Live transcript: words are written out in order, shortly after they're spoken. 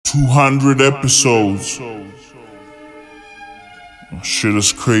200 episodes. Shit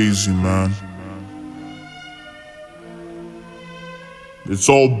is crazy, man. It's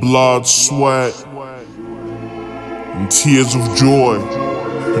all blood, sweat, and tears of joy.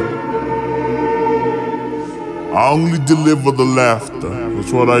 I only deliver the laughter.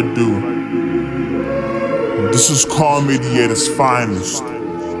 That's what I do. This is comedy at its finest.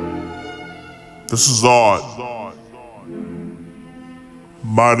 This is art.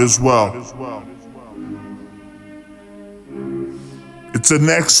 Might as well. It's an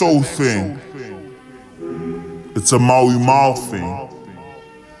EXO thing. It's a Maui Mao thing.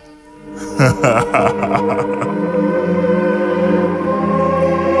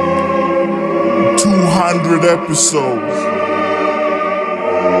 200 episodes.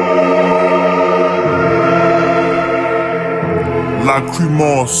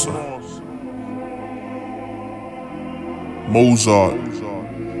 Lacrimosa. Mozart.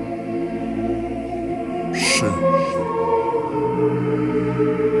 Shit.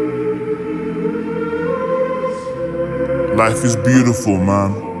 Life is beautiful,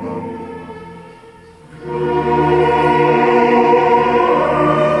 man.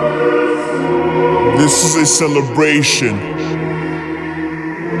 This is a celebration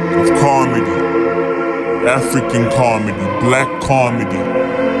of comedy. African comedy, black comedy,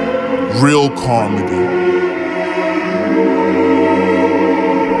 real comedy.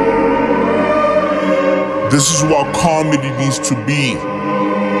 This is what comedy needs to be.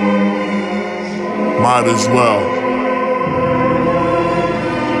 Might as well.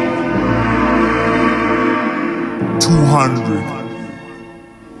 $200.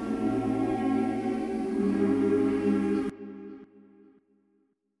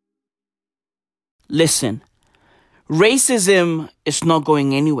 Listen, racism is not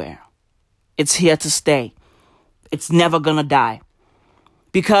going anywhere. It's here to stay. It's never gonna die.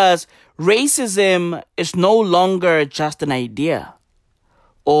 Because racism is no longer just an idea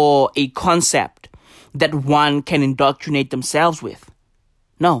or a concept that one can indoctrinate themselves with.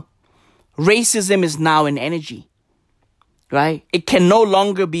 No, racism is now an energy, right? It can no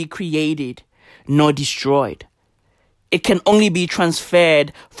longer be created nor destroyed. It can only be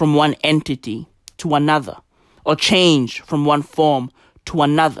transferred from one entity to another, or changed from one form to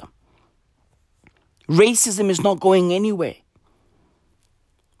another. Racism is not going anywhere.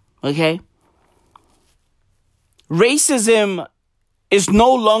 Okay? Racism is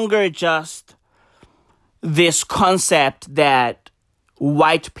no longer just this concept that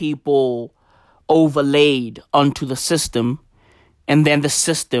white people overlaid onto the system and then the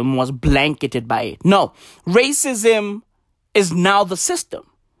system was blanketed by it. No, racism is now the system.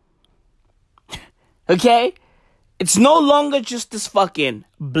 Okay? It's no longer just this fucking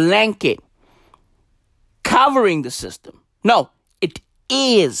blanket covering the system. No, it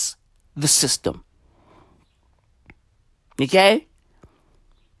is the system. Okay?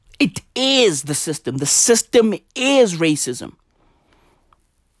 It is the system. The system is racism.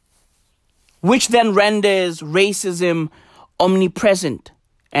 Which then renders racism omnipresent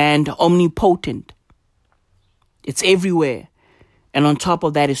and omnipotent. It's everywhere. And on top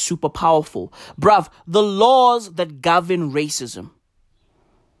of that, is super powerful. Bruv, the laws that govern racism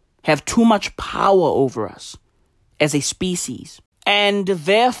have too much power over us as a species. And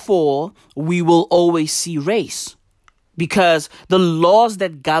therefore, we will always see race. Because the laws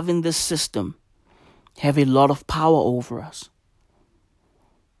that govern this system have a lot of power over us.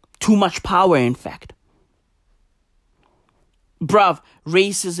 Too much power, in fact. Bruv,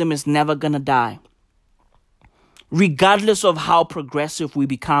 racism is never gonna die. Regardless of how progressive we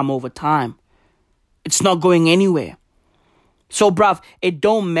become over time, it's not going anywhere. So, bruv, it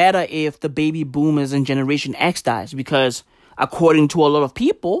don't matter if the baby boomers and Generation X dies, because according to a lot of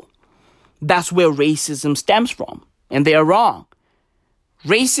people, that's where racism stems from. And they are wrong.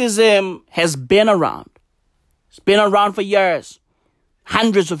 Racism has been around. It's been around for years.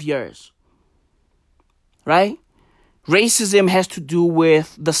 Hundreds of years. Right? Racism has to do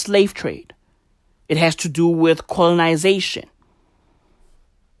with the slave trade. It has to do with colonization.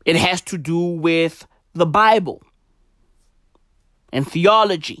 It has to do with the Bible and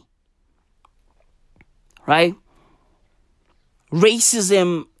theology. Right?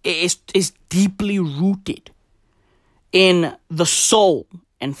 Racism is deeply rooted in the soul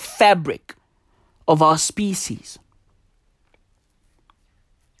and fabric of our species.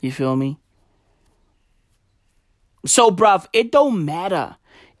 You feel me? So, bruv, it don't matter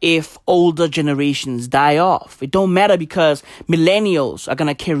if older generations die off. It don't matter because millennials are going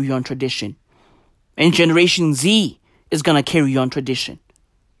to carry on tradition. And Generation Z is going to carry on tradition.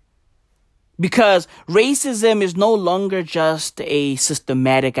 Because racism is no longer just a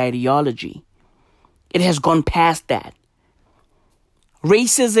systematic ideology. It has gone past that.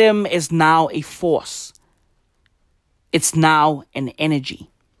 Racism is now a force. It's now an energy.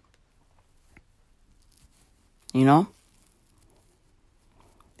 You know?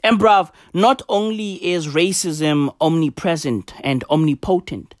 And bruv, not only is racism omnipresent and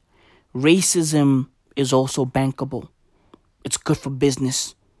omnipotent, racism is also bankable. It's good for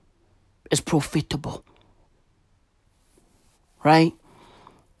business. It's profitable. Right?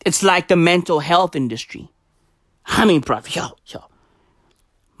 It's like the mental health industry. I mean, bruv, yo.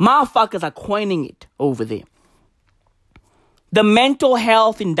 Motherfuckers are coining it over there. The mental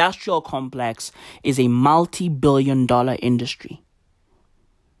health industrial complex is a multi-billion-dollar industry.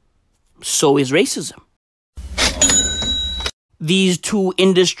 So is racism. These two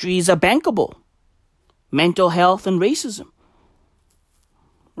industries are bankable. Mental health and racism.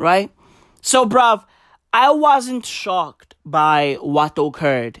 Right? So, bruv, I wasn't shocked by what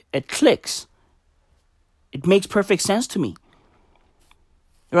occurred at Clicks. It makes perfect sense to me.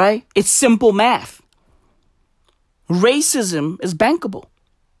 Right? It's simple math. Racism is bankable.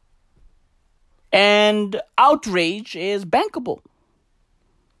 And outrage is bankable.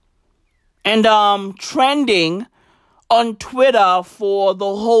 And trending on Twitter for the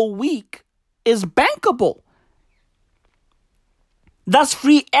whole week is bankable. That's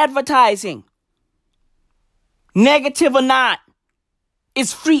free advertising. Negative or not,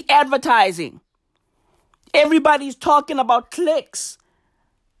 it's free advertising. Everybody's talking about Clicks.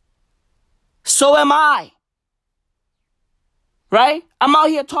 So am I. Right? I'm out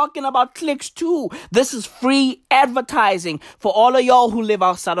here talking about Clicks too. This is free advertising for all of y'all who live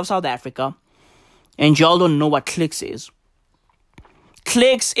outside of South Africa and y'all don't know what Clicks is.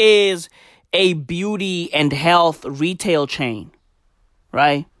 Clicks is a beauty and health retail chain.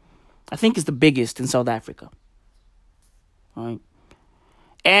 Right? I think it's the biggest in South Africa. Right?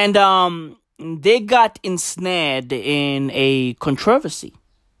 And they got ensnared in a controversy.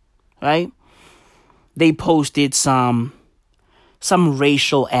 Right? They posted some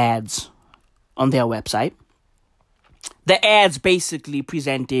racial ads on their website. The ads basically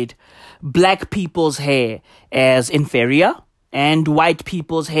presented black people's hair as inferior and white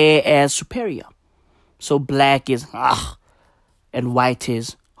people's hair as superior. So black is and white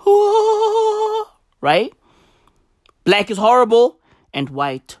is right? Black is horrible and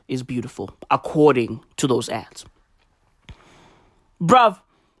white is beautiful, according to those ads. Bruv,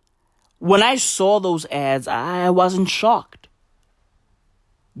 when I saw those ads, I wasn't shocked.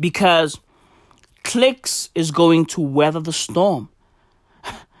 Because Clicks is going to weather the storm.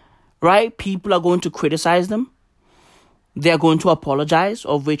 Right? People are going to criticize them. They're going to apologize,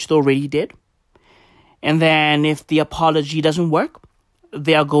 of which they already did. And then if the apology doesn't work,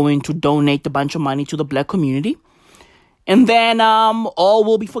 they are going to donate a bunch of money to the black community. And then all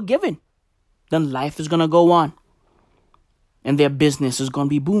will be forgiven. Then life is going to go on. And their business is going to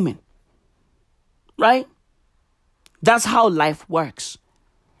be booming. Right? That's how life works.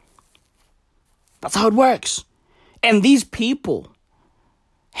 That's how it works. And these people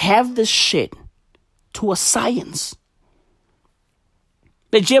have this shit to a science.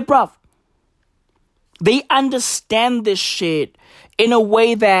 Legit, bruv. They understand this shit in a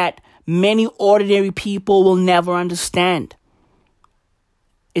way that many ordinary people will never understand.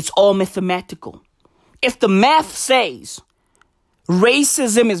 It's all mathematical. If the math says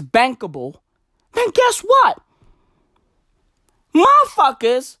racism is bankable, then guess what?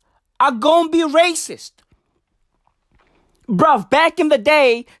 Motherfuckers are gonna be racist. Bruv, back in the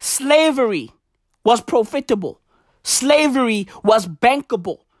day, slavery was profitable. Slavery was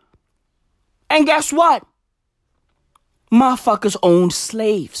bankable. And guess what? Motherfuckers owned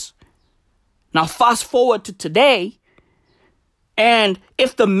slaves. Now fast forward to today, and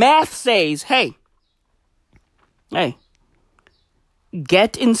if the math says, hey,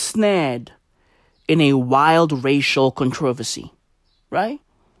 get ensnared in a wild racial controversy, right?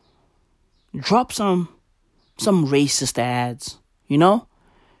 Drop some racist ads, you know?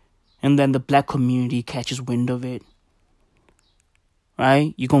 And then the black community catches wind of it,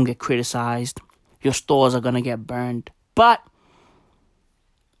 right? You're going to get criticized. Your stores are going to get burned. But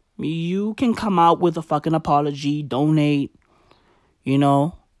you can come out with a fucking apology, donate, you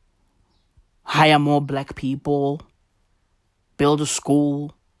know, hire more black people, build a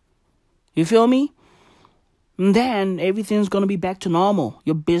school. You feel me? And then everything's going to be back to normal.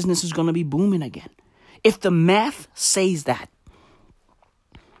 Your business is going to be booming again. If the math says that,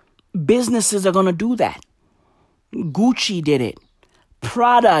 businesses are going to do that. Gucci did it.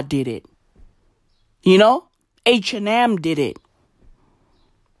 Prada did it. You know? H&M did it.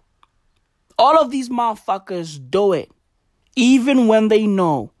 All of these motherfuckers do it, even when they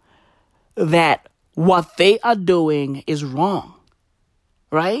know that what they are doing is wrong,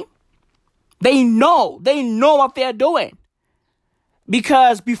 right? They know what they're doing.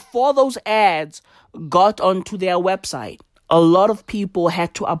 Because before those ads got onto their website, a lot of people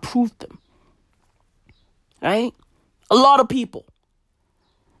had to approve them, right? A lot of people.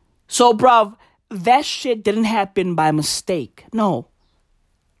 So, bruv, that shit didn't happen by mistake. No.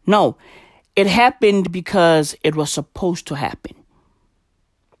 It happened because it was supposed to happen.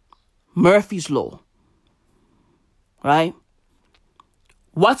 Murphy's Law. Right?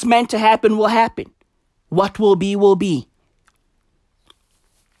 What's meant to happen will happen. What will be, will be.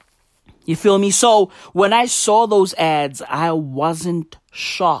 You feel me? So, when I saw those ads, I wasn't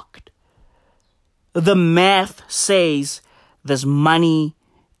shocked. The math says there's money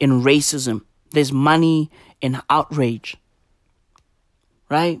in racism. There's money in outrage.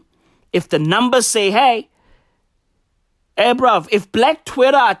 Right? If the numbers say, hey, bruv, if Black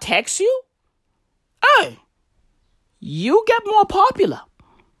Twitter attacks you, hey, you get more popular.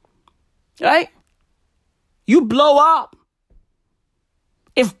 Right? You blow up.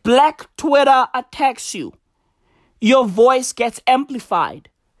 If Black Twitter attacks you, your voice gets amplified.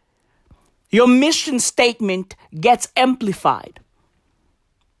 Your mission statement gets amplified.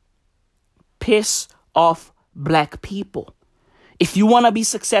 Piss off black people. If you want to be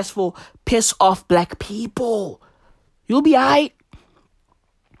successful, piss off black people. You'll be alright.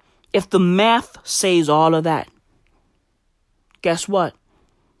 If the math says all of that, guess what?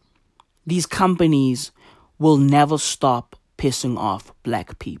 These companies will never stop pissing off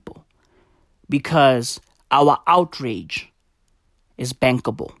black people because our outrage is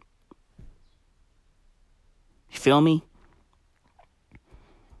bankable. You feel me?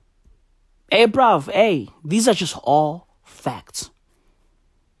 Hey, bruv, hey, these are just all facts.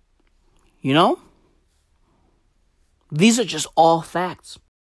 You know? These are just all facts.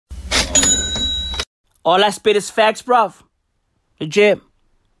 All I spit is facts, bruv. Legit.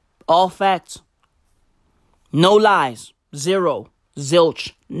 All facts. No lies. Zero.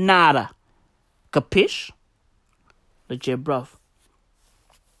 Zilch. Nada. Capish? Legit, bruv.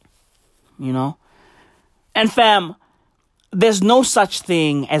 You know? And fam, there's no such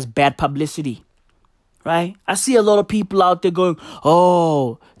thing as bad publicity. Right? I see a lot of people out there going,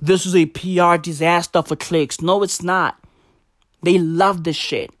 oh, this is a PR disaster for clicks. No, it's not. They love this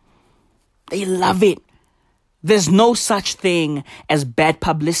shit. They love it. There's no such thing as bad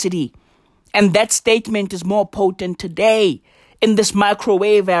publicity. And that statement is more potent today in this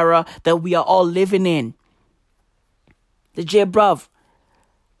microwave era that we are all living in. Legit, bruv.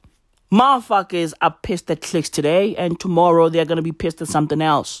 Motherfuckers are pissed at clicks today, and tomorrow they're going to be pissed at something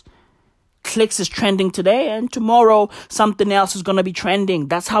else. Clicks is trending today, and tomorrow something else is going to be trending.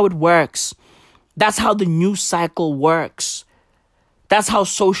 That's how it works. That's how the news cycle works. That's how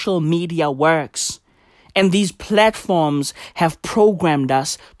social media works. And these platforms have programmed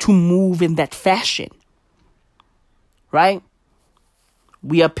us to move in that fashion. Right?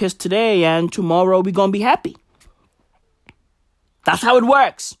 We are pissed today, and tomorrow we're going to be happy. That's how it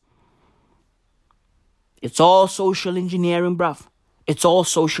works. It's all social engineering, bruv. It's all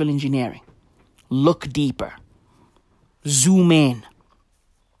social engineering. Look deeper. Zoom in.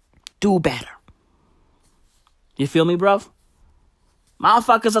 Do better. You feel me, bruv?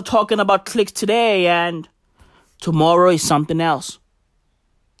 Motherfuckers are talking about clicks today and tomorrow is something else.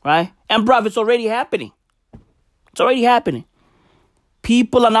 Right? And bruv, it's already happening. It's already happening.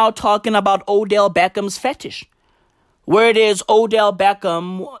 People are now talking about Odell Beckham's fetish. Where it is, Odell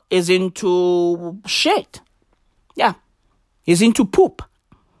Beckham is into shit. Yeah. He's into poop.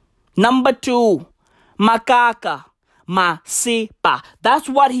 Number 2, macaca, masipa. That's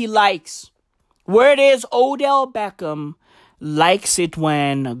what he likes. Where it is, Odell Beckham likes it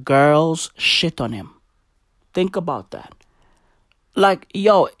when girls shit on him. Think about that. Like,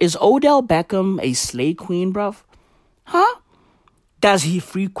 yo, is Odell Beckham a slay queen, bruv? Huh? Does he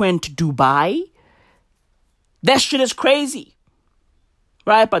frequent Dubai? That shit is crazy.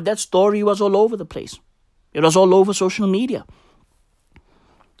 Right? But that story was all over the place. It was all over social media.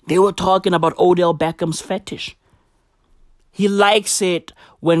 They were talking about Odell Beckham's fetish. He likes it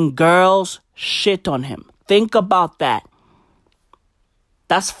when girls shit on him. Think about that.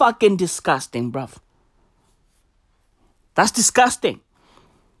 That's fucking disgusting, bruv. That's disgusting.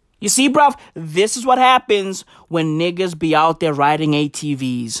 You see, bruv, this is what happens when niggas be out there riding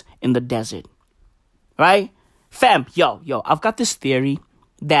ATVs in the desert. Right? Fam, yo, I've got this theory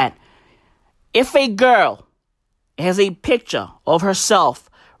that if a girl has a picture of herself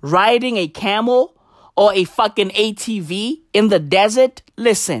riding a camel or a fucking ATV in the desert,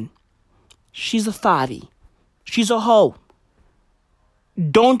 listen, she's a thotty. She's a hoe.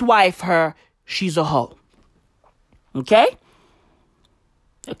 Don't wife her. She's a hoe. Okay?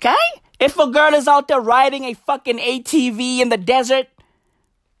 Okay? If a girl is out there riding a fucking ATV in the desert,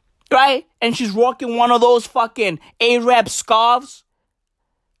 right? And she's rocking one of those fucking Arab scarves,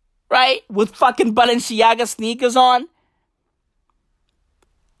 right? With fucking Balenciaga sneakers on.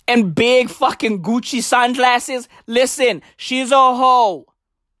 And big fucking Gucci sunglasses. Listen, she's a hoe.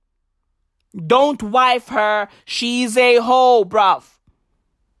 Don't wife her. She's a hoe, bruv.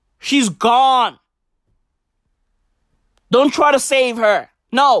 She's gone. Don't try to save her.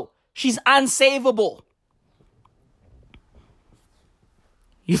 No, she's unsavable.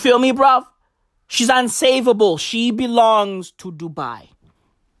 You feel me, bruv? She's unsavable. She belongs to Dubai.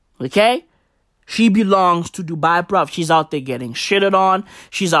 Okay? She belongs to Dubai, bruv. She's out there getting shitted on.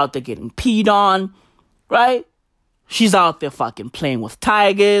 She's out there getting peed on. Right? She's out there fucking playing with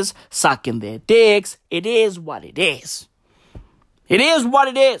tigers, sucking their dicks. It is what it is. It is what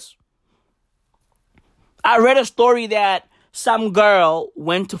it is. I read a story that some girl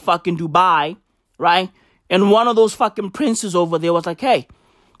went to fucking Dubai, right? And one of those fucking princes over there was like, hey,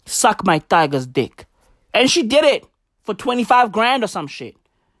 suck my tiger's dick. And she did it for 25 grand or some shit.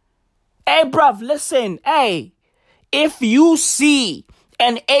 Hey, bruv, listen. Hey, if you see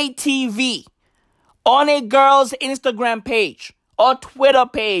an ATV on a girl's Instagram page or Twitter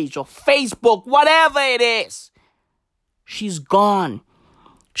page or Facebook, whatever it is, she's gone.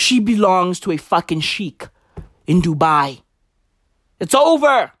 She belongs to a fucking sheik in Dubai. It's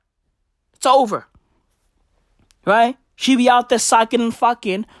over. It's over. Right? She be out there sucking and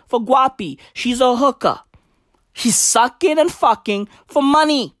fucking for guapi. She's a hooker. She's sucking and fucking for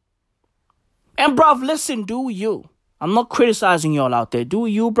money. And bruv, listen, do you. I'm not criticizing y'all out there. Do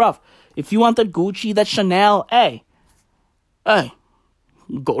you, bruv. If you want that Gucci, that Chanel, hey,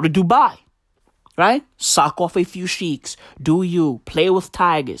 go to Dubai. Right? Suck off a few sheiks. Do you. Play with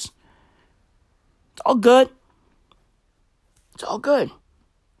tigers. It's all good. It's all good.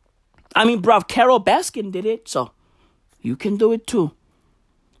 I mean, bruv, Carole Baskin did it, so you can do it too.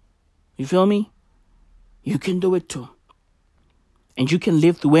 You feel me? You can do it too. And you can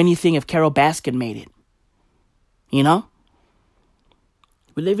live through anything if Carole Baskin made it. You know?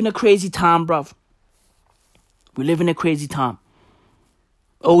 We live in a crazy time, bruv. We live in a crazy time.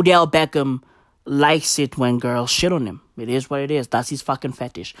 Odell Beckham likes it when girls shit on him. It is what it is. That's his fucking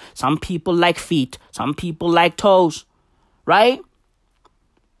fetish. Some people like feet. Some people like toes. Right?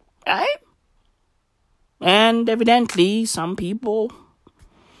 Right? And evidently, some people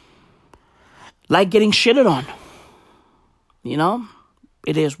like getting shitted on. You know?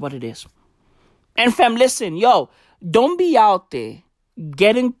 It is what it is. And fam, listen, yo, don't be out there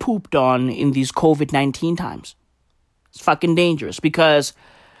getting pooped on in these COVID-19 times. It's fucking dangerous because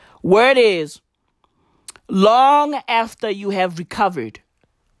word is, long after you have recovered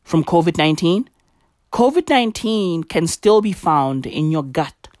from COVID-19, COVID-19 can still be found in your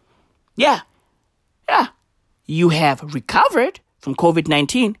gut. Yeah. You have recovered from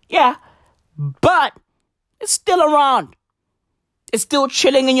COVID-19, yeah, but it's still around. It's still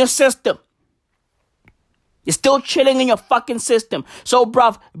chilling in your system. It's still chilling in your fucking system. So,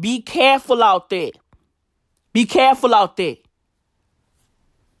 bruv, be careful out there. Be careful out there.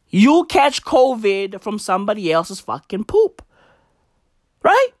 You catch COVID from somebody else's fucking poop.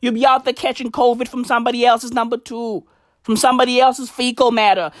 Right? You'll be out there catching COVID from somebody else's number 2. From somebody else's fecal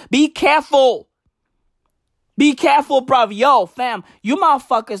matter. Be careful. Be careful, bruv. Yo, fam, you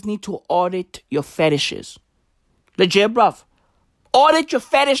motherfuckers need to audit your fetishes. Legit, bruv. Audit your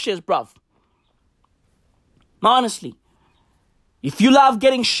fetishes, bruv. Honestly. If you love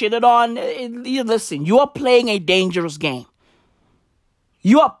getting shitted on, listen, you are playing a dangerous game.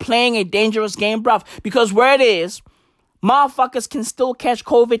 You are playing a dangerous game, bruv. Because where it is, motherfuckers can still catch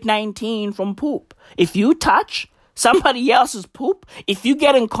COVID-19 from poop. If you touch somebody else's poop, if you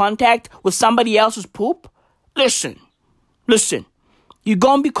get in contact with somebody else's poop, listen, you're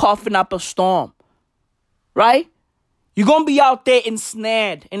gonna be coughing up a storm. Right? You're gonna be out there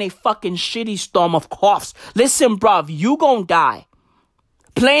ensnared in a fucking shitty storm of coughs. Listen, bruv, you gonna die.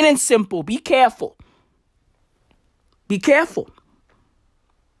 Plain and simple. Be careful. Be careful.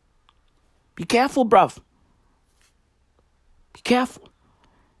 Be careful, bruv. Be careful.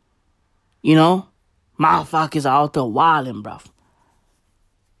 You know? Motherfuckers are out there wilding, bruv.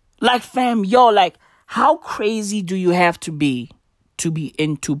 Like, fam, yo, like, how crazy do you have to be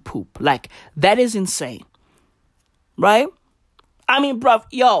into poop? Like, that is insane. Right? I mean, bruv,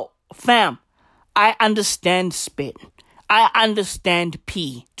 yo, fam, I understand spit. I understand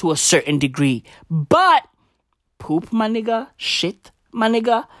pee to a certain degree. But poop, my nigga, shit, my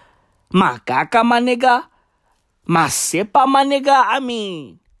nigga, Macaca, my nigga. Masepa, my nigga. I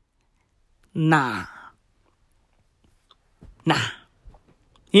mean, nah.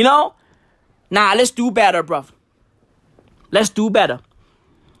 You know? Nah, let's do better, bruv. Let's do better.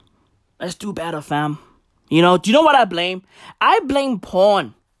 Let's do better, fam. You know, do you know what I blame? I blame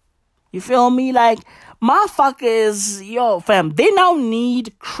porn. You feel me? Like, motherfuckers, yo, fam, they now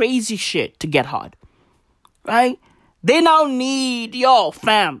need crazy shit to get hard. Right? They now need,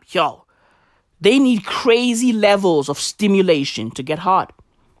 they need crazy levels of stimulation to get hard.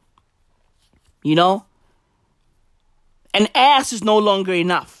 You know? An ass is no longer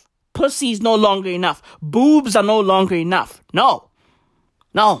enough. Pussy is no longer enough. Boobs are no longer enough. No.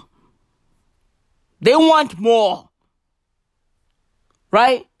 They want more.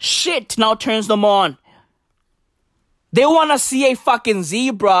 Right? Shit now turns them on. They want to see a fucking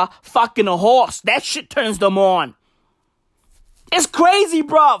zebra fucking a horse. That shit turns them on. It's crazy,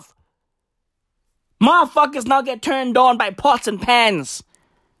 bruv. Motherfuckers now get turned on by pots and pans.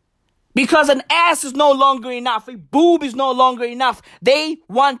 Because an ass is no longer enough. A boob is no longer enough. They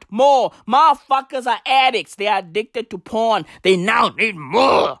want more. Motherfuckers are addicts. They are addicted to porn. They now need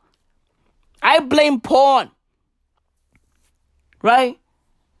more. I blame porn. Right?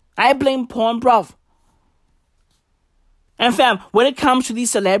 I blame porn, bruv. And fam, when it comes to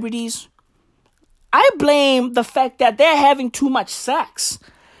these celebrities, I blame the fact that they're having too much sex.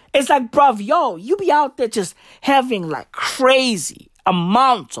 It's like, bruv, you be out there just having like crazy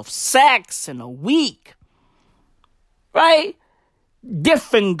amounts of sex in a week. Right?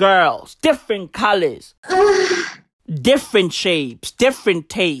 Different girls, different colors, different shapes, different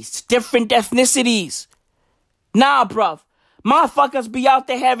tastes, different ethnicities. Nah, bruv. Motherfuckers be out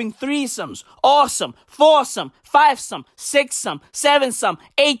there having threesomes, awesome, foursome, fivesome, sixsome, sevensome,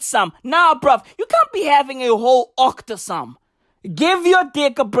 eightsome. Nah, bruv, you can't be having a whole octosome. Give your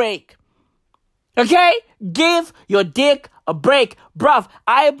dick a break. Okay? Give your dick a break. Bruv,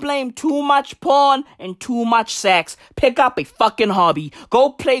 I blame too much porn and too much sex. Pick up a fucking hobby.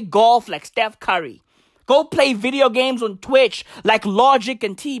 Go play golf like Steph Curry. Go play video games on Twitch like Logic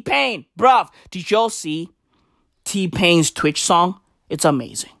and T-Pain. Bruv, did y'all see T-Pain's Twitch song? It's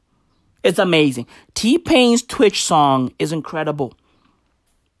amazing. It's amazing. T-Pain's Twitch song is incredible.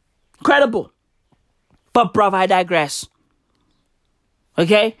 Incredible. But bruv, I digress.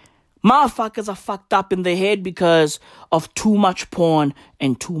 Okay? Motherfuckers are fucked up in the head because of too much porn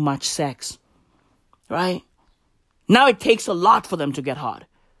and too much sex. Right? Now it takes a lot for them to get hard.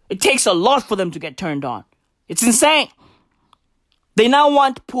 It takes a lot for them to get turned on. It's insane. They now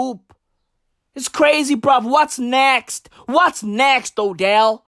want poop. It's crazy, bruv. What's next? What's next,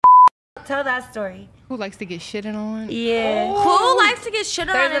 Odell? Tell that story. Who likes to get shitted on? Yeah. Who likes to get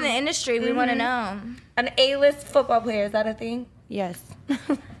shitted on in the industry? We want to know. An A-list football player, is that a thing? Yes.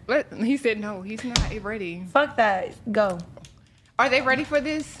 He said no. He's not ready. Fuck that. Go. Are they ready for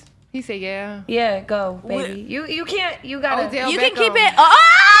this? He said yeah. Yeah, go, baby. You can't. You gotta. Odell You can Beckham. keep it.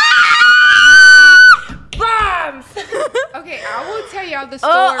 Bombs. Okay, I will tell y'all the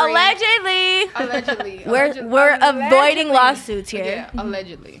story. Oh, allegedly. We're avoiding lawsuits here. Yeah,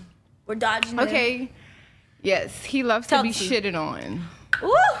 allegedly. We're dodging them. Okay. Yes, he loves to be shitted on.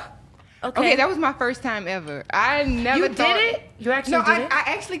 Ooh. Okay, that was my first time ever. I never You thought. did it? You actually No, did it? I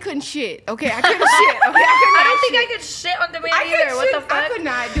actually couldn't shit. Okay, I couldn't shit. Okay, I don't think I could shit on demand either. What the fuck? I could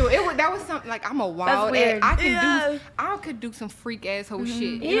not do it. That was something like I'm a wild. weird. I could do some freak asshole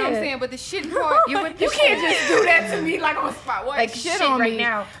shit. You know what I'm Yeah. saying? But the shit part, you can't just do that to me like on the spot. What? Like shit on me right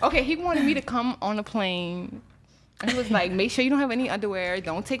now. Okay, he wanted me to come on a plane. And he was like, make sure you don't have any underwear.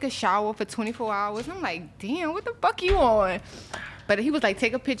 Don't take a shower for 24 hours. I'm like, damn, what the fuck you on? But he was like,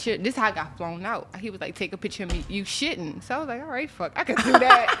 take a picture. This is how I got flown out. He was like, take a picture of me, you shitting. So I was like, all right, fuck, I could do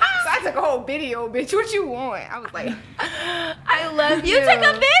that. So I took a whole video, bitch. What you want? I was like, I love you. You took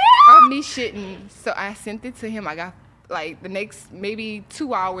a video? of me shitting. So I sent it to him. I got like the next maybe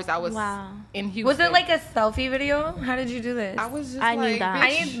 2 hours. I was in Houston. Was it like a selfie video? How did you do this? I was just I like, need that.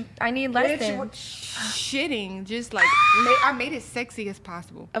 bitch, I need bitch, lessons. shitting. Just like I made it sexy as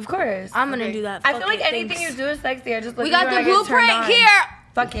possible. Of course. I'm gonna do that. I Fuck feel like it, anything thanks. you do is sexy. I just look We at got you and the I get turned blueprint on. here.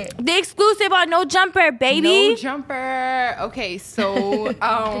 Fuck it. The exclusive on No Jumper, baby. No jumper. Okay, so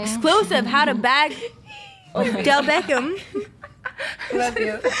Exclusive. How to bag Odell Beckham. Love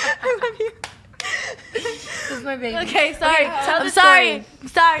you. I love you. This is my baby. Okay, sorry. tell I'm the sorry. story. I'm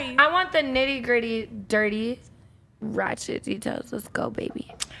sorry. I want the nitty gritty, dirty, ratchet details. Let's go,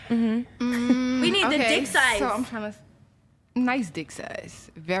 baby. We need the dick size. So I'm trying to. Nice dick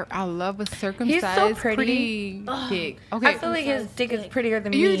size. I love a circumcised, He's so pretty. dick. Okay, I feel like his dick is prettier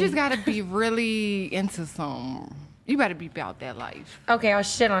than me. you just gotta be really into some. You better be about that life. Okay, I'll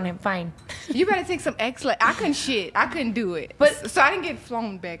shit on him. Fine. You better take some X-Lax. I couldn't shit. I couldn't do it. But so I didn't get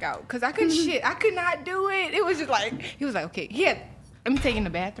flown back out because I couldn't shit. I could not do it. It was just like, he was like, okay. He had, let me take in the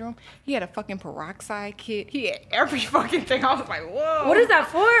bathroom. He had a fucking peroxide kit. He had every fucking thing. I was like, whoa. What is that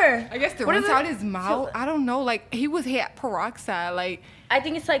for? I guess to rinse out his mouth. I don't know. Like, he had peroxide. Like, I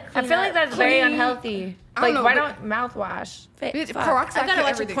think it's like. I feel like that's very unhealthy. I don't Like, know, why but- don't mouthwash? bitch, Fuck. peroxide I gotta killed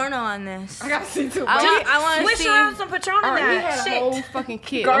watch everything. a porno on this. I gotta see too. I want to Swish see. around some Patron in All right, he that. had a Shit. whole fucking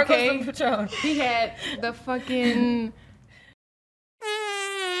kit, Gargle okay? some Patron. He had the fucking...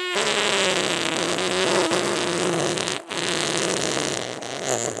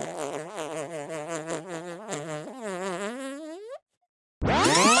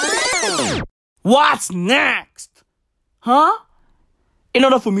 What's next? Huh? In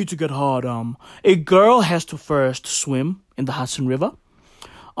order for me to get hard, a girl has to first swim in the Hudson River.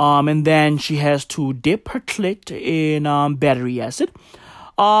 And then she has to dip her clit in battery acid.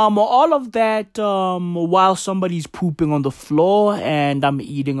 All of that while somebody's pooping on the floor and I'm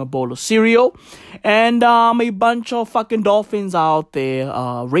eating a bowl of cereal. And a bunch of fucking dolphins out there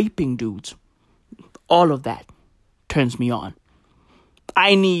raping dudes. All of that turns me on.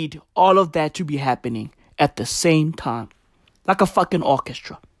 I need all of that to be happening at the same time. Like a fucking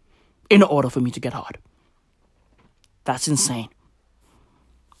orchestra. In order for me to get hard. That's insane.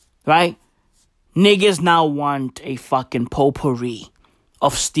 Right? Niggas now want a fucking potpourri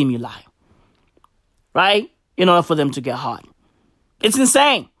of stimuli. Right? In order for them to get hard. It's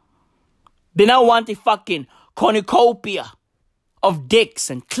insane. They now want a fucking cornucopia of dicks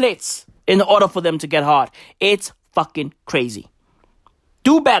and clits in order for them to get hard. It's fucking crazy.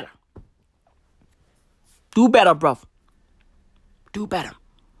 Do better. Do better, bruv. Do better.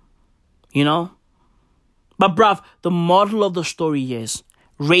 You know? But bruv, the model of the story is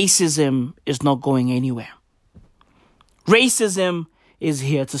racism is not going anywhere. Racism is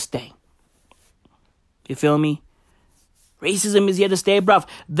here to stay. You feel me? Racism is here to stay, bruv.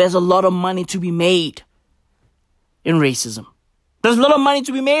 There's a lot of money to be made in racism. There's a lot of money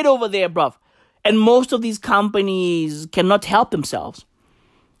to be made over there, bruv. And most of these companies cannot help themselves.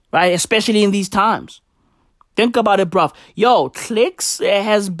 Right? Especially in these times. Think about it, bruv. Yo, Clicks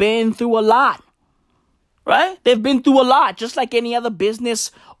has been through a lot. Right? They've been through a lot. Just like any other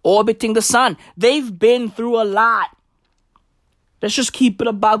business orbiting the sun. They've been through a lot. Let's just keep it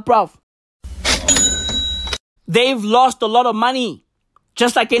a buck, bruv. They've lost a lot of money.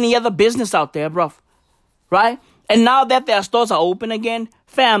 Just like any other business out there, bruv. Right? And now that their stores are open again,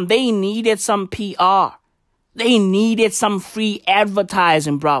 fam, they needed some PR. They needed some free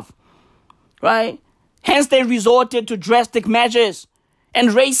advertising, bruv. Right? Hence, they resorted to drastic measures. And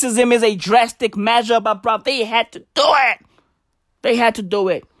racism is a drastic measure, but bruv, they had to do it. They had to do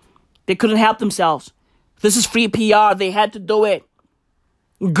it. They couldn't help themselves. This is free PR. They had to do it.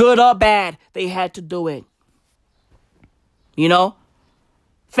 Good or bad, they had to do it. You know?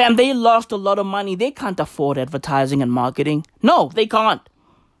 Fam, they lost a lot of money. They can't afford advertising and marketing. No, they can't.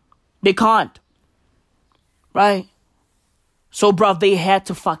 They can't. Right? So, bruv, they had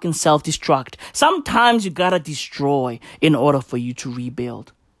to fucking self-destruct. Sometimes you gotta destroy in order for you to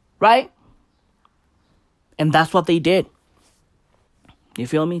rebuild. Right? And that's what they did. You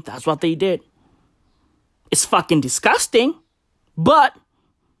feel me? That's what they did. It's fucking disgusting. But,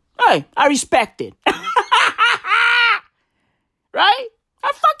 hey, I respect it. Right?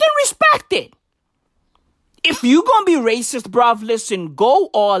 I fucking respect it. If you gonna be racist, bruv, listen, go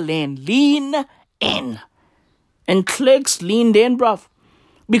all in. Lean in. And Clicks leaned in, bruv.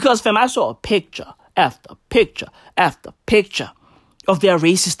 Because, fam, I saw a picture after picture after picture of their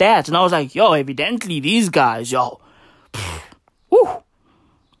racist ads. And I was like, yo, evidently these guys, yo. Woo.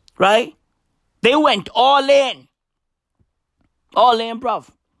 Right? They went all in. All in, bruv.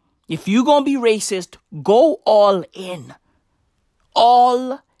 If you gonna be racist, go all in.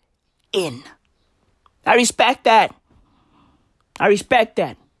 All in. I respect that. I respect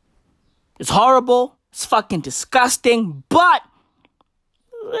that. It's horrible. It's fucking disgusting, but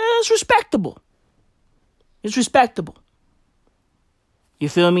it's respectable. It's respectable. You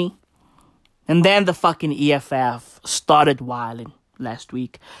feel me? And then the fucking EFF started wilding last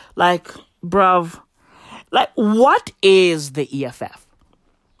week. Like, bruv, like, what is the EFF?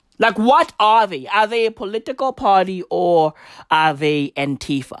 Like, what are they? Are they a political party or are they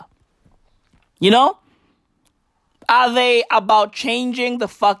Antifa? You know? Are they about changing the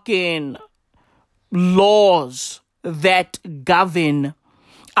fucking laws that govern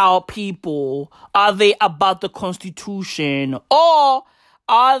our people? Are they about the Constitution? Or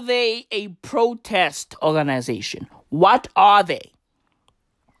are they a protest organization? What are they?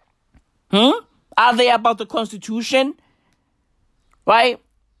 Are Are they about the Constitution? Right?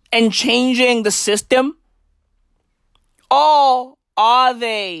 And changing the system? Or are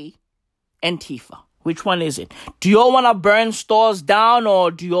they Antifa? Which one is it? Do you all want to burn stores down,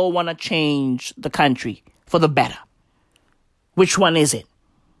 or do you all want to change the country for the better? Which one is it?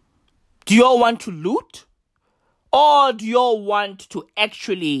 Do you all want to loot? Or do you all want to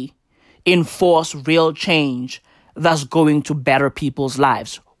actually enforce real change that's going to better people's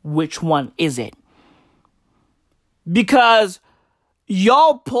lives? Which one is it? Because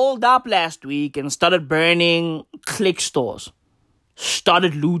y'all pulled up last week and started burning click stores.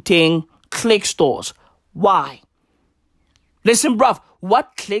 Started looting click stores. Why? Listen, bruv,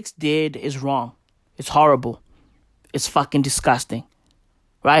 what Clicks did is wrong. It's horrible. It's fucking disgusting.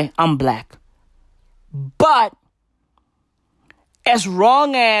 Right? I'm black. But as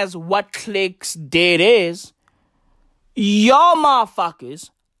wrong as what Clicks did is, y'all motherfuckers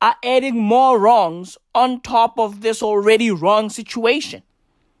are adding more wrongs on top of this already wrong situation.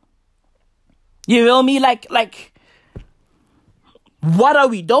 You feel me? Like, what are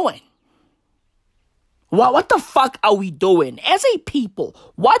we doing? What the fuck are we doing? As a people,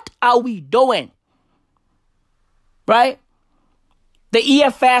 what are we doing? Right? The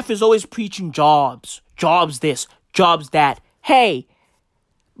EFF is always preaching jobs. Jobs this, jobs that. Hey,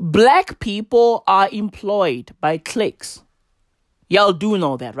 black people are employed by Clicks. Y'all do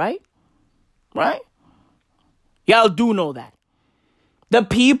know that, right? Right? Y'all do know that. The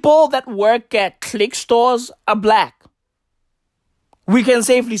people that work at Click stores are black. We can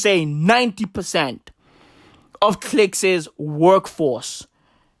safely say 90% of Clicks' workforce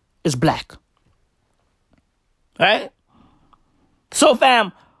is black. Right? So,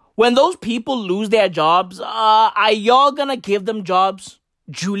 fam, when those people lose their jobs, are y'all gonna give them jobs?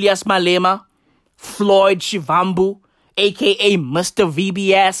 Julius Malema, Floyd Shivambu, aka Mr.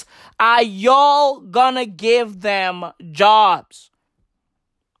 VBS, are y'all gonna give them jobs?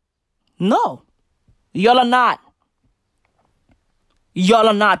 No, y'all are not. Y'all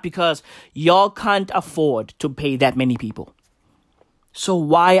are not, because y'all can't afford to pay that many people. So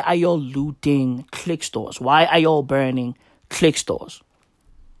why are y'all looting Click stores? Why are y'all burning Click stores?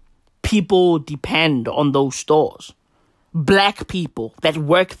 People depend on those stores. Black people that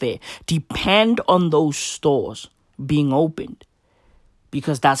work there depend on those stores being opened,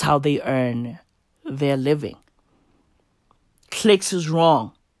 because that's how they earn their living. Clicks is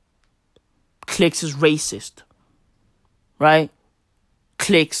wrong. Clicks is racist. Right?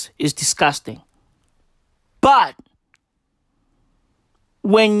 Clicks is disgusting. But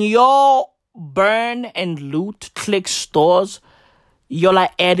when y'all burn and loot Click stores, y'all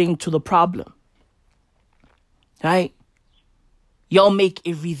are adding to the problem. Right? Y'all make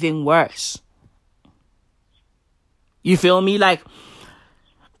everything worse. You feel me? Like,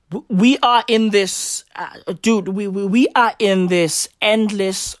 we are in this, we are in this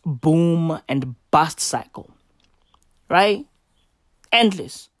endless boom and bust cycle. Right?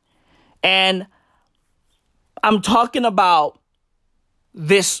 Endless. And I'm talking about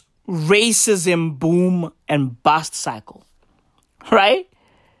this racism boom and bust cycle. Right?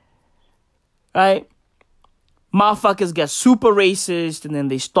 Right? Motherfuckers get super racist, and then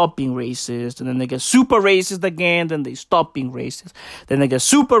they stop being racist, and then they get super racist again, then they stop being racist. Then they get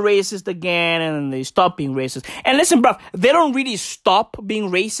super racist again, and then they stop being racist. And listen, bruv, they don't really stop being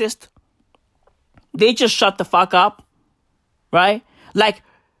racist. They just shut the fuck up. Right? Like,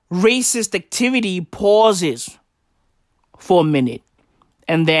 racist activity pauses for a minute,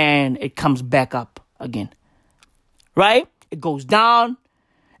 and then it comes back up again. Right? It goes down,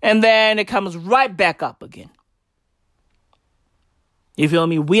 and then it comes right back up again. You feel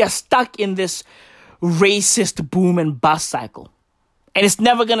me? We are stuck in this racist boom and bust cycle. And it's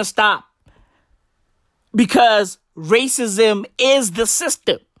never going to stop. Because racism is the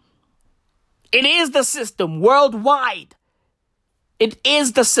system. It is the system worldwide. It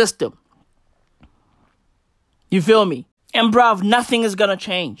is the system. You feel me? And bruv, nothing is going to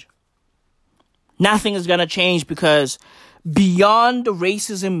change. Nothing is going to change, because beyond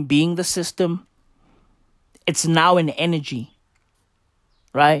racism being the system, it's now an energy.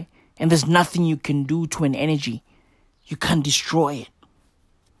 Right? And there's nothing you can do to an energy. You can't destroy it.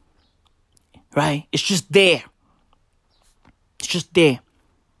 Right? It's just there. It's just there.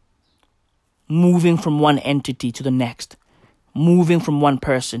 Moving from one entity to the next. Moving from one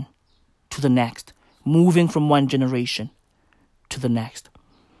person to the next. Moving from one generation to the next.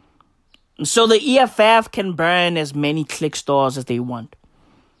 So the EFF can burn as many Click stores as they want.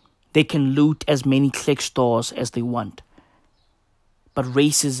 They can loot as many Click stores as they want. But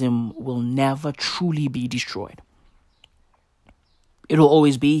racism will never truly be destroyed. It will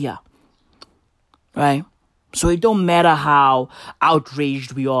always be here. Right? So it don't matter how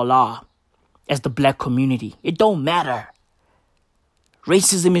outraged we all are as the black community. It don't matter.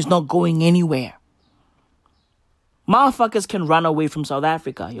 Racism is not going anywhere. Motherfuckers can run away from South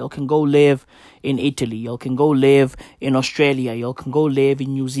Africa. Y'all can go live in Italy. Y'all can go live in Australia. Y'all can go live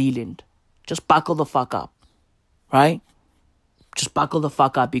in New Zealand. Just buckle the fuck up. Right? Just buckle the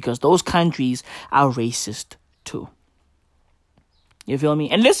fuck up, because those countries are racist too. You feel me?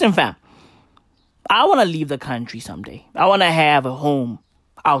 And listen, fam. I want to leave the country someday. I want to have a home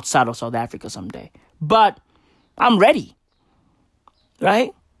outside of South Africa someday. But I'm ready.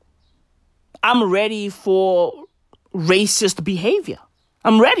 Right? I'm ready for racist behavior.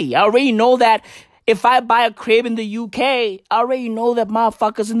 I'm ready. I already know that if I buy a crib in the UK, I already know that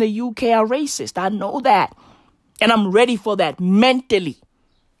motherfuckers in the UK are racist. I know that. And I'm ready for that mentally.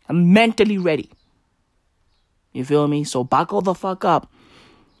 I'm mentally ready. You feel me? So buckle the fuck up.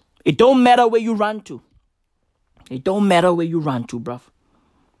 It don't matter where you run to. It don't matter where you run to, bruv.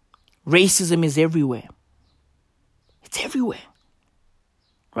 Racism is everywhere. It's everywhere.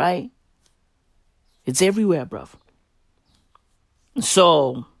 Right? It's everywhere, bruv.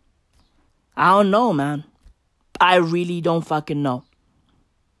 So, I don't know, man. I really don't fucking know.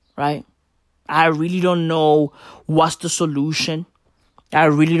 Right? I really don't know what's the solution. I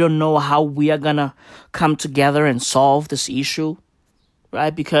really don't know how we are gonna come together and solve this issue.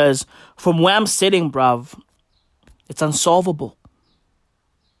 Right? Because from where I'm sitting, bruv, it's unsolvable.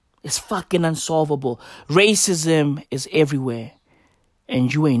 It's fucking unsolvable. Racism is everywhere.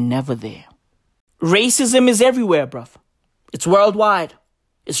 And you ain't never there. Racism is everywhere, bruv. It's worldwide.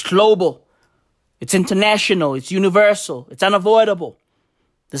 It's global. It's international. It's universal. It's unavoidable.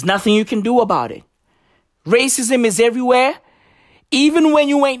 There's nothing you can do about it. Racism is everywhere, even when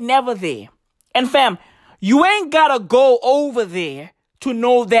you ain't never there. And fam, you ain't gotta go over there to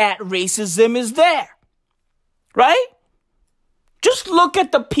know that racism is there. Right? Just look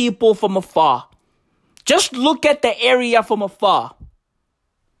at the people from afar. Just look at the area from afar.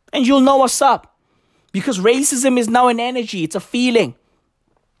 And you'll know what's up. Because racism is now an energy. It's a feeling.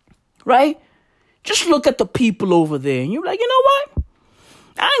 Right? Just look at the people over there. And you're like, you know what?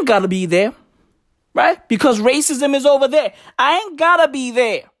 I ain't gotta be there. Right? Because racism is over there. I ain't gotta be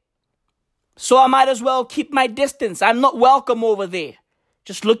there. So I might as well keep my distance. I'm not welcome over there.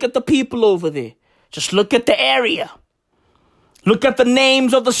 Just look at the people over there. Just look at the area. Look at the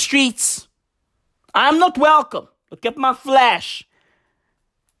names of the streets. I'm not welcome. Look at my flash.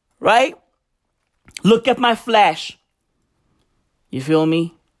 Right? Look at my flash. You feel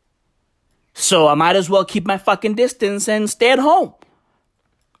me? So I might as well keep my fucking distance and stay at home.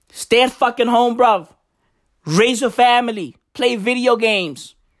 Stay at fucking home, bruv. Raise your family. Play video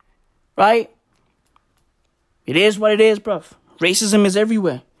games. Right? It is what it is, bruv. Racism is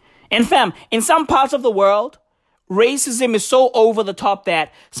everywhere. And fam, in some parts of the world, racism is so over the top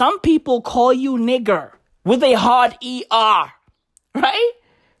that some people call you nigger with a hard ER. Right?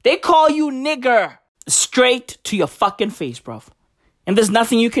 They call you nigger straight to your fucking face, bruv. And there's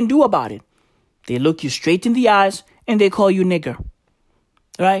nothing you can do about it. They look you straight in the eyes and they call you nigger.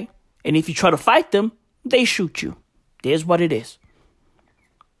 Right? And if you try to fight them, they shoot you. There's what it is.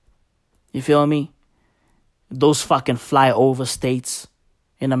 You feel me? Those fucking flyover states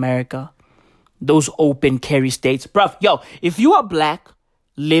in America. Those open carry states. Bruv, yo, if you are black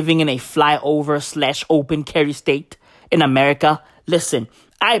living in a flyover / open carry state in America, listen,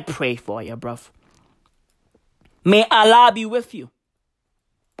 I pray for you, bruv. May Allah be with you.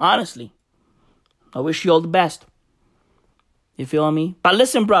 Honestly. I wish you all the best. You feel me? But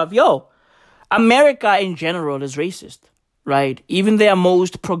listen, bruv, yo, America in general is racist, right? Even their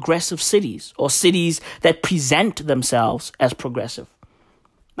most progressive cities, or cities that present themselves as progressive,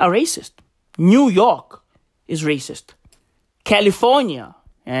 are racist. New York is racist. California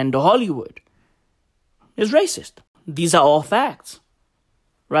and Hollywood is racist. These are all facts,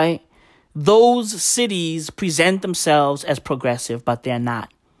 right? Those cities present themselves as progressive, but they're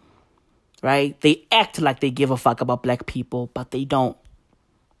not. Right? They act like they give a fuck about black people, but they don't.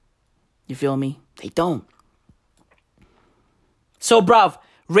 You feel me? They don't. So, bruv,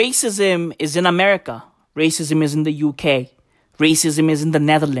 racism is in America. Racism is in the UK. Racism is in the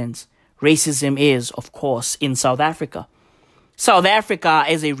Netherlands. Racism is, of course, in South Africa. South Africa,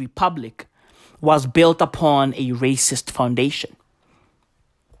 as a republic, was built upon a racist foundation.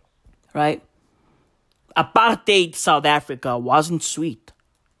 Right? Apartheid South Africa wasn't sweet.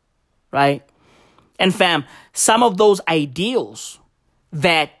 Right? And fam, some of those ideals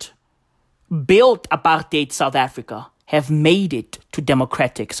that built apartheid South Africa have made it to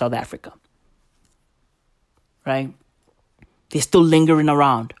democratic South Africa. Right? They're still lingering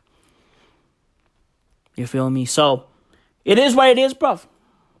around. You feel me? So, it is what it is, bruv.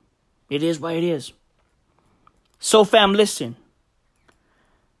 It is what it is. So, fam, listen.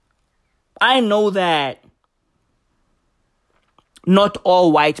 I know that not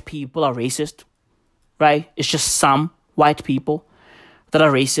all white people are racist, right? It's just some white people that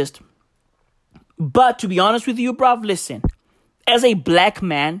are racist. But to be honest with you, bruv, listen. As a black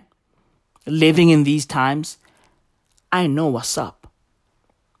man living in these times, I know what's up.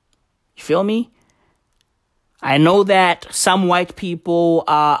 You feel me? I know that some white people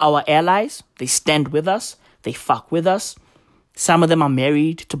are our allies. They stand with us. They fuck with us. Some of them are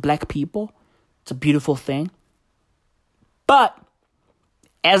married to black people. It's a beautiful thing. But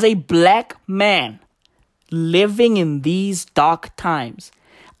as a black man living in these dark times,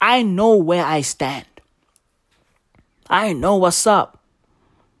 I know where I stand. I know what's up.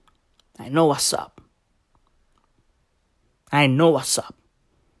 I know what's up. I know what's up.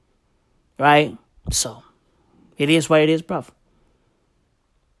 Right? So, it is what it is, bruv.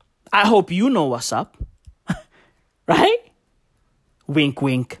 I hope you know what's up. Right? Wink,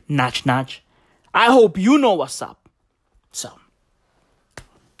 wink, notch, notch. I hope you know what's up. So,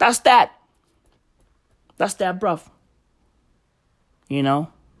 that's that. That's that, bruv. You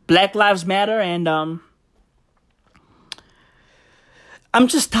know? Black Lives Matter, and I'm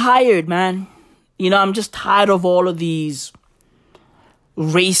just tired, man. You know, I'm just tired of all of these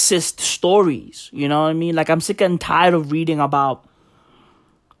racist stories. You know what I mean? Like, I'm sick and tired of reading about,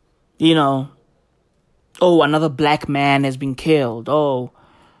 you know, oh, another black man has been killed. Oh,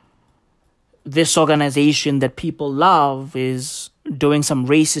 this organization that people love is doing some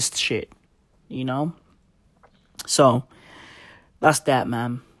racist shit. You know? So, that's that,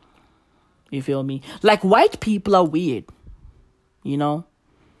 man. You feel me? Like, white people are weird. You know?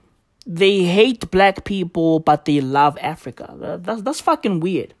 They hate black people, but they love Africa. That's fucking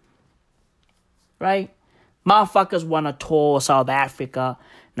weird. Right? Motherfuckers want to tour South Africa,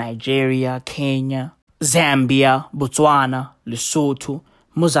 Nigeria, Kenya, Zambia, Botswana, Lesotho,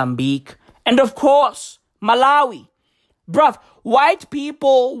 Mozambique, and of course, Malawi. Bruv, white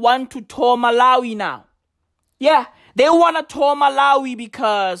people want to tour Malawi now. Yeah, they want to tour Malawi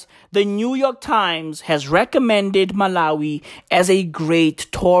because the New York Times has recommended Malawi as a great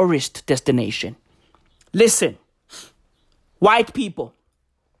tourist destination. Listen, white people,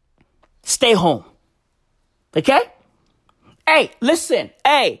 stay home. Okay? Hey, listen.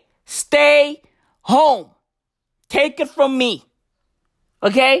 Hey, stay home. Take it from me.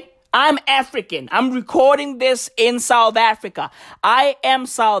 Okay? I'm African. I'm recording this in South Africa. I am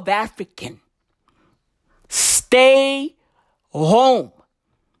South African. Stay home.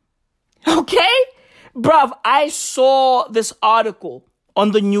 Okay? Bruv, I saw this article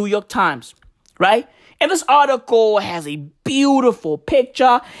on the New York Times, right? And this article has a beautiful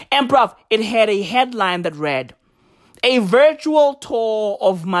picture. And bruv, it had a headline that read, "A virtual tour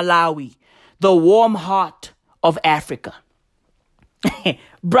of Malawi, the warm heart of Africa."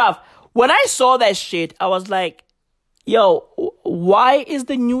 Bruv, when I saw that shit, I was like, yo, why is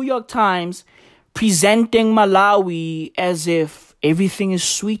the New York Times presenting Malawi as if everything is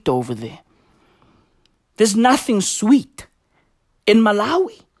sweet over there? There's nothing sweet in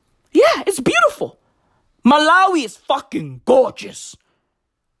Malawi. Yeah, it's beautiful. Malawi is fucking gorgeous.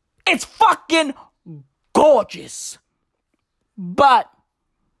 It's fucking gorgeous. But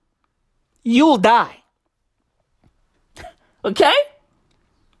you'll die. Okay?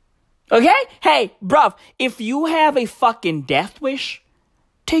 Okay? Hey, bruv, if you have a fucking death wish,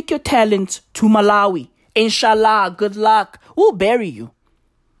 take your talents to Malawi. Inshallah, good luck. We'll bury you.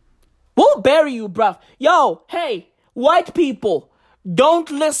 We'll bury you, bruv. Yo, hey, white people, don't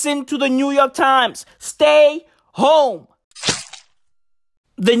listen to the New York Times. Stay home.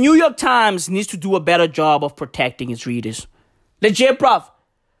 The New York Times needs to do a better job of protecting its readers. Legit, bruv.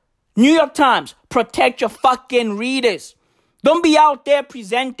 New York Times, protect your fucking readers. Don't be out there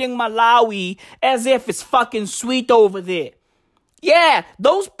presenting Malawi as if it's fucking sweet over there. Yeah,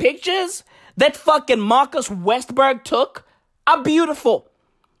 those pictures that fucking Marcus Westberg took are beautiful.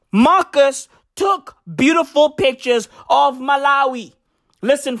 Marcus took beautiful pictures of Malawi.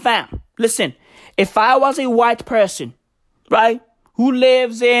 Listen, fam. Listen. If I was a white person, right, who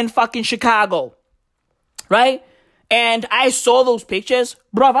lives in fucking Chicago, right, and I saw those pictures,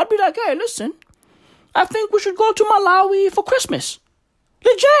 bruv, I'd be like, hey, listen, I think we should go to Malawi for Christmas.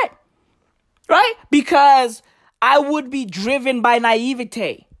 Legit. Right? Because I would be driven by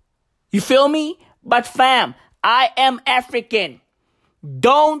naivete. You feel me? But fam, I am African.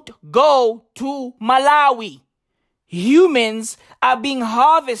 Don't go to Malawi. Humans are being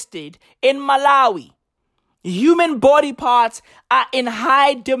harvested in Malawi. Human body parts are in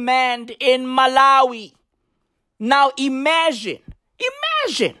high demand in Malawi. Now imagine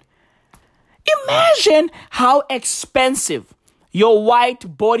how expensive your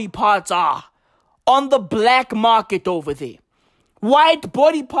white body parts are on the black market over there. White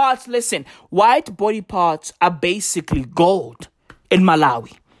body parts, listen, white body parts are basically gold in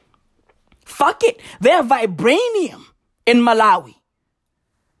Malawi. Fuck it, they're vibranium in Malawi.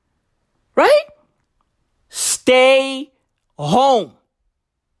 Right? Stay home.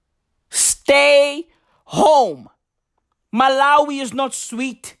 Stay home. Malawi is not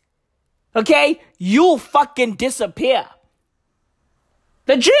sweet. Okay? You'll fucking disappear.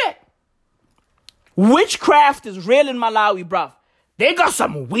 Legit. Witchcraft is real in Malawi, bruv. They got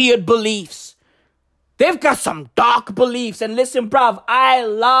some weird beliefs. They've got some dark beliefs. And listen, bruv, I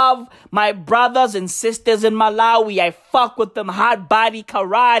love my brothers and sisters in Malawi. I fuck with them hot body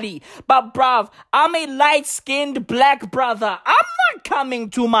karate. But, bruv, I'm a light-skinned black brother. I'm not coming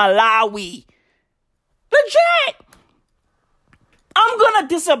to Malawi. Legit. I'm gonna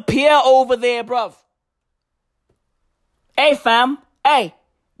disappear over there, bruv. Hey, fam. Hey,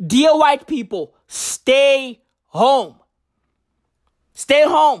 dear white people, stay home. Stay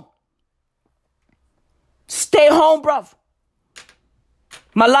home. Stay home, bruv.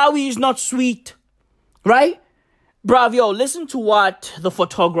 Malawi is not sweet, right? Bruv, yo, listen to what the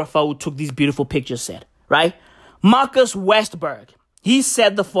photographer who took these beautiful pictures said, right? Marcus Westberg. He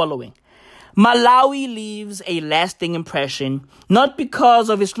said the following. Malawi leaves a lasting impression, not because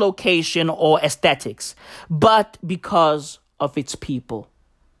of its location or aesthetics, but because of its people.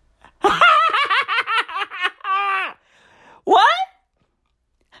 What?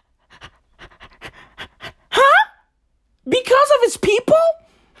 Huh? Because of its people?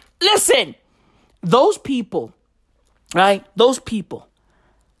 Listen, those people, right? Those people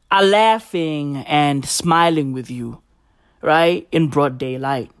are laughing and smiling with you, right? In broad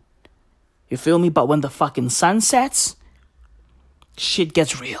daylight. You feel me? But when the fucking sun sets, shit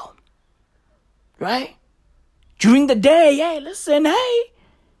gets real. Right? During the day, hey, listen, hey,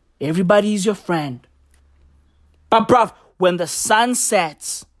 everybody's your friend. But bruv, when the sun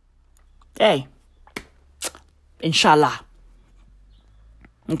sets, hey, inshallah.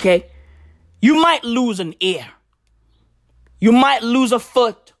 Okay? You might lose an ear. You might lose a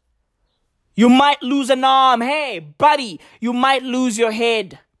foot. You might lose an arm. Hey, buddy, you might lose your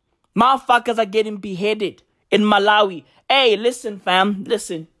head. Motherfuckers are getting beheaded in Malawi. Hey, listen, fam.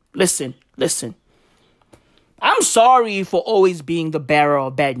 Listen. I'm sorry for always being the bearer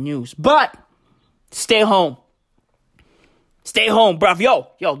of bad news, but stay home. Stay home, bruv.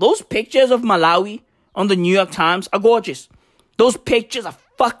 Yo, those pictures of Malawi on the New York Times are gorgeous. Those pictures are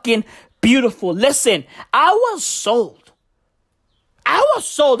fucking beautiful. Listen, I was sold. I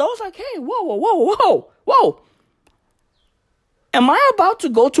was like, hey, whoa. Am I about to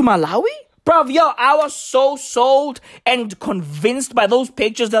go to Malawi? Bruv, yo, I was so sold and convinced by those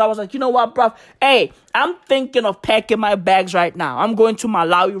pictures that I was like, you know what, bruv? Hey, I'm thinking of packing my bags right now. I'm going to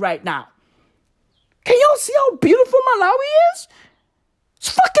Malawi right now. Can y'all see how beautiful Malawi is? It's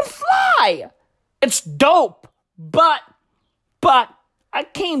fucking fly. It's dope. But I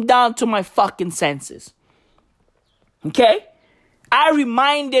came down to my fucking senses. Okay? I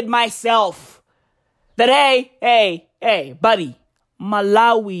reminded myself that, hey, buddy,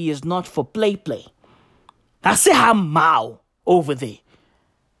 Malawi is not for play. I say Hamau over there.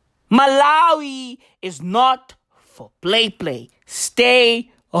 Malawi is not for play. Stay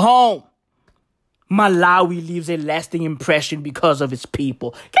home. Malawi leaves a lasting impression because of its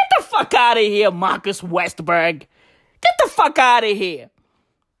people. Get the fuck out of here, Marcus Westberg. Get the fuck out of here.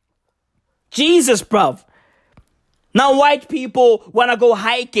 Jesus, bruv. Now white people want to go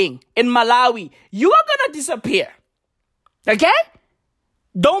hiking in Malawi. You are going to disappear. Okay?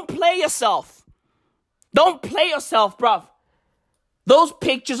 Don't play yourself. Don't play yourself, bruv. Those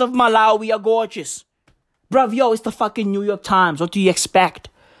pictures of Malawi are gorgeous. Bruv, yo, it's the fucking New York Times. What do you expect?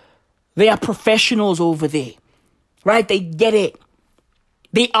 They are professionals over there. Right? They get it.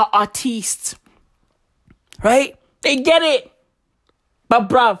 They are artists. Right? They get it. But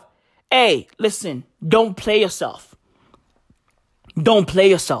bruv, hey, listen, don't play yourself. Don't play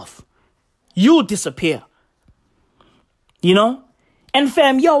yourself. You'll disappear. You know? And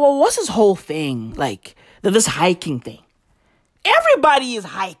fam, yo, well, what's this whole thing? Like, this hiking thing. Everybody is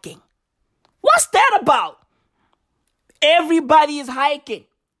hiking. What's that about? Everybody is hiking.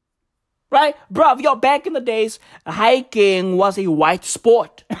 Right? Bruv, yo, back in the days, hiking was a white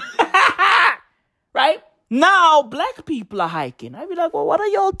sport. Right? Now, black people are hiking. I'd be like, well, what are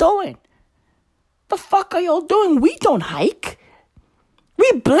y'all doing? The fuck are y'all doing? We don't hike.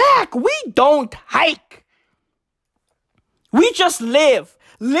 We black. We don't hike. We just live.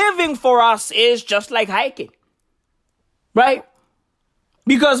 Living for us is just like hiking. Right?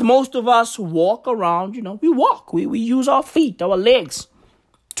 Because most of us walk around, we walk. We use our feet, our legs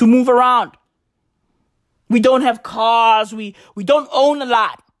to move around. We don't have cars. We don't own a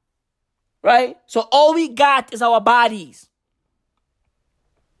lot. Right? So all we got is our bodies.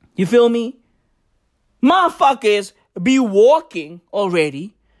 You feel me? Motherfuckers be walking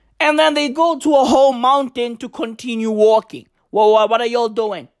already, and then they go to a whole mountain to continue walking. Well, what are y'all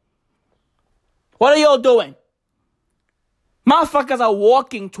doing? What are y'all doing? Motherfuckers are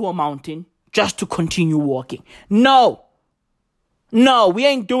walking to a mountain just to continue walking. No, we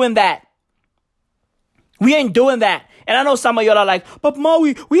ain't doing that. We ain't doing that. And I know some of y'all are like, but Ma,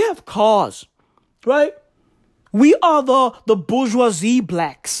 we have cars, right? We are the bourgeoisie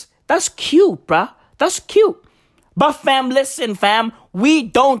blacks. That's cute, bruh. That's cute. But fam, listen, fam, we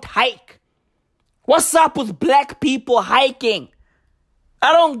don't hike. What's up with black people hiking?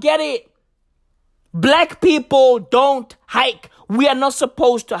 I don't get it. Black people don't hike. We are not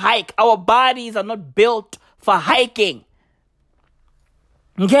supposed to hike. Our bodies are not built for hiking.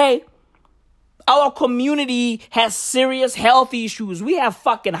 Okay? Our community has serious health issues. We have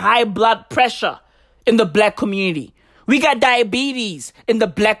fucking high blood pressure in the black community. We got diabetes in the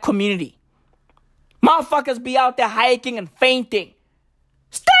black community. Motherfuckers be out there hiking and fainting.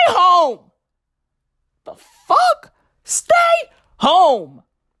 Stay home. The fuck? Stay home.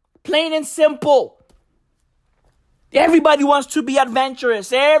 Plain and simple. Everybody wants to be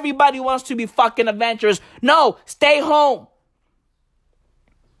adventurous. Everybody wants to be fucking adventurous. No, stay home.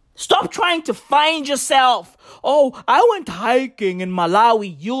 Stop trying to find yourself. Oh, I went hiking in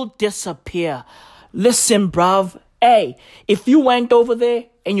Malawi. You'll disappear. Listen, bruv. Hey, if you went over there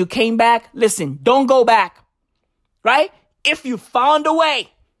and you came back, listen, don't go back. Right? If you found a way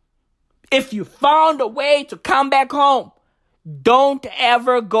to come back home, don't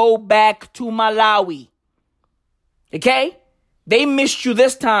ever go back to Malawi. Okay? They missed you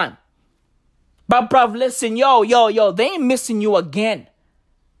this time. But bruv, listen, yo, they ain't missing you again.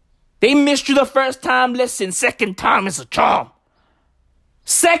 They missed you the first time. Listen, second time is a charm.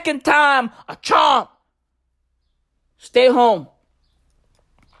 Second time, a charm. Stay home.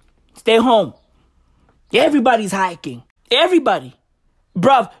 Stay home. Everybody's hiking. Everybody.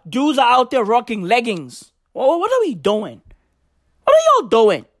 Bruv, dudes are out there rocking leggings. Well, what are we doing? What are y'all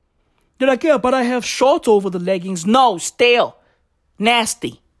doing? They're like, yeah, but I have shorts over the leggings. No, stale.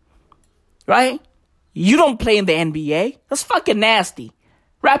 Nasty. Right? You don't play in the NBA. That's fucking nasty.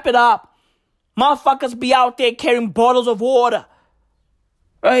 Wrap it up. Motherfuckers be out there carrying bottles of water.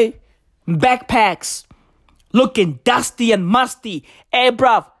 Right? Backpacks. Looking dusty and musty. Hey,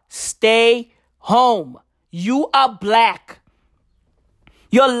 bruv, stay home. You are black.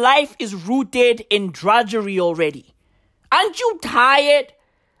 Your life is rooted in drudgery already. Aren't you tired?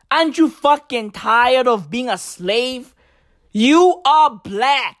 Aren't you fucking tired of being a slave? You are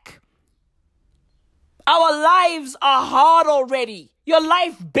black. Our lives are hard already. Your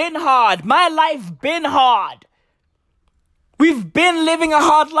life been hard. My life been hard. We've been living a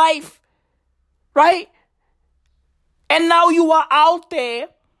hard life. Right? And now you are out there,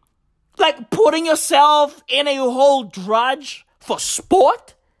 like putting yourself in a whole drudge for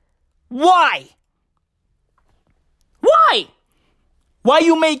sport? Why? Why? Why are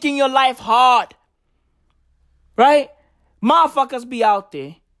you making your life hard? Right? Motherfuckers be out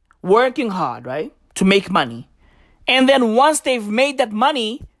there working hard, right? To make money. And then once they've made that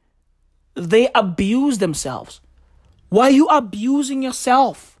money, they abuse themselves. Why are you abusing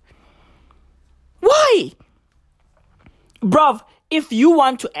yourself? Why? Bruv, if you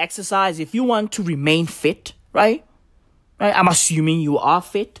want to exercise, if you want to remain fit, right? I'm assuming you are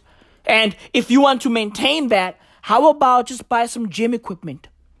fit. And if you want to maintain that, how about just buy some gym equipment?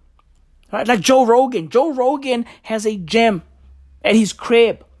 Right? Like Joe Rogan. Joe Rogan has a gym at his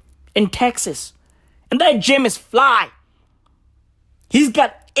crib in Texas. And that gym is fly. He's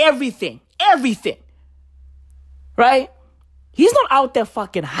got everything. Everything. Right? He's not out there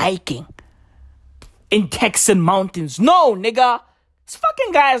fucking hiking in Texan mountains. No, nigga. This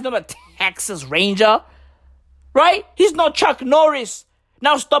fucking guy is not a Texas Ranger. Right? He's not Chuck Norris.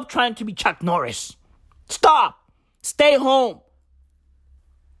 Now stop trying to be Chuck Norris. Stop. Stay home.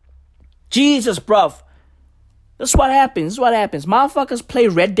 Jesus, bruv. This is what happens. This is what happens. Motherfuckers play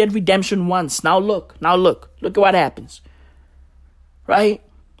Red Dead Redemption once. Now look. Look at what happens. Right?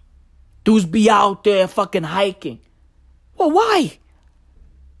 Dudes be out there fucking hiking. Well, why?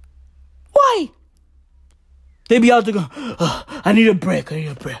 Why? They be out there going, I need a break, guys.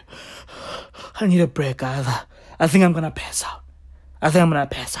 I think I'm gonna pass out.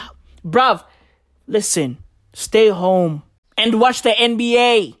 Bruv, listen. Stay home and watch the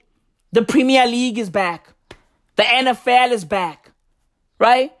NBA. The Premier League is back. The NFL is back,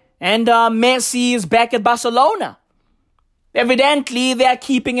 right? And Messi is back at Barcelona. Evidently, they're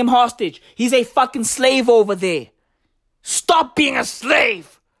keeping him hostage. He's a fucking slave over there. Stop being a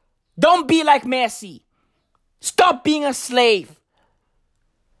slave. Don't be like Messi. Stop being a slave.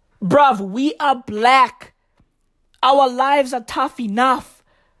 Bruv, we are black. Our lives are tough enough.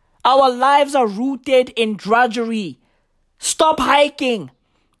 Our lives are rooted in drudgery. Stop hiking.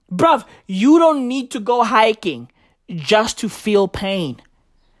 Bruv, you don't need to go hiking just to feel pain.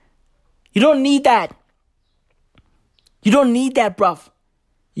 You don't need that. You don't need that, bruv.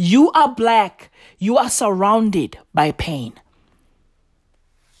 You are black. You are surrounded by pain.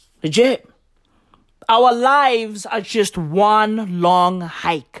 Legit. Our lives are just one long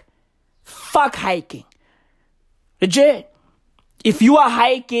hike. Fuck hiking. Legit. If you are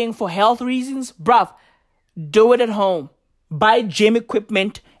hiking for health reasons, bruv, do it at home. Buy gym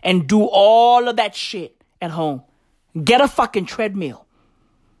equipment and do all of that shit at home. Get a fucking treadmill.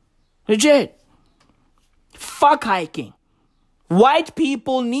 Legit. Fuck hiking. White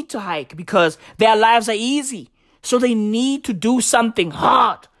people need to hike because their lives are easy. So they need to do something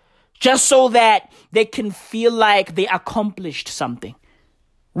hard just so that they can feel like they accomplished something.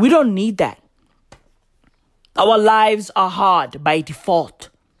 We don't need that. Our lives are hard by default.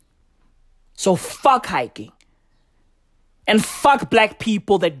 So fuck hiking. And fuck black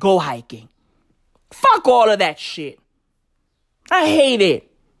people that go hiking. Fuck all of that shit. I hate it.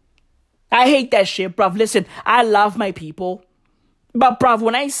 I hate that shit, bruv. Listen, I love my people. But bruv,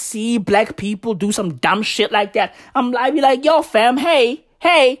 when I see black people do some dumb shit like that, I be like, yo fam, hey,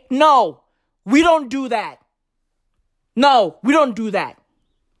 no. We don't do that. No, we don't do that.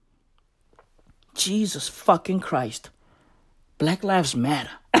 Jesus fucking Christ. Black Lives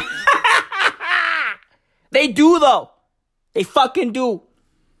Matter. They do though. They fucking do.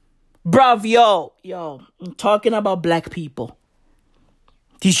 Bruv, yo, I'm talking about black people.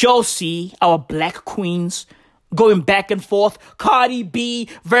 Did y'all see our black queens going back and forth? Cardi B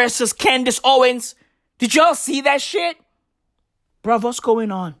versus Candace Owens. Did y'all see that shit? Bruv, what's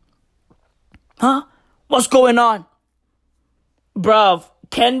going on? Huh? What's going on? Bruv,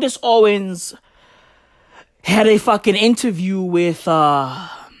 Candace Owens had a fucking interview with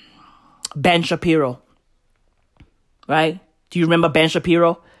Ben Shapiro. Right? Do you remember Ben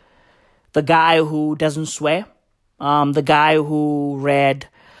Shapiro? The guy who doesn't swear? The guy who read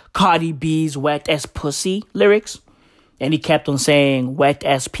Cardi B's wet as pussy lyrics. And he kept on saying wet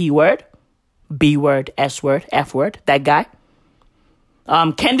as P word, B word, S word, F word. That guy.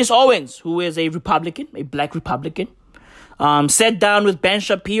 Candace Owens, who is a Republican, a black Republican, sat down with Ben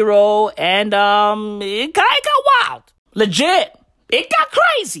Shapiro and it got wild. Legit. It got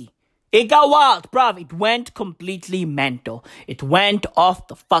crazy. It got wild, bruv. It went completely mental. It went off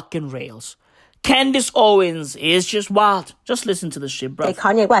the fucking rails. Candace Owens is just wild. Just listen to this shit, bro. Like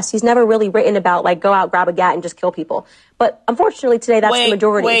Kanye West, he's never really written about, like, go out, grab a gat, and just kill people. But unfortunately, today, that's the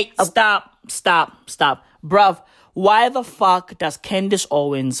majority. Stop. Bruv, why the fuck does Candace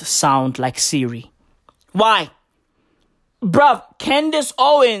Owens sound like Siri? Why? Bruv, Candace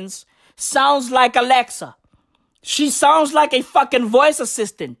Owens sounds like Alexa. She sounds like a fucking voice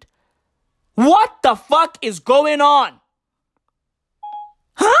assistant. What the fuck is going on?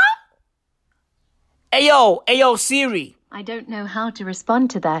 Huh? Ayo, Siri. I don't know how to respond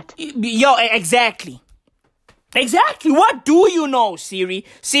to that. Yo, exactly. Exactly. What do you know, Siri?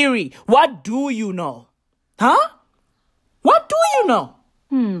 Siri, what do you know? Huh? What do you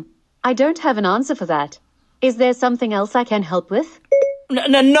know? I don't have an answer for that. Is there something else I can help with?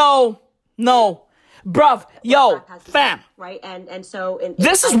 No. Bruv, yo, fam. Right, and so...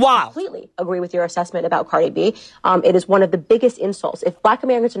 This is wild. I completely agree with your assessment about Cardi B. It is one of the biggest insults. If black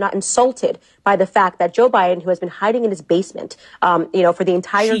Americans are not insulted by the fact that Joe Biden, who has been hiding in his basement, for the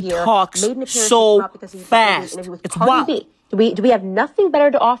entire year... talks made an appearance so because he fast. It's Cardi wild. B. Do we have nothing better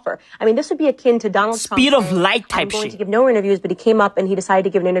to offer? I mean, this would be akin to Donald Trump. Speed of light type I'm going shit. to give no interviews, but he came up and he decided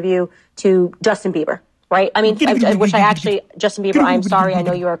to give an interview to Justin Bieber. Right? I mean, Justin Bieber, I'm sorry, I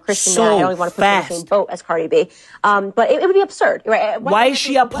know you're a Christian man. I don't want to put you in the same boat as Cardi B. But it would be absurd, right? Why is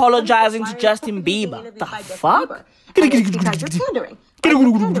she apologizing to Justin Bieber? The fuck? Because you're pandering.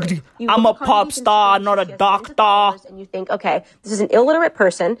 I'm a pop star, not a doctor. And you think, okay, this is an illiterate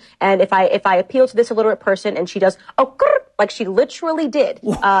person, and if I appeal to this illiterate person and she does, like she literally did in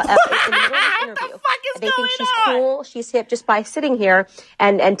the middle of this interview. They think she's cool, she's hip, just by sitting here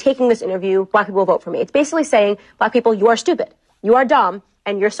and taking this interview, black people will vote for me. It's basically saying, black people, you are stupid, you are dumb,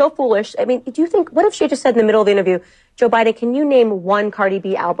 and you're so foolish. I mean, do you think, what if she just said in the middle of the interview, Joe Biden, can you name one Cardi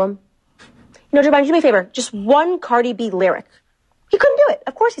B album? Joe Biden, do me a favor, just one Cardi B lyric. He couldn't do it.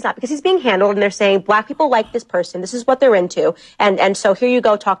 Of course he's not, because he's being handled and they're saying black people like this person. This is what they're into. And so here you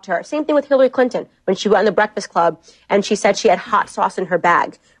go, talk to her. Same thing with Hillary Clinton when she went on the Breakfast Club and she said she had hot sauce in her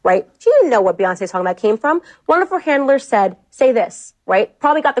bag, right? She didn't know what Beyonce's talking about came from. One of her handlers said, say this, right?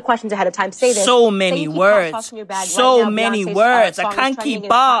 Probably got the questions ahead of time. Say this. So many words. So many words. I can't keep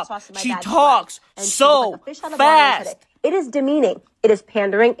up. She talks so fast. It is demeaning. It is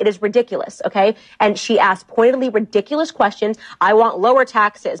pandering. It is ridiculous, okay? And she asked pointedly ridiculous questions. I want lower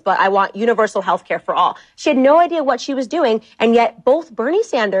taxes, but I want universal health care for all. She had no idea what she was doing, and yet both Bernie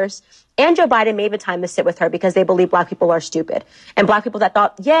Sanders and Joe Biden made the time to sit with her because they believe black people are stupid. And black people that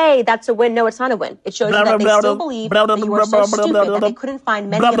thought, yay, that's a win. No, it's not a win. It shows you that they still believe that you are so stupid that they couldn't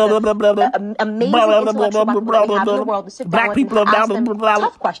find many of the amazing intellectual black people that we have in the world to sit down with and ask them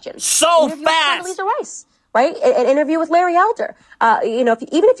tough questions. So fast. Condoleezza Rice. Right? An interview with Larry Elder. Even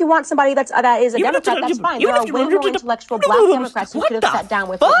if you want somebody that is a Democrat, that's fine. There are way more intellectual black Democrats you could have sat down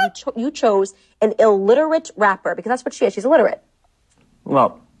with. But you chose an illiterate rapper because that's what she is. She's illiterate.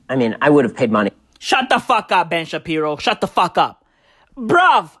 Well, I mean, I would have paid money. Shut the fuck up, Ben Shapiro. Shut the fuck up.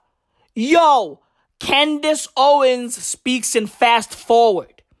 Bruv. Yo. Candace Owens speaks in fast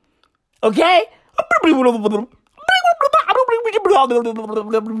forward. Okay?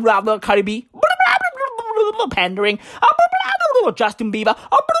 Cardi B. Pandering. Justin Bieber.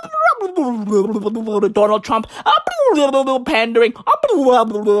 Donald Trump. Pandering.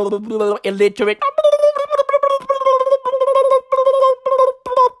 Illiterate.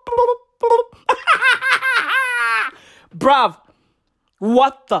 Bruv,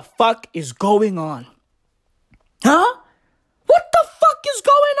 what the fuck is going on? Huh? What the fuck is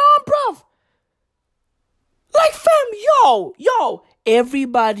going on, bruv? Like, fam, yo,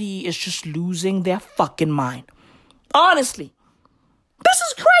 everybody is just losing their fucking mind. Honestly, this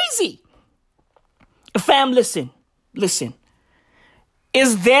is crazy. Fam, listen.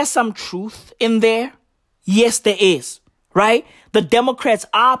 Is there some truth in there? Yes, there is, right? The Democrats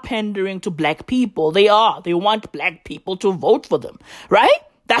are pandering to black people. They are. They want black people to vote for them, right?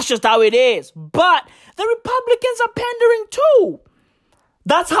 That's just how it is. But the Republicans are pandering too.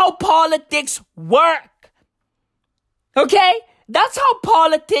 That's how politics work. Okay? That's how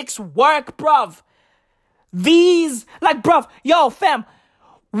politics work, bruv. Yo, fam,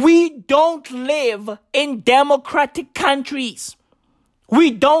 we don't live in democratic countries.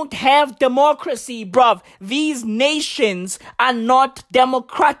 We don't have democracy, bruv. These nations are not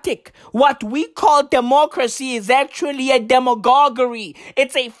democratic. What we call democracy is actually a demagoguery.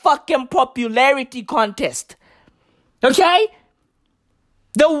 It's a fucking popularity contest. Okay?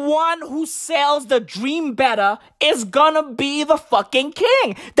 The one who sells the dream better is gonna be the fucking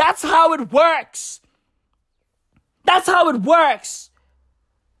king. That's how it works. That's how it works.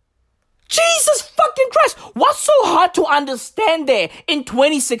 Jesus fucking Christ. What's so hard to understand there? In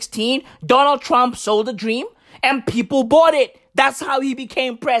 2016, Donald Trump sold a dream and people bought it. That's how he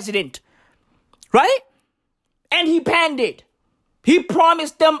became president. Right? And he pandered. He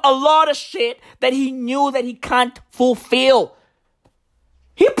promised them a lot of shit that he knew that he can't fulfill.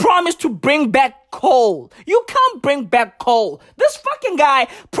 He promised to bring back coal. You can't bring back coal. This fucking guy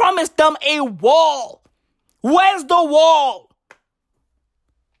promised them a wall. Where's the wall?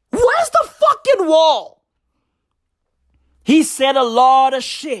 Where's the fucking wall? He said a lot of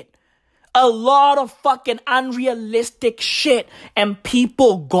shit. A lot of fucking unrealistic shit. And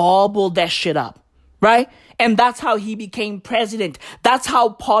people gobbled that shit up. Right? And that's how he became president. That's how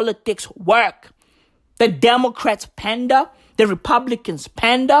politics work. The Democrats pander. The Republicans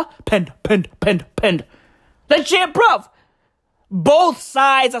pander. Pend. Legit, bruv. Both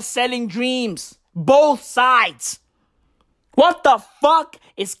sides are selling dreams. Both sides. What the fuck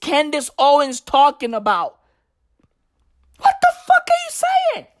is Candace Owens talking about? What the fuck are you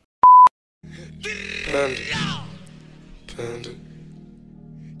saying?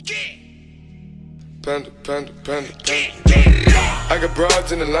 Panda. I got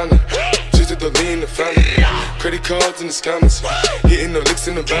broads in Atlanta. Just to lean the family. Credit cards in the scammers. Hitting the licks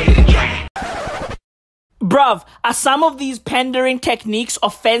in the van. Bruv, are some of these pandering techniques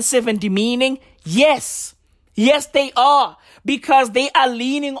offensive and demeaning? Yes. Yes, they are. Because they are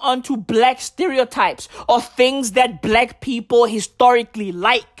leaning onto black stereotypes or things that black people historically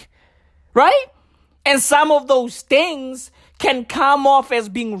like. Right? And some of those things can come off as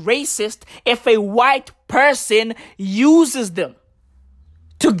being racist if a white person uses them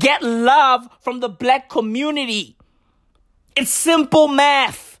to get love from the black community. It's simple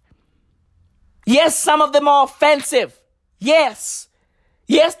math. Yes, some of them are offensive. Yes.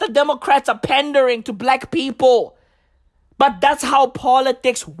 Yes, the Democrats are pandering to black people. But that's how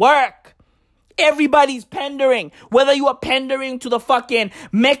politics work. Everybody's pandering. Whether you are pandering to the fucking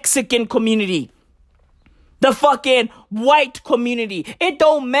Mexican community, the fucking white community, it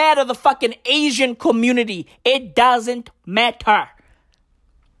don't matter, the fucking Asian community, it doesn't matter.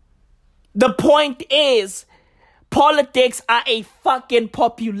 The point is, politics are a fucking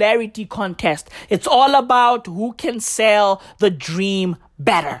popularity contest. It's all about who can sell the dream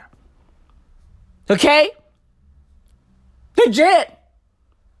better. Okay? Legit.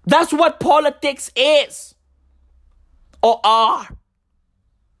 That's what politics is. Or are.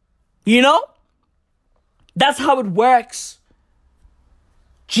 You know? That's how it works.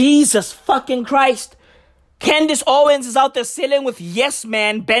 Jesus fucking Christ. Candace Owens is out there selling with Yes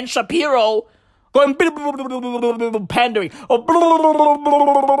Man, Ben Shapiro, going pandering, or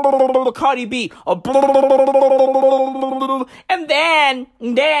Cardi B, and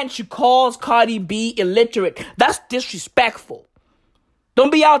then she calls Cardi B illiterate. That's disrespectful.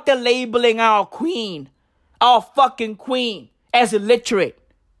 Don't be out there labeling our queen, our fucking queen, as illiterate.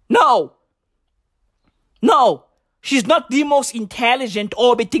 No, she's not the most intelligent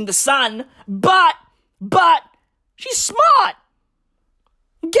orbiting the sun, but she's smart.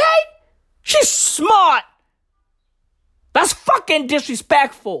 Okay? She's smart. That's fucking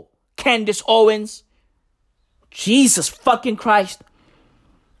disrespectful, Candace Owens. Jesus fucking Christ.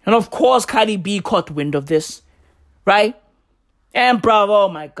 And of course, Cardi B caught wind of this, right? And bravo, oh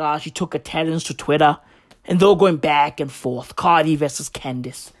my gosh, she took attendance to Twitter, and they were going back and forth, Cardi versus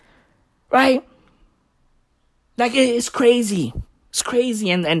Candace, right? Like, it's crazy. It's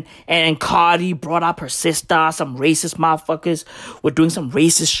crazy. And Cardi brought up her sister. Some racist motherfuckers were doing some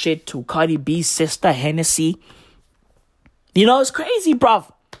racist shit to Cardi B's sister, Hennessy. You know, it's crazy, bruv.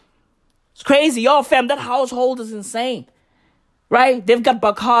 It's crazy. Yo, fam, that household is insane. Right? They've got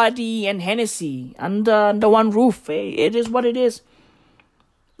Bacardi and Hennessy under one roof. It is what it is.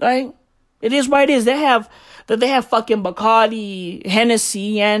 Right? It is what it is. They have fucking Bacardi,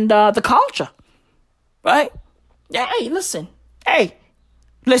 Hennessy, and the culture. Right? Hey, listen.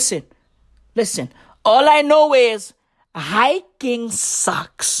 All I know is hiking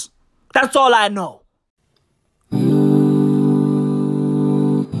sucks. That's all I know.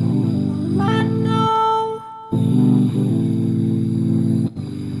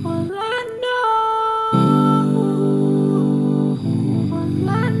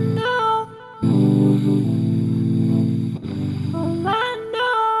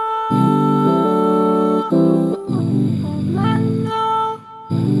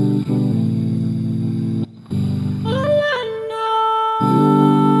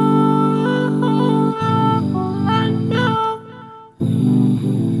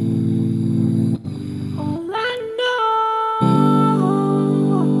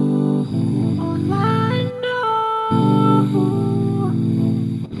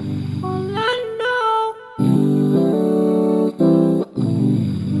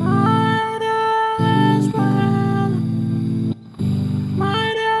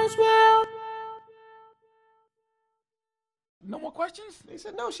 No more questions? They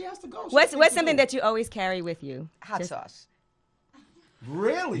said no, she has to go. What's something that you always carry with you? Hot sauce.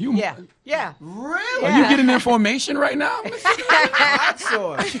 Really? Yeah. Really? Are you getting information right now? Hot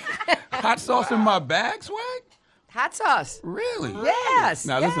sauce. Hot sauce in my bag, swag? Hot sauce. Really? Yes.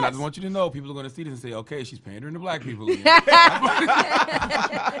 Now listen, yes. I just want you to know, people are going to see this and say, okay, she's pandering to black people again.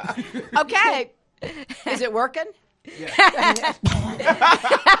 Okay. Is it working?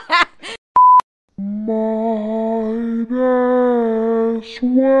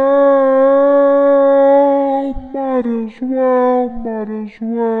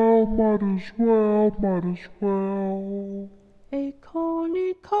 Might as well. A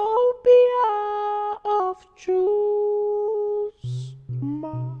cornucopia of Jews.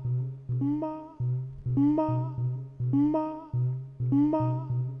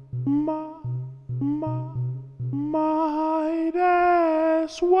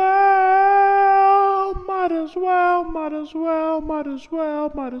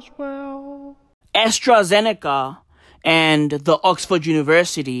 Might as well. AstraZeneca and the Oxford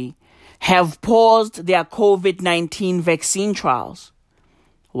University have paused their COVID-19 vaccine trials.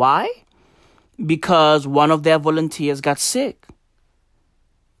 Why? Because one of their volunteers got sick.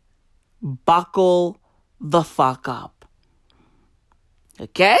 Buckle the fuck up.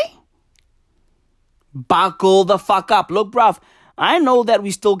 Okay? Buckle the fuck up. Look, bruv, I know that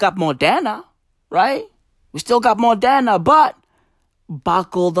we still got Moderna, right? We still got Moderna, but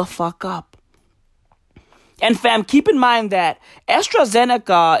buckle the fuck up. And fam, keep in mind that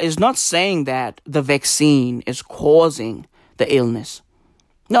AstraZeneca is not saying that the vaccine is causing the illness.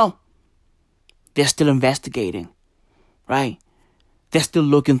 No. They're still investigating, right? They're still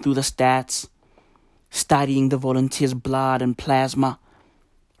looking through the stats. studying the volunteers' blood and plasma,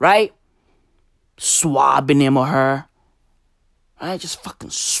 right? Swabbing him or her, right? Just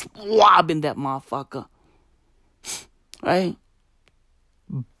fucking swabbing that motherfucker, right?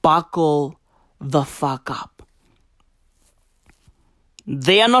 Buckle the fuck up.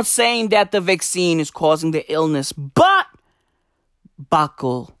 They are not saying that the vaccine is causing the illness, but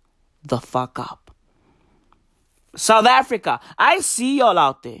buckle the fuck up. South Africa, I see y'all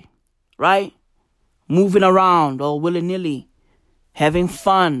out there, right? Moving around all willy-nilly, having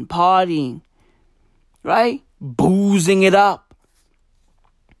fun, partying, right? Boozing it up.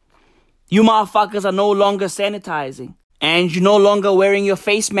 You motherfuckers are no longer sanitizing, and you're no longer wearing your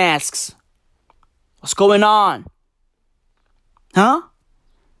face masks. What's going on? Huh?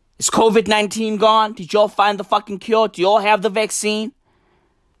 Is COVID-19 gone? Did y'all find the fucking cure? Do y'all have the vaccine?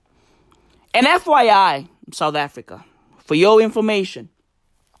 And FYI, South Africa, for your information,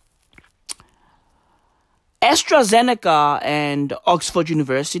 AstraZeneca and Oxford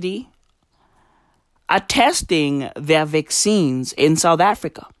University are testing their vaccines in South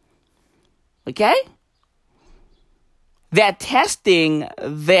Africa. Okay? They're testing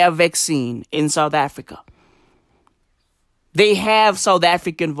their vaccine in South Africa. They have South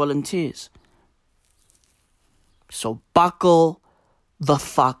African volunteers. So buckle the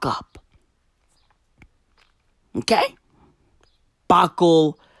fuck up. Okay?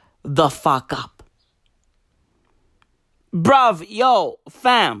 Buckle the fuck up. Bruv, yo,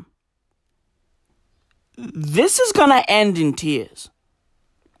 fam. This is gonna end in tears.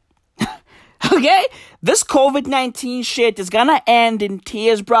 Okay? This COVID-19 shit is gonna end in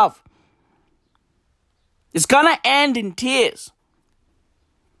tears, bruv. It's gonna end in tears.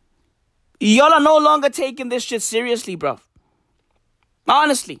 Y'all are no longer taking this shit seriously, bruv.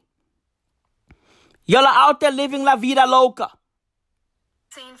 Honestly. Y'all are out there living la vida loca.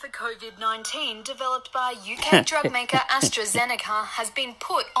 Vaccine for COVID-19 developed by UK drug maker AstraZeneca has been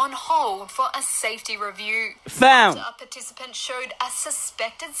put on hold for a safety review. Fam. After a participant showed a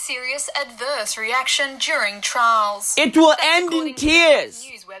suspected serious adverse reaction during trials. It will That's end according in to the tears.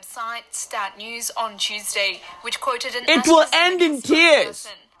 news website Stat News on Tuesday, which quoted an It will AstraZeneca end in tears.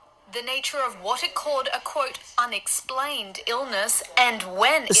 spokesperson. The nature of what it called a, quote, unexplained illness and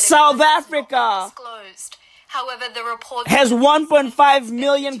when it South occurred was Africa not disclosed. However, the report has 1.5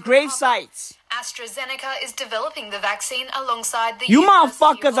 million grave sites. AstraZeneca is developing the vaccine alongside the You University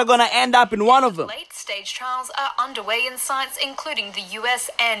of motherfuckers are gonna end up in one of them. Late-stage trials are underway in sites including the US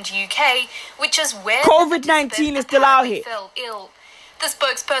and UK, which is where COVID-19 is still out here. fell ill. The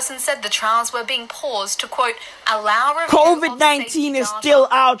spokesperson said the trials were being paused to, quote, allow review COVID-19 of safety is data. still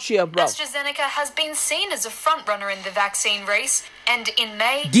out here, bro. AstraZeneca has been seen as a frontrunner in the vaccine race, and in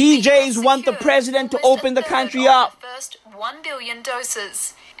May, DJs want the president to open the country up. first 1 billion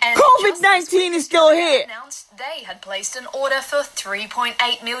doses. And COVID-19 is still here. Announced they had placed an order for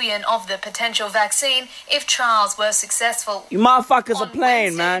 3.8 million of the potential vaccine if trials were successful. You motherfuckers On are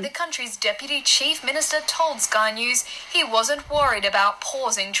playing, Wednesday, man. The country's deputy chief minister told Sky News he wasn't worried about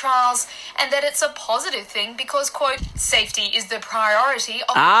pausing trials and that it's a positive thing because, quote, safety is the priority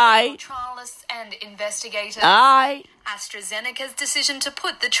of Aye. trialists and investigators. Aye. AstraZeneca's decision to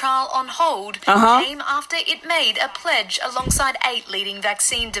put the trial on hold Uh-huh. came after it made a pledge alongside 8 leading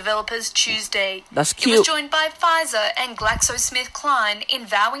vaccine developers Tuesday. That's It cute. was joined by Pfizer and GlaxoSmithKline in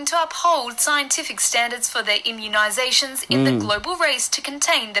vowing to uphold scientific standards for their immunizations in the global race to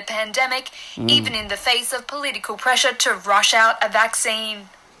contain the pandemic, even in the face of political pressure to rush out a vaccine.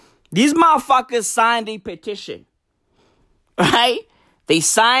 These motherfuckers signed a petition, right? They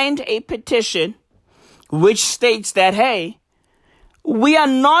signed a petition which states that, hey, we are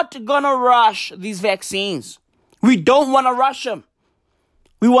not gonna rush these vaccines. We don't want to rush them.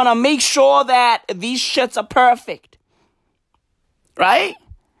 We want to make sure that these shits are perfect. Right?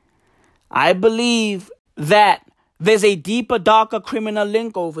 I believe that there's a deeper, darker criminal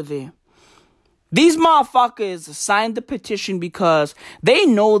link over there. These motherfuckers signed the petition because they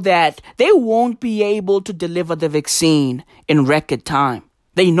know that they won't be able to deliver the vaccine in record time.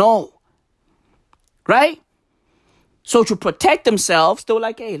 They know. Right? So to protect themselves, they were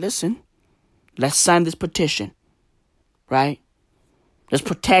like, hey, listen, let's sign this petition. Right? Let's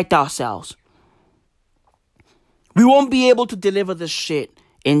protect ourselves. We won't be able to deliver this shit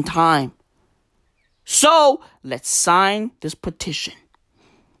in time. So let's sign this petition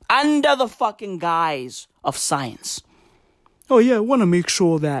under the fucking guise of science. Oh yeah, I want to make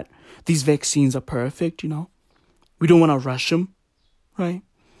sure that these vaccines are perfect, you know. We don't want to rush them, right?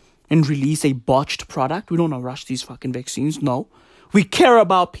 And release a botched product. We don't want to rush these fucking vaccines. No. We care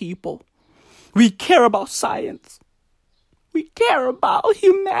about people. We care about science. We care about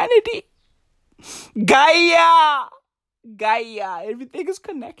humanity. Gaia. Everything is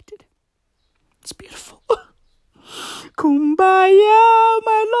connected. It's beautiful. Kumbaya,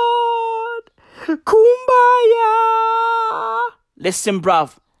 my lord. Kumbaya. Listen,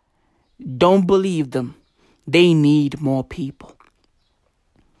 bruv. Don't believe them. They need more people.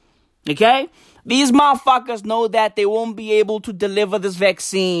 Okay? These motherfuckers know that they won't be able to deliver this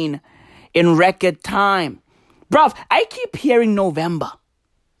vaccine in record time. Bruv, I keep hearing November.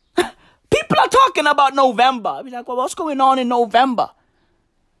 People are talking about November. I'll be like, well, what's going on in November?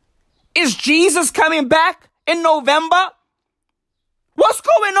 Is Jesus coming back in November? What's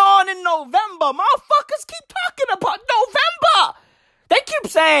going on in November? Motherfuckers keep talking about November. They keep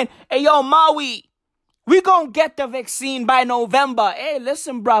saying, hey, yo, Maui, we gonna get the vaccine by November. Hey,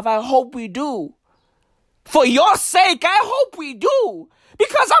 listen, bruv, I hope we do. For your sake, I hope we do.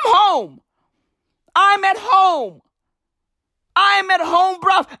 Because I'm home. I'm at home.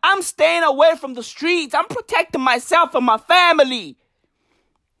 Bruv. I'm staying away from the streets. I'm protecting myself and my family.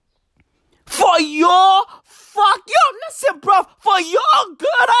 For your listen, bruv. For your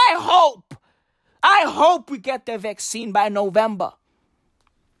good, I hope we get the vaccine by November.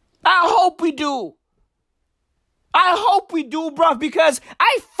 I hope we do. Bruv, because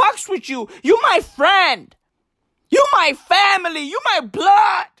I fucks with you. You my friend. You my family. You my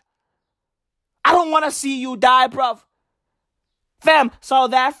blood. I don't want to see you die, bruv. Fam,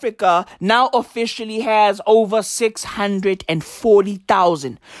 South Africa now officially has over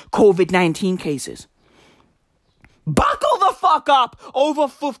 640,000 COVID-19 cases. Buckle the fuck up. Over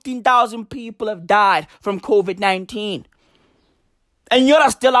 15,000 people have died from COVID-19. And you're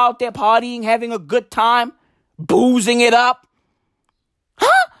still out there partying, having a good time, boozing it up.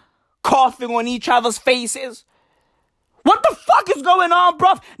 Huh? Coughing on each other's faces. What the fuck is going on,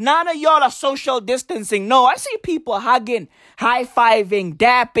 bruv? None of y'all are social distancing. No, I see people hugging, high-fiving,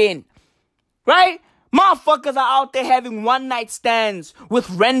 dapping. Right? Motherfuckers are out there having one-night stands with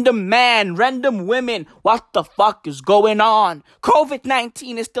random men, random women. What the fuck is going on?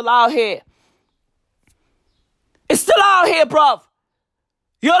 COVID-19 is still out here. It's still out here, bruv.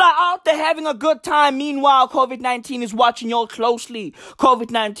 You're out there having a good time. Meanwhile, COVID-19 is watching y'all closely.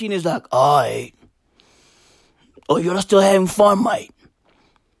 COVID-19 is like, alright. Oh, you're still having fun, mate.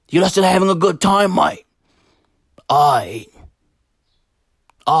 You're still having a good time, mate. Alright,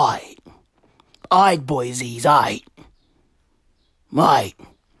 boysies, alright.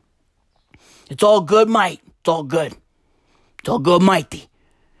 It's all good, mate. It's all good. It's all good, matey.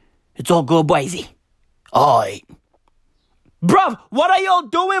 It's all good, boysy. Alright. Bruv, what are y'all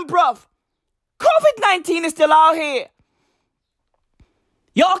doing, bruv? COVID-19 is still out here.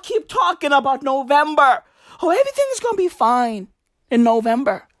 Y'all keep talking about November. Oh, everything is going to be fine in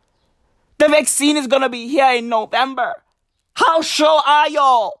November. The vaccine is going to be here in November. How sure are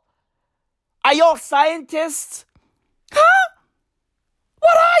y'all? Are y'all scientists? Huh?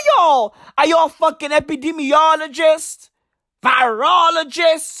 What are y'all? Are y'all fucking epidemiologists?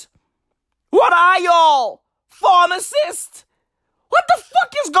 Virologists? What are y'all? Pharmacists? What the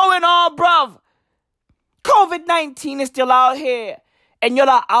fuck is going on, bruv? COVID-19 is still out here. And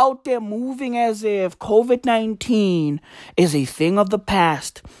you're out there moving as if COVID-19 is a thing of the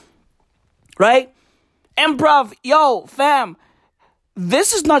past. Right? And bruv, yo, fam,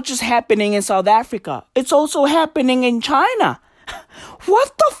 this is not just happening in South Africa. It's also happening in China.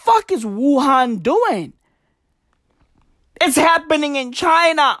 What the fuck is Wuhan doing? It's happening in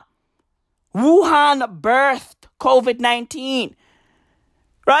China. Wuhan birthed COVID-19.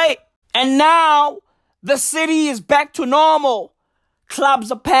 Right? And now the city is back to normal.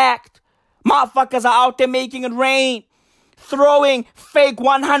 Clubs are packed. Motherfuckers are out there making it rain. Throwing fake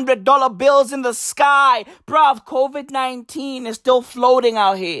 $100 bills in the sky. Bruv, COVID-19 is still floating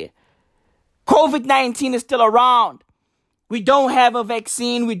out here. COVID-19 is still around. We don't have a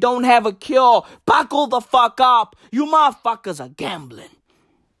vaccine. We don't have a cure. Buckle the fuck up. You motherfuckers are gambling.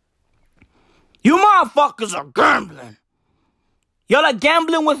 You motherfuckers are gambling. Y'all are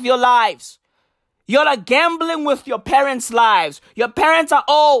gambling with your lives. Y'all are gambling with your parents' lives. Your parents are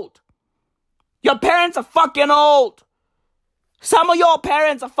old. Your parents are fucking old. Some of your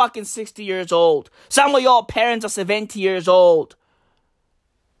parents are fucking 60 years old. Some of your parents are 70 years old.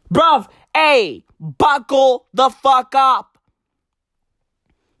 Bruv, hey, buckle the fuck up.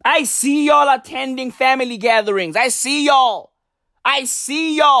 I see y'all attending family gatherings. I see y'all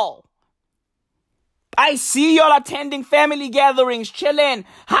attending family gatherings, chilling,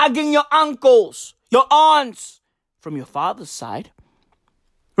 hugging your uncles, your aunts from your father's side.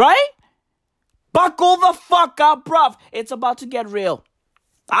 Right? Buckle the fuck up, bruv. It's about to get real.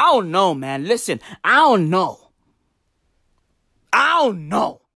 I don't know, man. Listen, I don't know.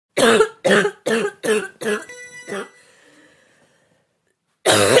 We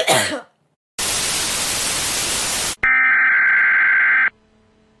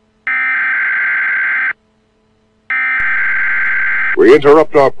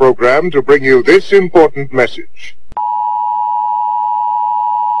interrupt our program to bring you this important message.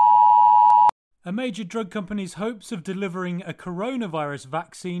 A major drug company's hopes of delivering a coronavirus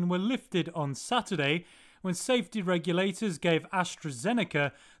vaccine were lifted on Saturday when safety regulators gave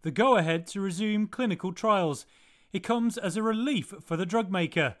AstraZeneca the go-ahead to resume clinical trials. It comes as a relief for the drug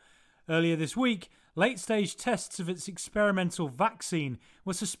maker. Earlier this week, late-stage tests of its experimental vaccine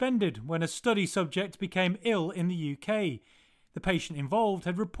were suspended when a study subject became ill in the UK. The patient involved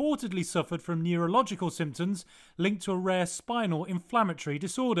had reportedly suffered from neurological symptoms linked to a rare spinal inflammatory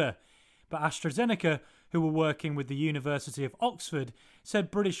disorder. But AstraZeneca, who were working with the University of Oxford,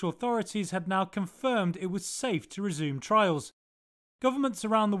 said British authorities had now confirmed it was safe to resume trials. Governments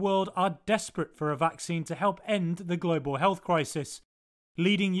around the world are desperate for a vaccine to help end the global health crisis.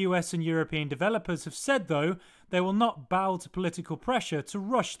 Leading US and European developers have said, though, they will not bow to political pressure to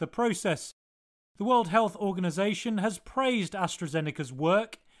rush the process. The World Health Organization has praised AstraZeneca's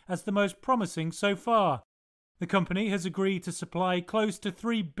work as the most promising so far. The company has agreed to supply close to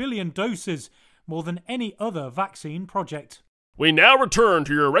 3 billion doses, more than any other vaccine project. We now return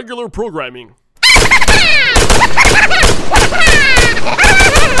to your regular programming.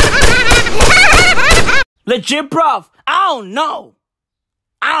 Legit, bruv. I don't know.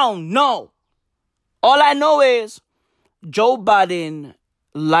 All I know is Joe Biden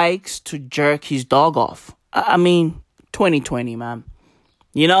likes to jerk his dog off. I mean, 2020, man.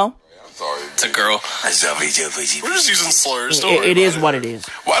 You know? It's a girl. We're just using slurs. It is what it is.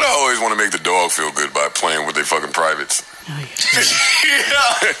 Why do I always want to make the dog feel good by playing with their fucking privates? Yeah.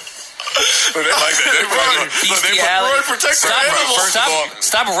 But they like that. They protect their animals.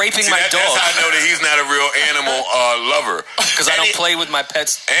 Stop raping my dog. That's how I know that he's not a real animal lover. Because I don't play with my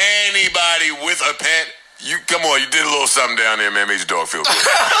pets. Anybody with a pet, you come on, you did a little something down there, man. Made your dog feel good.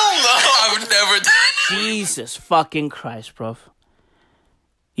 Hell no, I would never do that. Jesus fucking Christ, bro.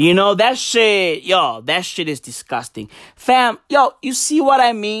 You know, that shit is disgusting. Fam, you see what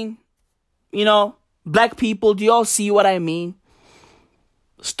I mean? You know, black people, do y'all see what I mean?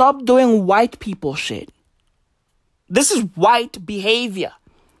 Stop doing white people shit. This is white behavior.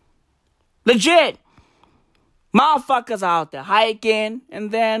 Legit. Motherfuckers out there hiking,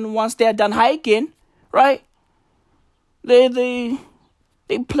 and then once they're done hiking, right? They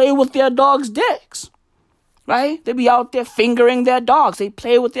play with their dogs' dicks. Right? They be out there fingering their dogs. They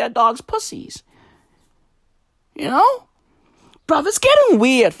play with their dogs' pussies. You know? Bruv, it's getting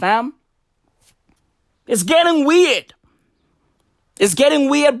weird, fam. It's getting weird.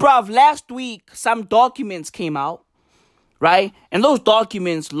 Bruv. Last week, some documents came out, right? And those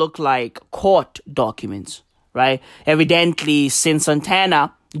documents look like court documents, right? Evidently, since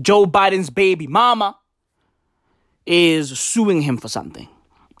Santana, Joe Biden's baby mama, is suing him for something,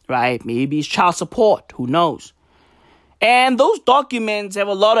 right? Maybe it's child support, who knows? And those documents have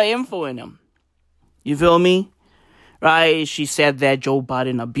a lot of info in them. You feel me? Right? She said that Joe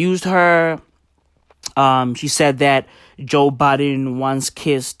Biden abused her. She said that Joe Biden once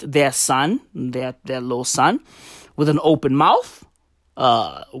kissed their son, their little son, with an open mouth.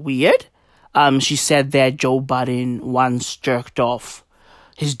 Weird. She said that Joe Biden once jerked off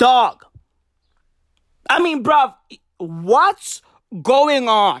his dog. I mean, bruv, what's going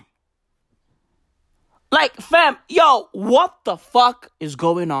on? Like, fam, what the fuck is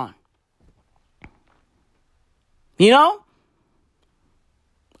going on? You know?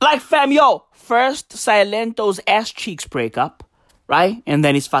 Like, fam, first Silento's ass cheeks break up, right? And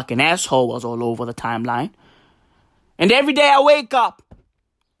then his fucking asshole was all over the timeline. And every day I wake up,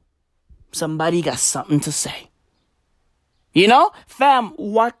 somebody got something to say. You know? Fam,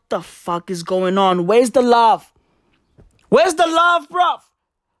 what the fuck is going on? Where's the love? Where's the love, bruv?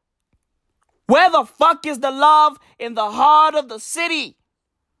 Where the fuck is the love in the heart of the city?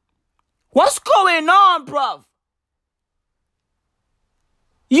 What's going on, bruv?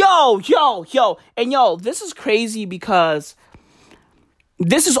 Yo. And this is crazy because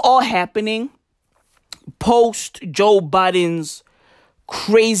this is all happening post Joe Biden's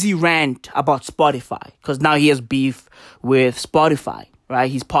crazy rant about Spotify. Because now he has beef with Spotify,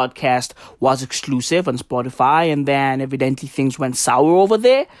 right? His podcast was exclusive on Spotify, and then evidently things went sour over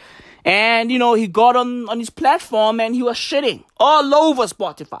there. And, he got on his platform and he was shitting all over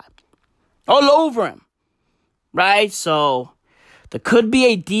Spotify. All over him. Right? So, there could be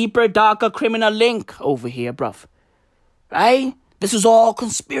a deeper, darker criminal link over here, bruv. Right? This is all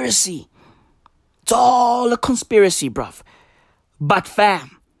conspiracy. It's all a conspiracy, bruv. But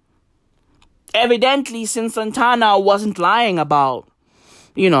fam, Evidently, since Santana wasn't lying about,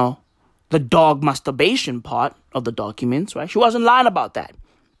 the dog masturbation part of the documents, right? She wasn't lying about that.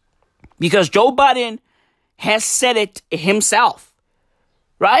 Because Joe Biden has said it himself,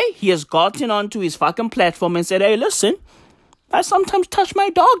 right? He has gotten onto his fucking platform and said, hey, listen, I sometimes touch my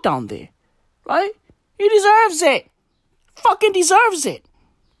dog down there, right? He deserves it. Fucking deserves it.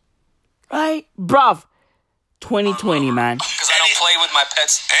 Right? Bruv, 2020, man. Because I don't play with my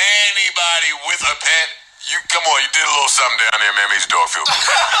pets. Anybody with a pet, you did a little something down there, man. Made your dog feel good.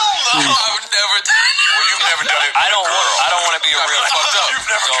 No, I would never. Well, you've never done it. I don't want to be a real fucked up. You've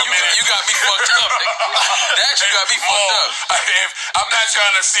never committed. You got me fucked up. That you got me fucked up. I'm not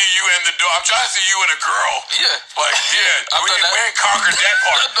trying to see you and the dog. I'm trying to see you and a girl. Yeah. Like, yeah. We ain't conquered that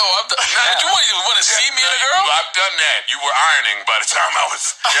part. No, I've done that. You want to see me and a girl? I've done that. You were ironing by the time I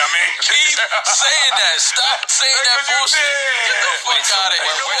was, you know what I mean? Keep saying that. Stop saying that bullshit. Get the fuck out of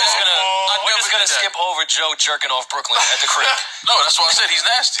here. We're just going to skip over Joe jerking off Brooklyn at the crib. No, that's why I said he's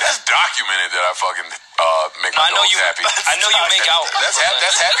nasty. That's documented that I fucking make my dogs happy. I know you make out. That's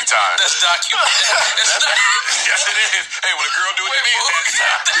happy time. That's documented. Yes, it is. Hey, when a girl do it to me, it's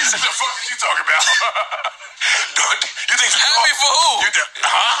happy time. What the fuck is you talking about? You think happy for who?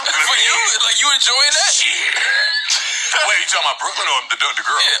 For you? Like you enjoying that? Shit. Wait, you talking about Brooklyn or the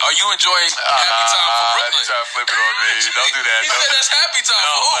girl? Yeah, are you enjoying happy time for Brooklyn? You trying to flip it on me. Don't do that. He said that's happy time.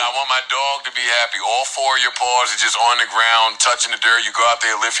 No, I want my dog to be happy. All four of your paws are just on the ground, touching the dirt. You go out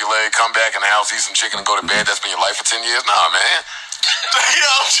there, lift your leg, come back in the house, eat some chicken, and go to bed. That's been your life for 10 years? Nah, man.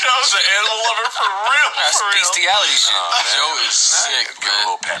 Yo, Joe's an animal lover for real. That's bestiality shit. Joe is sick, man. Give a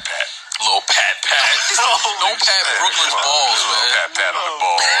little pat-pat. Little pat-pat. Don't pat Brooklyn's balls, man. Pat-pat on the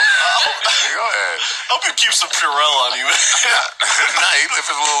balls. Go ahead. I hope you keep some Purell on you, man. Nah, he lift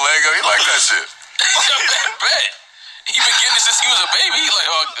his little leg up. He like that shit. I bet. He been getting it since he was a baby. He like,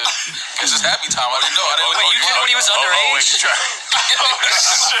 guess it's happy time. I didn't know. Wait, you did it when he was underage?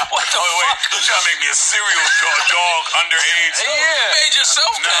 What the fuck? You trying to make me a serial dog underage? Yeah. You made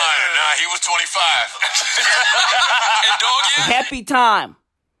yourself that. Nah, he was 25. And dog is? Happy time.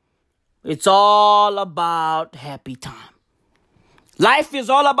 It's all about happy time. Life is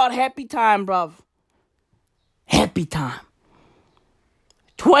all about happy time, bruv. Happy time.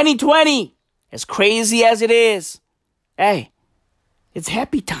 2020, as crazy as it is, hey, it's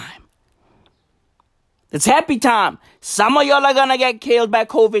happy time. It's happy time. Some of y'all are gonna get killed by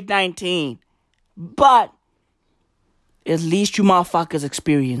COVID-19. But at least you motherfuckers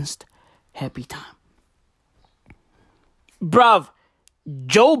experienced happy time. Bruv,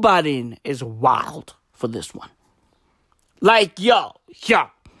 Joe Biden is wild for this one. Like, yo,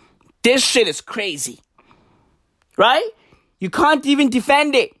 this shit is crazy. Right? You can't even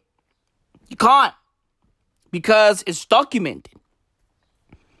defend it. You can't. Because it's documented.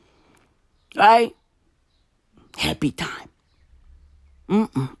 Right? Happy time.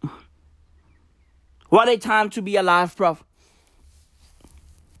 What a time to be alive, bruv.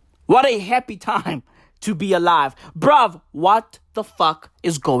 What a happy time to be alive. Bruv, what the fuck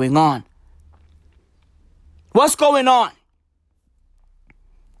is going on? What's going on?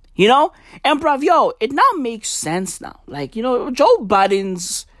 And bruv, yo, it now makes sense now. Like, Joe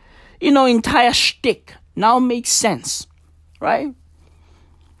Biden's, entire shtick now makes sense. Right?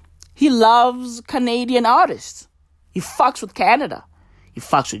 He loves Canadian artists. He fucks with Canada. He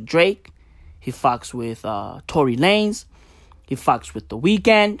fucks with Drake. He fucks with Tory Lanez. He fucks with The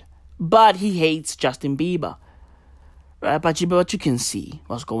Weeknd. But he hates Justin Bieber. Right? But you can see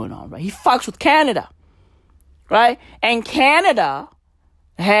what's going on, right? He fucks with Canada. Right? And Canada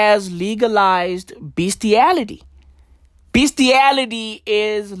has legalized bestiality. Bestiality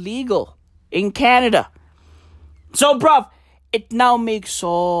is legal in Canada. So, bruv, it now makes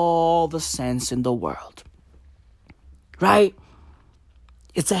all the sense in the world. Right?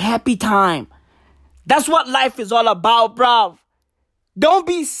 It's a happy time. That's what life is all about, bruv. Don't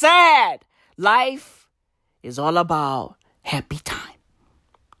be sad. Life is all about happy time.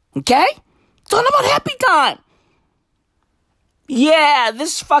 Okay? It's all about happy time. Yeah,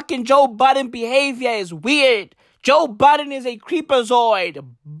 this fucking Joe Biden behavior is weird. Joe Biden is a creepazoid.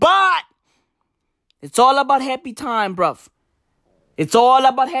 But it's all about happy time, bruv. It's all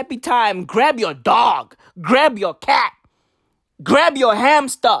about happy time. Grab your dog. Grab your cat. Grab your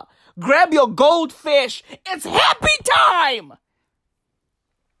hamster. Grab your goldfish. It's happy time.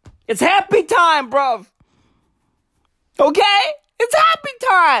 It's happy time, bruv. Okay? It's happy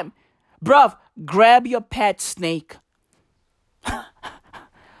time. Bruv, grab your pet snake.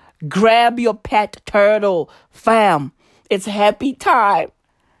 Grab your pet turtle. Fam, it's happy time.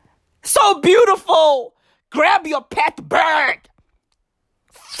 So beautiful. Grab your pet bird.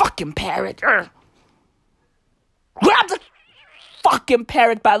 Fucking fucking parrot. Grab the fucking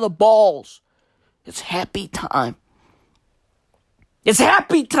parrot by the balls. It's happy time. It's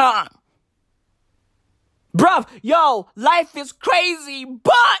happy time. Bruv, yo, life is crazy,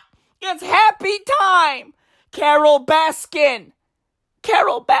 but it's happy time. Carol Baskin.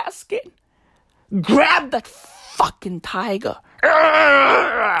 Grab that fucking tiger.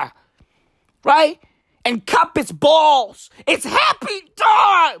 Right? And cup its balls. It's happy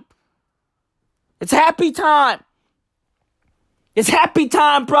time. It's happy time. It's happy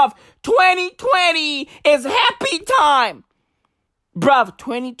time, bruv. 2020 is happy time. Bruv,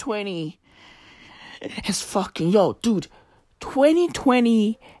 2020 is fucking, yo, dude,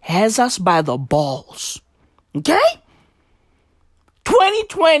 2020 has us by the balls. Okay?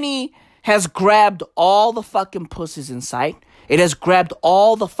 2020 has grabbed all the fucking pussies in sight. It has grabbed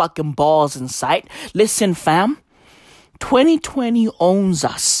all the fucking balls in sight. Listen, fam. 2020 owns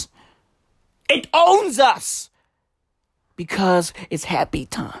us. It owns us. Because it's happy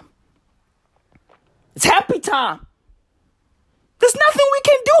time. It's happy time. There's nothing we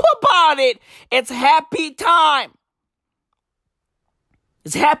can do about it. It's happy time.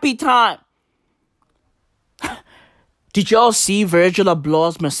 It's happy time. Did y'all see Virgil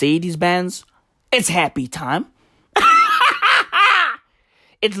Abloh's Mercedes-Benz? It's happy time.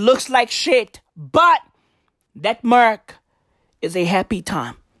 It looks like shit, but that Merc is a happy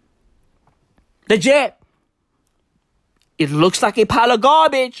time. Legit. It looks like a pile of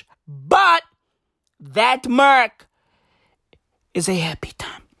garbage, but that Merc is a happy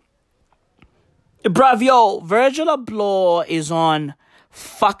time. Bruv, yo, Virgil Abloh is on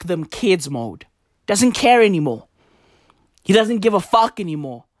fuck them kids mode. Doesn't care anymore. He doesn't give a fuck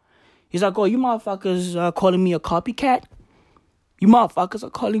anymore. He's like, oh, you motherfuckers are calling me a copycat? You motherfuckers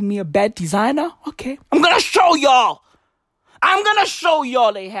are calling me a bad designer? Okay. I'm gonna show y'all.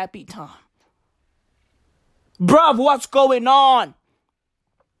 A happy time. Bruv, what's going on?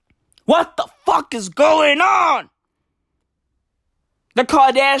 What the fuck is going on? The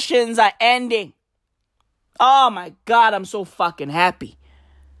Kardashians are ending. Oh my God, I'm so fucking happy.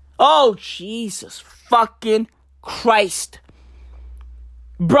 Oh, Jesus fucking Christ.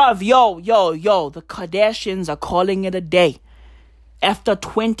 Bruv, yo, the Kardashians are calling it a day. After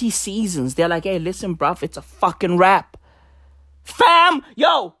 20 seasons, they're like, hey, listen, bruv, it's a fucking wrap. Fam,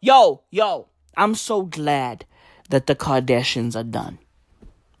 yo. I'm so glad that the Kardashians are done.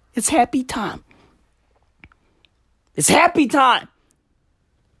 It's happy time. It's happy time.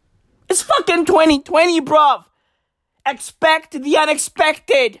 It's fucking 2020, bruv. Expect the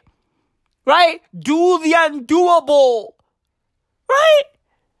unexpected. Right? Do the undoable. Right?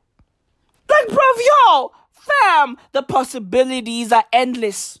 Like, bruv, yo, fam, the possibilities are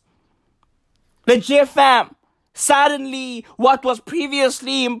endless. Legit, fam. Suddenly, what was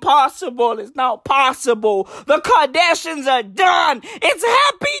previously impossible is now possible. The Kardashians are done. It's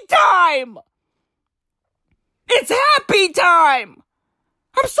happy time. It's happy time.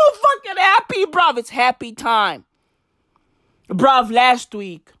 I'm so fucking happy, bruv. It's happy time. Bruv, last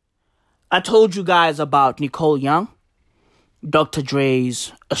week, I told you guys about Nicole Young, Dr.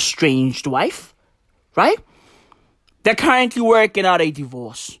 Dre's estranged wife, right? They're currently working out a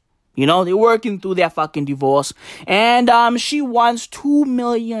divorce. You know, they're working through their fucking divorce. And she wants $2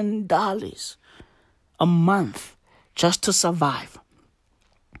 million a month just to survive.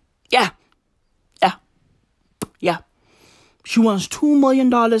 Yeah. She wants $2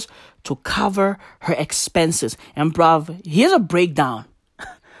 million to cover her expenses. And bruv, here's a breakdown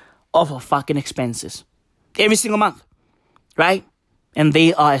of her fucking expenses. Every single month. Right? And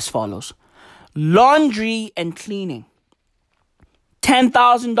they are as follows. Laundry and cleaning.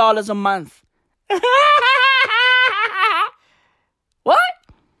 $10,000 a month. What?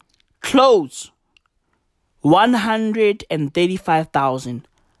 Clothes. $135,000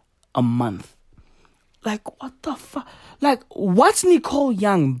 a month. Like, what the fuck? Like, what's Nicole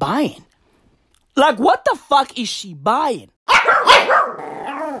Young buying? Like, what the fuck is she buying?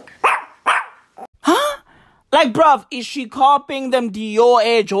 Huh? Like, bruv, is she copying them Dior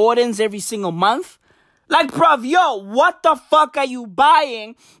Air Jordans every single month? Like, bruv, yo, what the fuck are you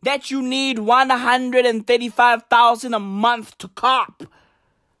buying that you need $135,000 a month to cop?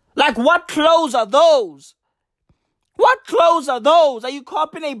 Like, what clothes are those? What clothes are those? Are you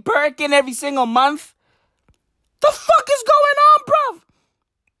copying a Birkin every single month? The fuck is going on, bruv?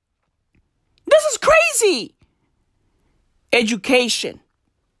 This is crazy. Education,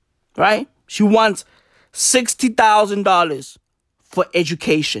 right? She wants $60,000 for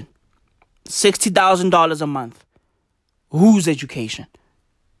education. $60,000 a month. Whose education?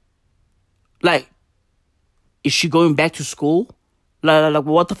 Like, is she going back to school? Like,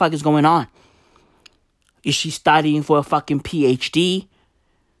 what the fuck is going on? Is she studying for a fucking PhD?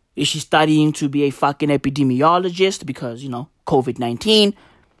 Is she studying to be a fucking epidemiologist because, COVID-19?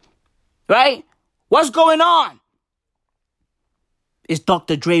 Right? What's going on? Is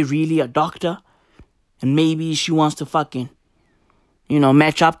Dr. Dre really a doctor? And maybe she wants to fucking,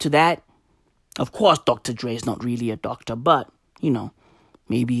 match up to that. Of course, Dr. Dre is not really a doctor, but,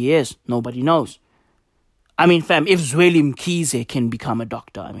 maybe he is. Nobody knows. I mean, fam, if Zweli Mkhize can become a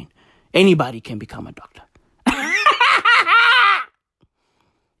doctor, anybody can become a doctor.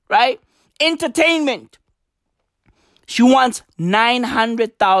 Right? Entertainment. She wants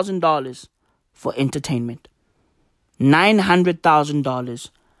 $900,000 for entertainment. $900,000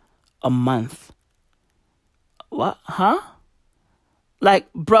 a month. What? Huh?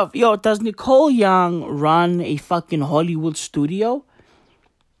 Like, bruv, does Nicole Young run a fucking Hollywood studio?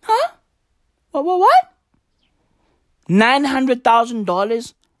 Huh? What?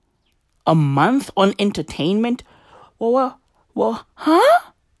 $900,000 a month on entertainment? Well, huh?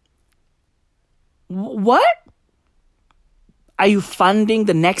 What? Are you funding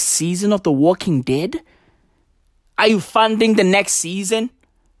the next season of The Walking Dead? Are you funding the next season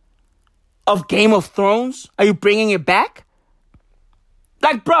of Game of Thrones? Are you bringing it back?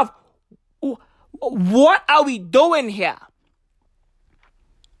 Like, bruv, what are we doing here?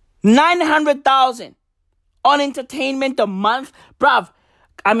 $900,000 on entertainment a month? Bruv,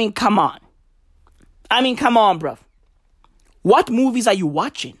 come on. Come on, bruv. What movies are you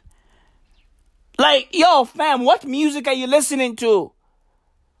watching? Like, yo, fam, what music are you listening to?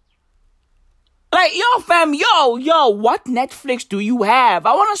 Like, yo, fam, what Netflix do you have?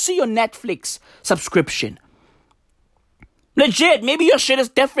 I want to see your Netflix subscription. Legit, maybe your shit is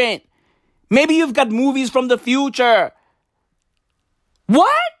different. Maybe you've got movies from the future.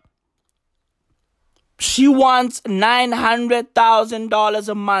 What? She wants $900,000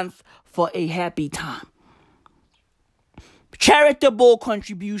 a month for a happy time. Charitable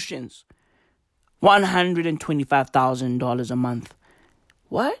contributions. $125,000 a month.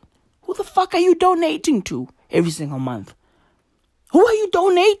 What? Who the fuck are you donating to every single month? Who are you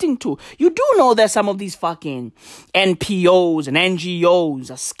donating to? You do know that some of these fucking NPOs and NGOs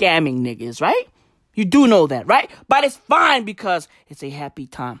are scamming niggas, right? You do know that, right? But it's fine because it's a happy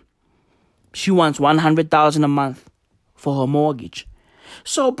time. She wants $100,000 a month for her mortgage.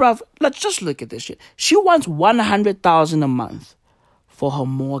 So, bruv, let's just look at this shit. She wants $100,000 a month for her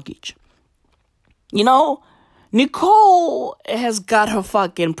mortgage. Nicole has got her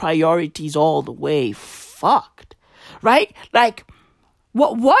fucking priorities all the way fucked, right? Like,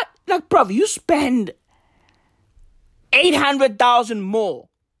 what? Like, bruv, you spend $800,000 more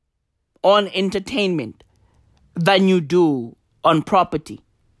on entertainment than you do on property,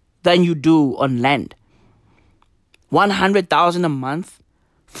 than you do on land. $100,000 a month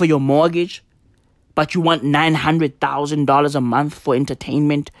for your mortgage, but you want $900,000 a month for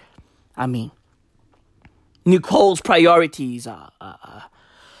entertainment. Nicole's priorities are,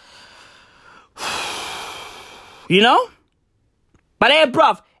 But hey,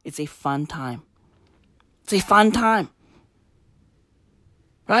 bruv, it's a fun time. It's a fun time.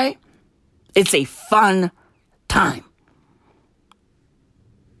 Right? It's a fun time.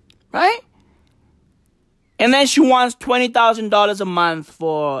 Right? And then she wants $20,000 a month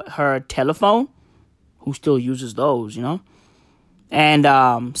for her telephone. Who still uses those,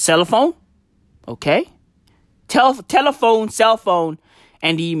 And cell phone. Okay. Telephone, cell phone,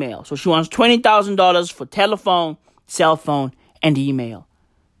 and email. So she wants $20,000 for telephone, cell phone, and email.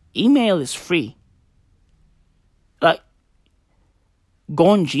 Email is free. Like, go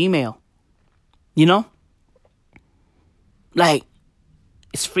on Gmail. Like,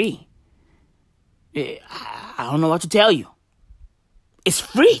 it's free. I don't know what to tell you. It's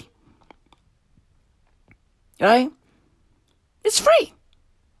free. Right? It's free.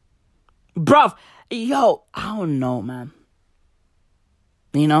 Bruv, yo, I don't know, man.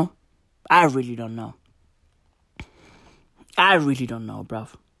 I really don't know.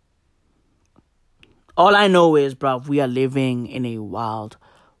 Bruv. All I know is, bruv, we are living in a wild,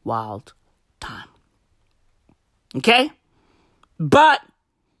 wild time. Okay? But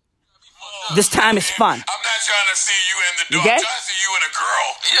this time is fun. I'm not trying to see you and the dog. You get? I'm trying to see you and a girl.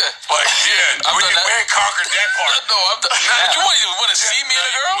 Yeah. We ain't conquered that part. No, I've done that. You want to see me and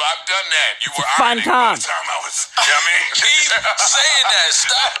a girl? I've done that. You were fun time. I was, keep saying that.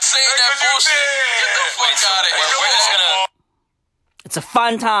 Stop saying that bullshit. Get the fuck out of here. We're just gonna... It's a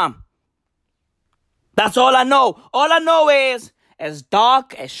fun time. That's all I know. All I know is, as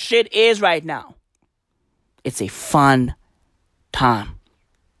dark as shit is right now, it's a fun time.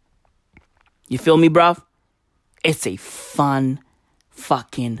 You feel me, bruv? It's a fun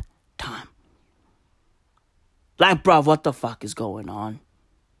fucking time. Like, bruv, what the fuck is going on?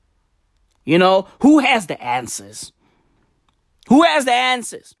 You know, who has the answers? Who has the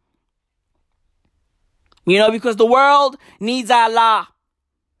answers? You know, because the world needs Allah.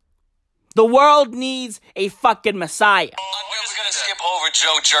 The world needs a fucking Messiah. We're gonna skip over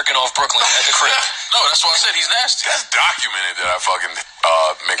Joe jerking off Brooklyn at the crib. No, that's why I said he's nasty. That's documented that I fucking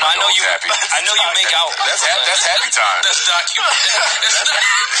make my dogs happy. I know you make out. That's happy time. That's documented.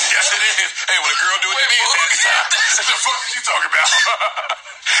 Yes, it is. Hey, when a girl do it to me, it's happy time. What the fuck are you talking about?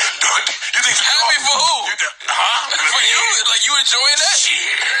 You think happy for who? For you? Like you enjoying that?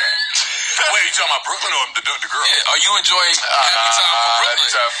 Shit. Wait, you talking about Brooklyn or the girl? Yeah, are you enjoying happy time for Brooklyn?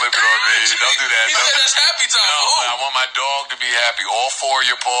 You trying to flip it on me. Don't do that. He said that's happy time. No, I want my dog to be happy. All four of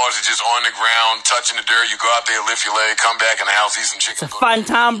your paws are just on the ground, touching the dirt. You go out there, lift your leg, come back in the house, eat some chicken. It's a fun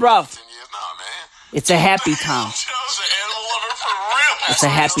time, bro. It's a happy time. It's a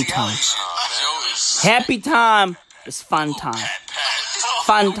happy time. Happy time is fun time.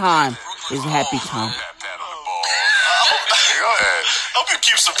 Fun time is happy time. Go ahead. I'm gonna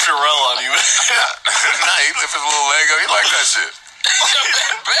keep some Purell on you. Nah, he lift his little leg up. He like that shit.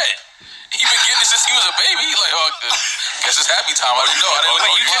 I bet. He been getting this since he was a baby. He like, oh, guess it's happy time. I didn't know.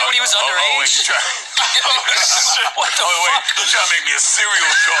 Wait, you did when he was underage? Wait, you what the fuck? You trying to make me a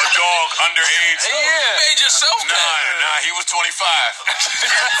cereal dog underage? Yeah. You made yourself Nah, he was 25.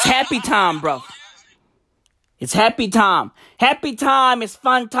 It's happy time, bro. It's happy time. Happy time is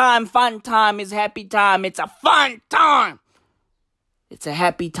fun time. Fun time is happy time. It's a fun time. It's a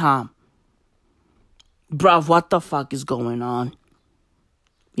happy time. Bruv, what the fuck is going on?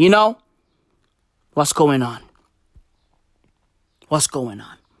 You know? What's going on? What's going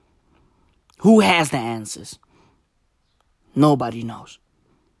on? Who has the answers? Nobody knows.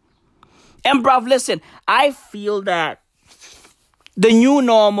 And bruv, listen, I feel that the new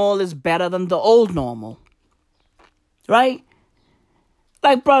normal is better than the old normal. Right?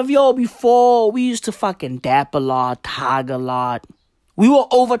 Like, bruv, yo, before, we used to fucking dap a lot, hug a lot. We were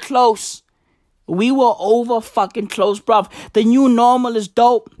over close. We were over fucking close, bruv. The new normal is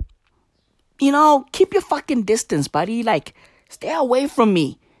dope. You know, keep your fucking distance, buddy. Like, stay away from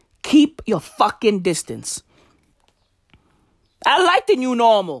me. Keep your fucking distance. I like the new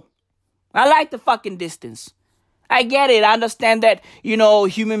normal. I like the fucking distance. I get it. I understand that, you know,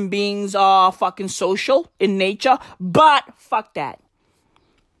 human beings are fucking social in nature. But fuck that.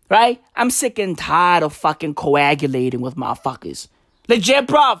 Right? I'm sick and tired of fucking coagulating with motherfuckers. Legit,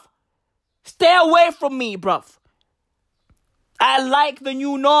 bruv. Stay away from me, bruv. I like the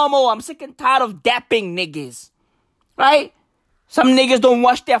new normal. I'm sick and tired of dapping niggas. Right? Some niggas don't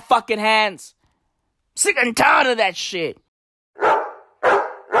wash their fucking hands. Sick and tired of that shit.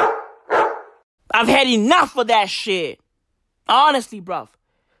 I've had enough of that shit. Honestly, bruv.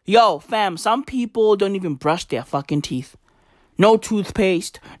 Yo, fam, some people don't even brush their fucking teeth. No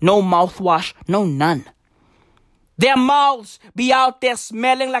toothpaste, no mouthwash, no none. Their mouths be out there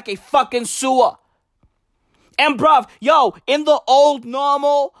smelling like a fucking sewer. And bruv, yo, in the old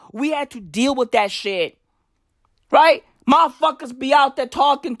normal, we had to deal with that shit. Right? Motherfuckers be out there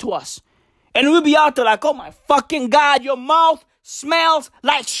talking to us. And we be out there like, oh my fucking God, your mouth smells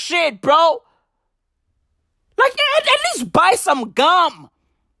like shit, bro. Like, at least buy some gum.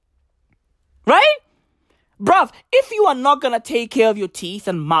 Right? Bruv, if you are not gonna take care of your teeth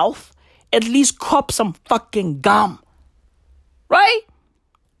and mouth, at least cop some fucking gum. Right?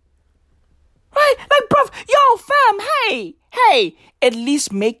 Right? Like, bruv, yo, fam, hey, at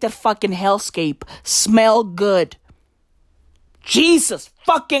least make that fucking hellscape smell good. Jesus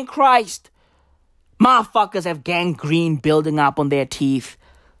fucking Christ. Motherfuckers have gangrene building up on their teeth.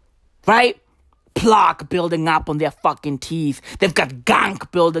 Right? Plaque building up on their fucking teeth. They've got gunk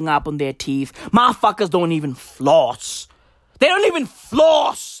building up on their teeth. Motherfuckers don't even floss. They don't even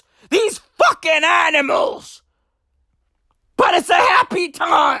floss. These fucking animals. But it's a happy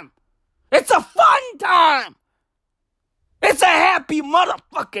time. It's a fun time. It's a happy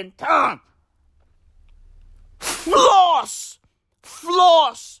motherfucking time. Floss.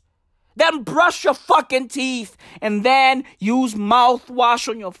 Then brush your fucking teeth. And then use mouthwash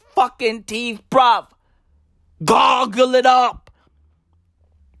on your fucking teeth, bruv. Gargle it up.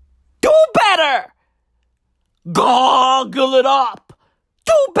 Do better. Gargle it up.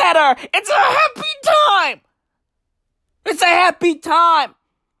 Do better. It's a happy time. It's a happy time.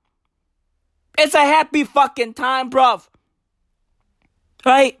 It's a happy fucking time, bruv.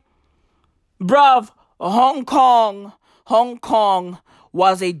 Right? Bruv, Hong Kong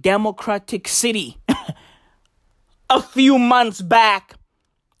was a democratic city a few months back,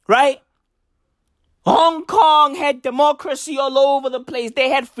 right? Hong Kong had democracy all over the place. They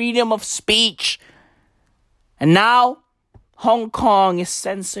had freedom of speech. And now, Hong Kong is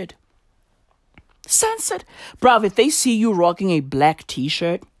censored. Censored. Bruv, if they see you rocking a black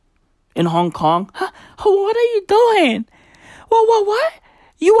t-shirt in Hong Kong, what are you doing? What?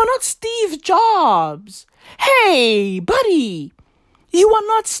 You are not Steve Jobs. Hey, buddy. You are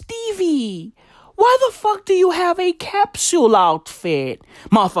not Stevie. Why the fuck do you have a capsule outfit?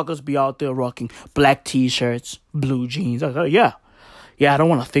 Motherfuckers be out there rocking black t-shirts, blue jeans. Yeah, I don't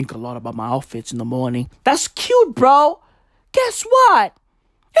want to think a lot about my outfits in the morning. That's cute, bro. Guess what?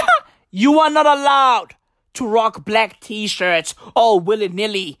 You are not allowed to rock black t-shirts all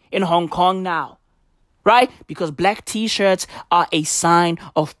willy-nilly in Hong Kong now. Right? Because black t-shirts are a sign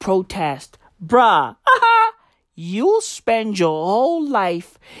of protest. Bruh. You'll spend your whole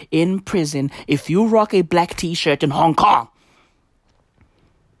life in prison if you rock a black t-shirt in Hong Kong.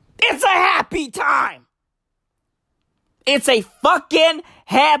 It's a happy time. It's a fucking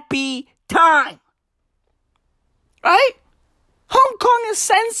happy time. Right? Hong Kong is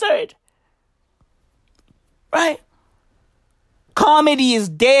censored. Right? Comedy is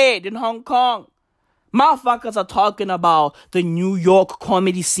dead in Hong Kong. Motherfuckers are talking about the New York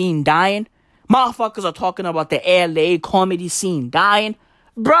comedy scene dying. Motherfuckers are talking about the LA comedy scene dying.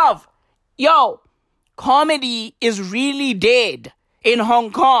 Bruv, yo, comedy is really dead in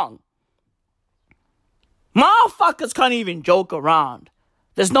Hong Kong. Motherfuckers can't even joke around.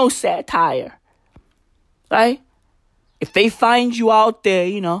 There's no satire. Right? If they find you out there,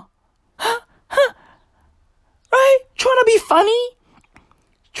 you know, right? Trying to be funny,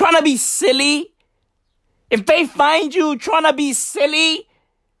 trying to be silly. If they find you trying to be silly,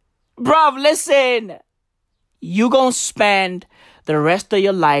 bruv, listen, you gonna spend the rest of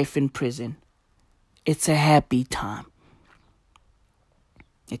your life in prison. It's a happy time.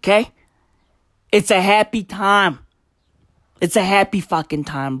 Okay? It's a happy time. It's a happy fucking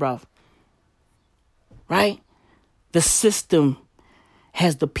time, bruv. Right? The system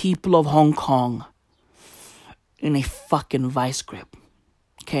has the people of Hong Kong in a fucking vice grip.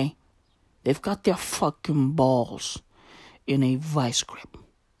 Okay? They've got their fucking balls in a vice grip.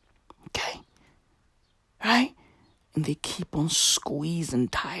 Okay? Right? And they keep on squeezing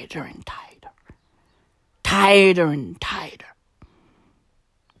tighter and tighter. Tighter and tighter.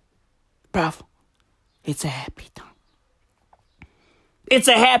 Bruv, it's a happy time. It's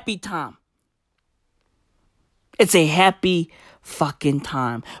a happy time. It's a happy fucking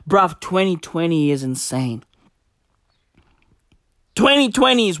time. Bruv, 2020 is insane.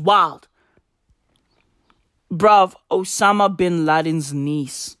 2020 is wild. Bruv, Osama bin Laden's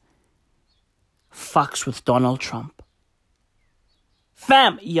niece fucks with Donald Trump.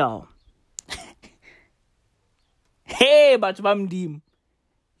 Fam, yo. Hey, Batwamdim.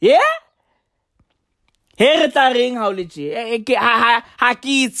 Yeah? Here taring hauletje. Ha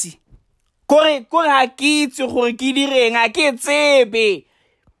kitsi. Kore ha kitsi gore ke direng ha ke tsebe.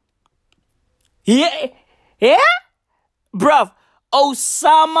 Yeah? Bruv,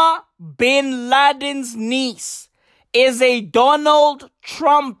 Osama bin Laden's niece is a Donald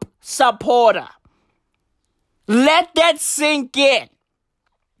Trump supporter. Let that sink in.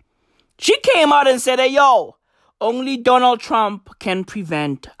 She came out and said, hey, yo, only Donald Trump can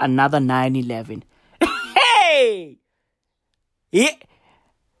prevent another 9/11. Hey! Yeah.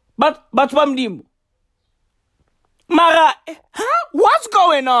 But Wamdim, Mara, huh? What's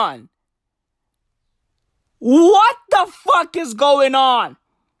going on? What the fuck is going on?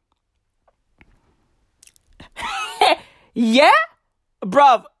 Yeah?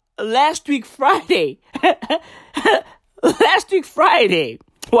 Bruv, last week Friday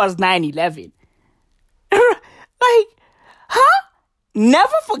was 9/11. Like, huh?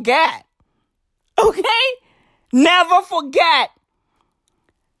 Never forget. Okay? Never forget.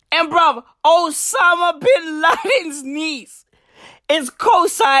 And bruv, Osama bin Laden's niece is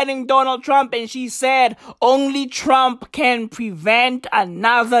co-signing Donald Trump, and she said only Trump can prevent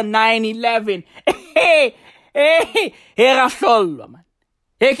another 9/11. Hey, Rasholo, man.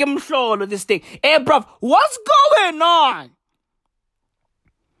 Hey, this thing. Hey, bruv, what's going on?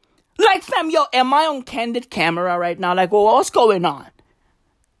 Like, fam, yo, am I on candid camera right now? Like, what's going on?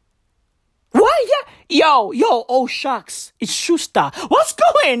 What? Yeah. Yo, oh shucks. It's Schuster. What's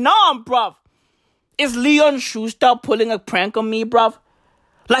going on, bruv? Is Leon Schuster pulling a prank on me, bruv?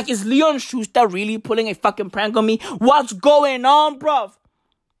 Like, is Leon Schuster really pulling a fucking prank on me? What's going on, bruv?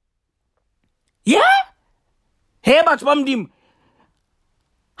 Yeah? Hey, Batwamdim.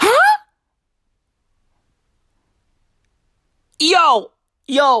 Huh? Yo,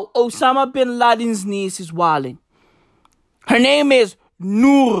 Osama bin Laden's niece is wilding. Her name is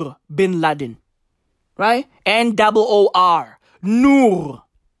Noor bin Laden. right? N-O-O-R. Noor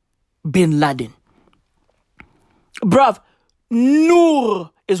bin Laden. Bruv,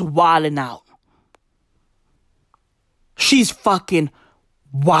 Noor is wildin' out. She's fucking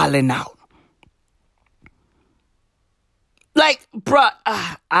wildin' out. Like, bruh,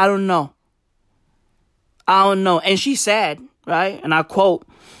 I don't know. And she said, right, and I quote,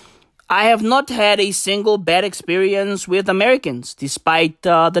 "I have not had a single bad experience with Americans, despite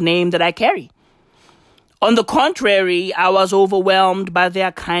the name that I carry. On the contrary, I was overwhelmed by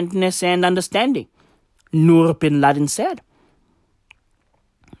their kindness and understanding," Noor bin Laden said.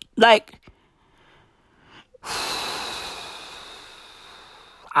 Like,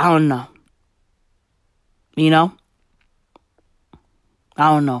 I don't know. You know? I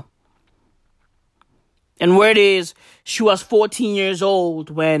don't know. And word is, she was 14 years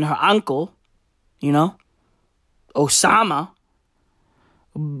old when her uncle, you know, Osama,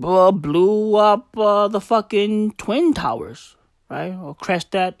 blew up the fucking Twin Towers, right? Or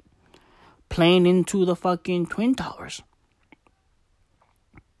crashed that plane into the fucking Twin Towers.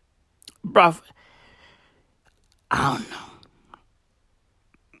 Bruv, I don't know.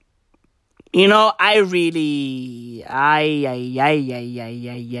 You know, I really, I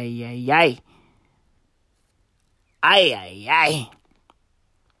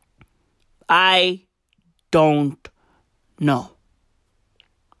don't know.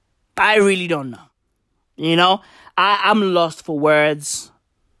 I really don't know. You know, I'm lost for words.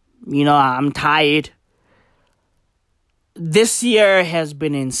 You know, I'm tired. This year has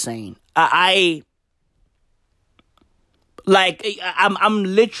been insane. I'm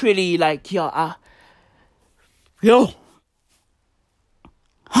literally like, yo, huh?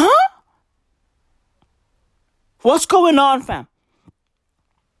 What's going on, fam?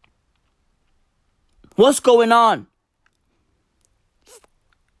 What's going on?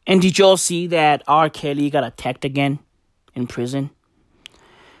 And did y'all see that R. Kelly got attacked again in prison?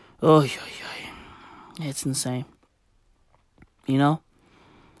 Oh, it's insane. You know?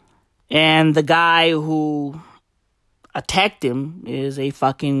 And the guy who attacked him is a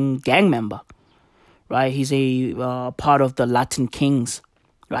fucking gang member, right? He's a part of the Latin Kings,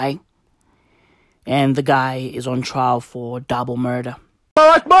 right? And the guy is on trial for double murder.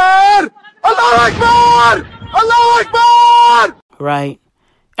 Allah Akbar! Allah Akbar! Allah Akbar! Right?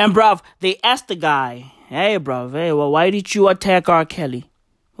 And bruv, they asked the guy, hey, why did you attack R. Kelly?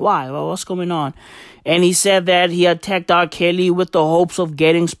 Why? Well, what's going on? And he said that he attacked R. Kelly with the hopes of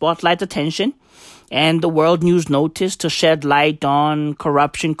getting spotlight attention and the world news notice to shed light on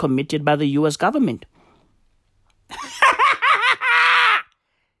corruption committed by the U.S. government.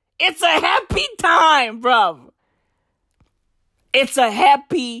 It's a happy time, bruv. It's a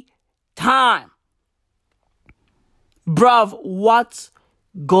happy time. Bruv, what's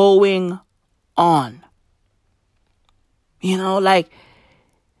going on? You know, like,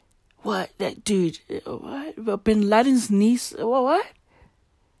 what? That dude, what? Bin Laden's niece, what?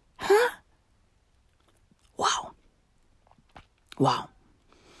 Huh? Wow.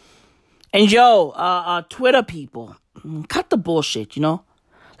 And yo, Twitter people, cut the bullshit, you know?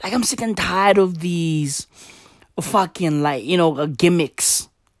 Like, I'm sick and tired of these fucking, like, you know, gimmicks,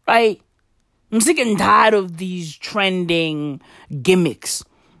 right? I'm sick and tired of these trending gimmicks.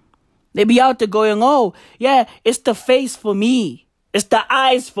 They be out there going, oh, yeah, it's the face for me. It's the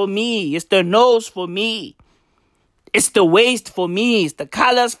eyes for me. It's the nose for me. It's the waist for me. It's the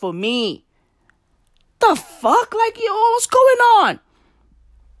colors for me. The fuck? Like, yo, what's going on?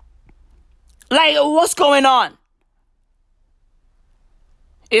 Like, what's going on?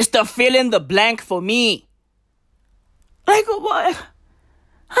 It's the fill in the blank for me. Like, what?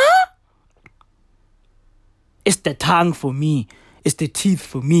 Huh? It's the tongue for me. It's the teeth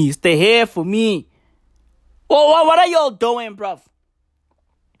for me. It's the hair for me. Well, what are y'all doing, bruv?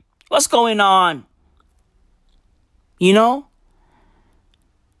 What's going on? You know?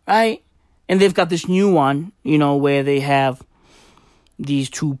 Right? And they've got this new one, you know, where they have these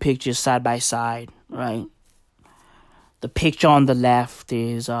two pictures side by side, right? The picture on the left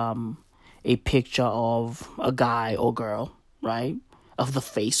is a picture of a guy or girl, right? Of the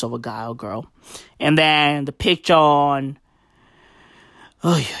face of a guy or girl. And then the picture on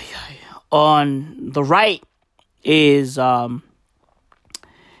the right is a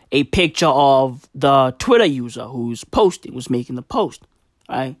picture of the Twitter user who's making the post,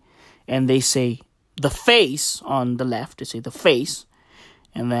 right? And they say the face on the left, they say the face.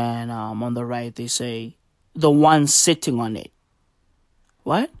 And then on the right, they say the one sitting on it.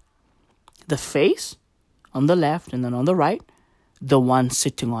 What? The face on the left, and then on the right, the one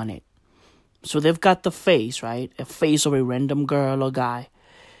sitting on it. So they've got the face, right? A face of a random girl or guy.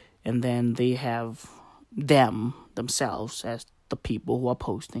 And then they have themselves as the people who are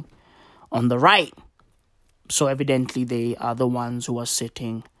posting on the right. So evidently they are the ones who are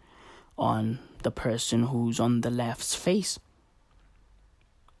sitting on the person who's on the left's face.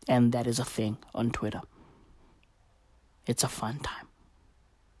 And that is a thing on Twitter. It's a fun time.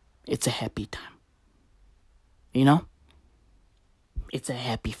 It's a happy time. You know? It's a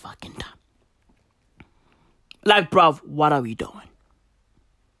happy fucking time. Like, bruv, what are we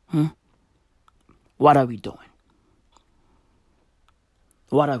doing? What are we doing?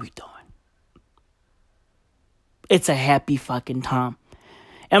 What are we doing? It's a happy fucking time.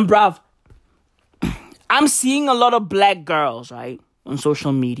 And bruv, I'm seeing a lot of black girls, right, on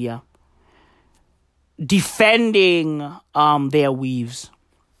social media defending their weaves,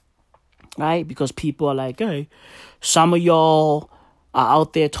 right? Because people are like, hey, some of y'all are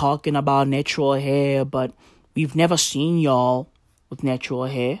out there talking about natural hair, but we've never seen y'all with natural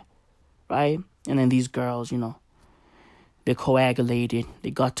hair, right? And then these girls, you know, they coagulated,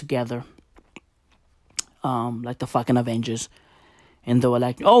 they got together, like the fucking Avengers, and they were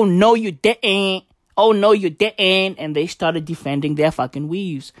like, oh no you didn't, oh no you didn't, and they started defending their fucking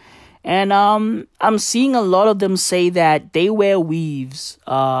weaves. And I'm seeing a lot of them say that they wear weaves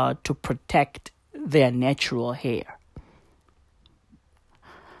to protect their natural hair.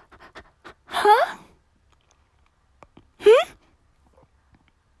 Huh?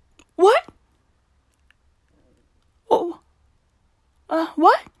 What? Oh,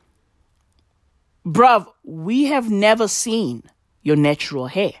 what? Bruv, we have never seen your natural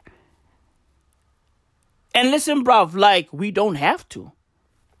hair. And listen, bruv, like, we don't have to.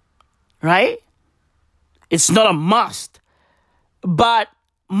 Right? It's not a must. But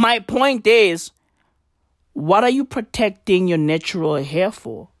my point is, what are you protecting your natural hair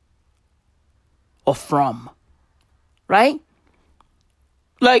for? Or from? Right?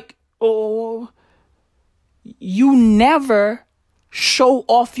 Like, oh, you never show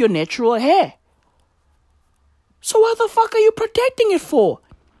off your natural hair. So what the fuck are you protecting it for?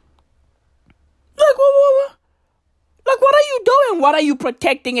 Like, what? Like, what are you doing? What are you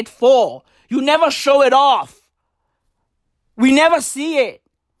protecting it for? You never show it off. We never see it.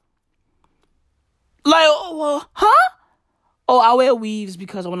 Like, huh? Oh, I wear weaves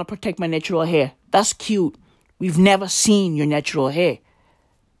because I want to protect my natural hair. That's cute. We've never seen your natural hair.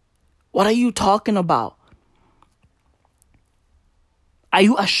 What are you talking about? Are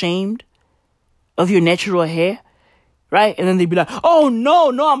you ashamed of your natural hair? Right? And then they'd be like, oh,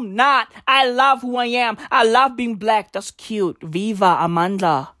 no, I'm not. I love who I am. I love being black. That's cute. Viva,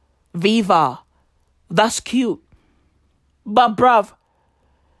 Amanda. Viva. That's cute. But, bruv,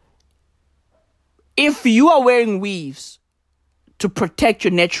 if you are wearing weaves to protect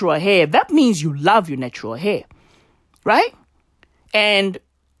your natural hair, that means you love your natural hair. Right? And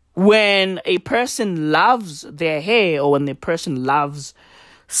when a person loves their hair, or when a person loves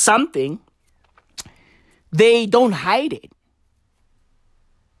something, they don't hide it.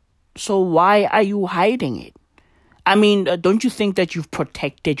 So why are you hiding it? I mean, don't you think that you've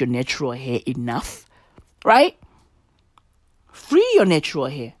protected your natural hair enough? Right? Free your natural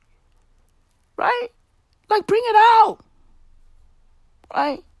hair. Right? Like, bring it out.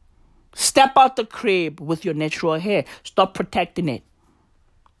 Right? Step out the crib with your natural hair. Stop protecting it.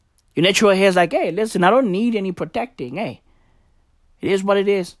 Your natural hair is like, hey, listen, I don't need any protecting. Hey, it is what it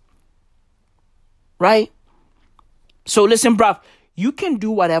is. Right? So listen, bruv, you can do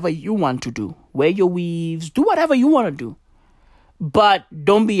whatever you want to do. Wear your weaves, do whatever you want to do. But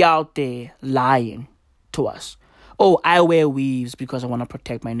don't be out there lying to us. Oh, I wear weaves because I want to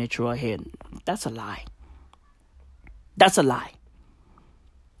protect my natural hair. That's a lie. That's a lie.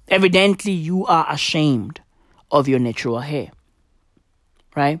 Evidently, you are ashamed of your natural hair.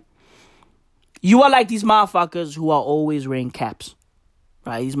 Right? You are like these motherfuckers who are always wearing caps.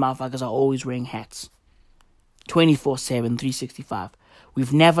 Right? These motherfuckers are always wearing hats. 24/7, 365.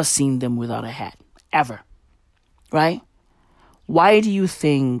 We've never seen them without a hat. Ever. Right? Why do you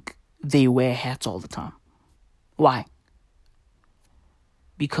think they wear hats all the time? Why?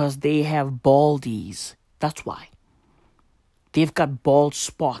 Because they have baldies. That's why. They've got bald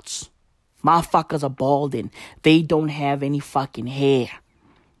spots. Motherfuckers are balding. They don't have any fucking hair.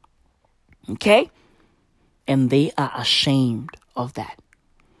 Okay? And they are ashamed of that.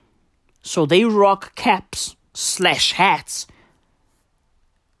 So they rock caps / hats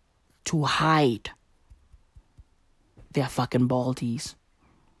to hide their fucking baldies.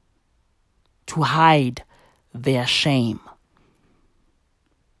 To hide their shame.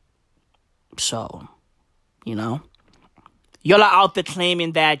 So, you know, y'all are out there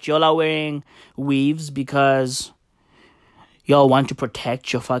claiming that y'all are wearing weaves because y'all want to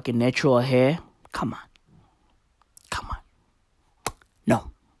protect your fucking natural hair. Come on.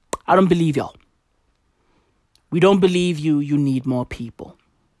 I don't believe y'all. We don't believe you. You need more people.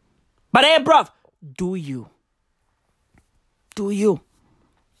 But hey, bruv, do you? Do you?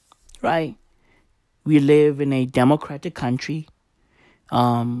 Right? We live in a democratic country.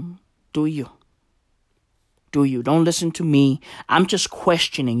 Do you? Do you? Don't listen to me. I'm just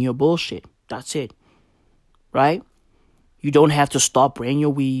questioning your bullshit. That's it. Right? You don't have to stop wearing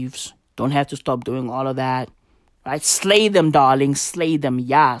your weaves. Don't have to stop doing all of that. Right? Slay them, darling. Slay them.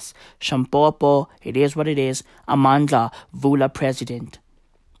 Yes. Shampopo. It is what it is. Amandla. Vula president.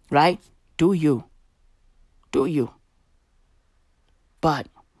 Right? Do you? Do you? But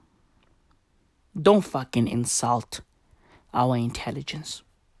don't fucking insult our intelligence.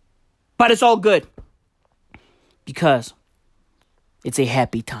 But it's all good. Because it's a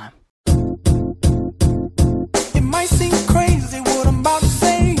happy time. It might seem crazy what I'm about to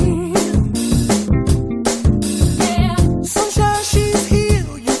say. Yeah. Sunshine, she's here.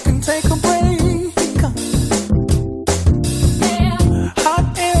 You can take a break. Yeah.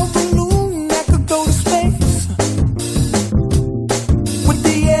 Hot air balloon that could go to space. With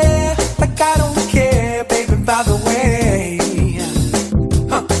the air, like I don't care, baby, by the way.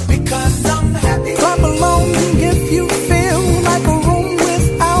 Because I'm happy. Clap along if you feel like a room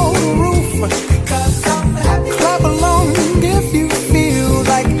without a roof. Because I'm happy. Clap along if you feel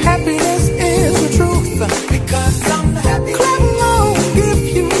like happiness is the truth. Because I'm happy. Clap along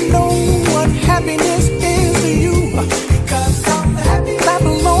if you know what happiness is to you. Because I'm happy. Clap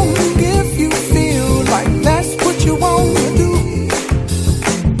along if you feel like that's what you want to do.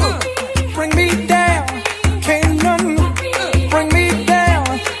 Bring me down, can't none bring me down.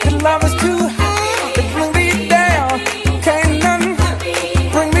 The love is too high to bring me down. Can't none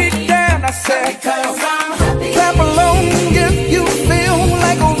bring me down. I said, because I'm happy. Clap along if you feel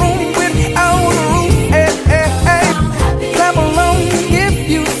like a room without a roof. Hey, hey, hey. Clap along if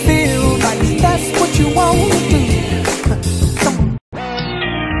you feel like that's what you want to do.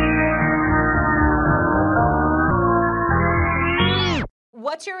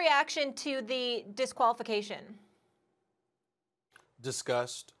 What's your reaction to the disqualification?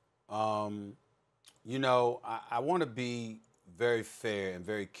 Disgust. You know, I want to be very fair and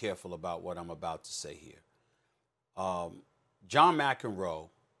very careful about what I'm about to say here. John McEnroe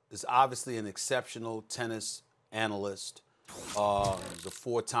is obviously an exceptional tennis analyst. The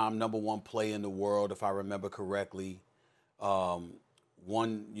 4-time #1 player in the world, if I remember correctly.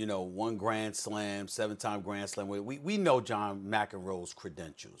 One Grand Slam, 7-time Grand Slam. We know John McEnroe's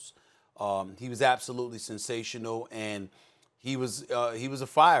credentials. He was absolutely sensational, and he was a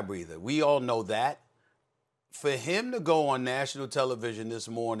fire breather. We all know that. For him to go on national television this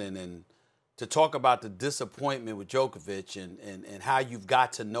morning and to talk about the disappointment with Djokovic and how you've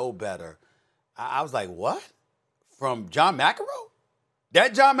got to know better, I was like, what? From John McEnroe?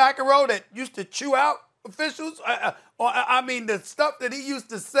 That John McEnroe that used to chew out officials? I mean, the stuff that he used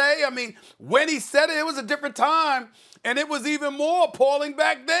to say, I mean, when he said it, it was a different time, and it was even more appalling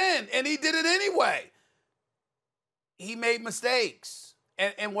back then, and he did it anyway. He made mistakes.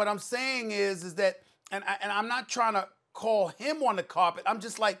 And what I'm saying is that, and I'm not trying to call him on the carpet, I'm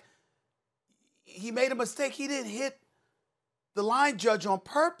just like, he made a mistake. He didn't hit the line judge on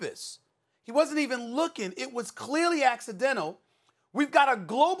purpose. He wasn't even looking. It was clearly accidental. We've got a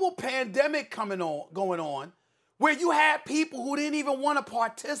global pandemic going on, where you had people who didn't even want to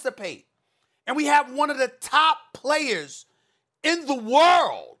participate. And we have one of the top players in the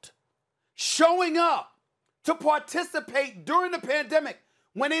world showing up to participate during the pandemic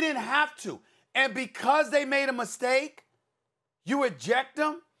when they didn't have to. And because they made a mistake, you eject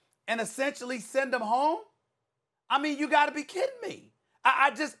them and essentially send them home? I mean, you got to be kidding me.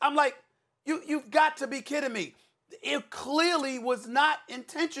 I'm like, you've got to be kidding me. It clearly was not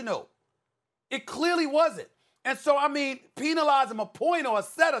intentional. It clearly wasn't. And so, I mean, penalize them a point or a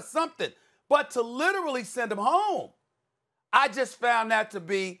set or something. But to literally send them home, I just found that to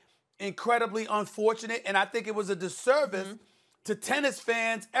be incredibly unfortunate. And I think it was a disservice to tennis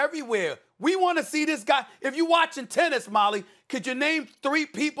fans everywhere. We want to see this guy. If you're watching tennis, Molly, could you name 3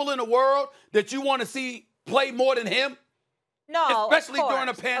 people in the world that you want to see play more than him? No, especially of course, during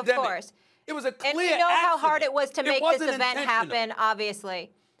a pandemic. Of course. It was a clear And we know how accident. hard it was to make this event intentional. happen,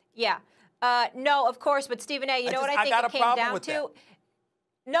 obviously. Yeah. No, of course, but Stephen A., you know what I think it came down to?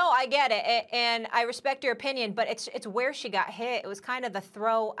 No, I get it, and I respect your opinion, but it's where she got hit. It was kind of the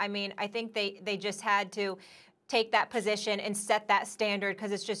throw. I mean, I think they just had to take that position and set that standard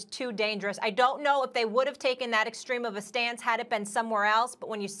because it's just too dangerous. I don't know if they would have taken that extreme of a stance had it been somewhere else, but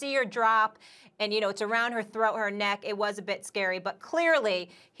when you see her drop and, you know, it's around her throat, her neck, it was a bit scary. But clearly,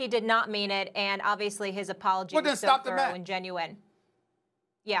 he did not mean it, and obviously his apology was so thorough and genuine.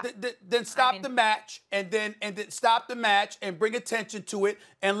 Yeah. Then stop the match, and then stop the match and bring attention to it,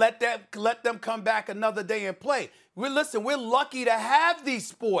 and let them come back another day and play. We're lucky to have these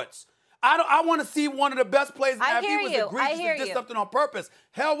sports. I want to see one of the best players. If he was egregious and did something on purpose,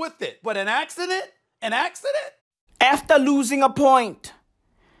 hell with it. But an accident? After losing a point,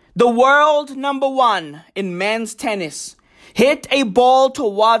 the world number 1 in men's tennis hit a ball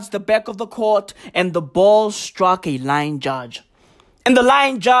towards the back of the court, and the ball struck a line judge. And the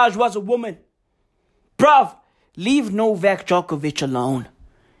line judge was a woman. Bruv, leave Novak Djokovic alone.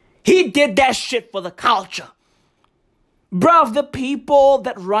 He did that shit for the culture. Bruv, the people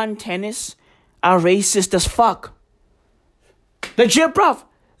that run tennis are racist as fuck. Legit, bruv.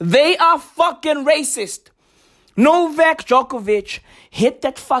 They are fucking racist. Novak Djokovic hit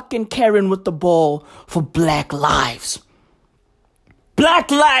that fucking Karen with the ball for Black lives.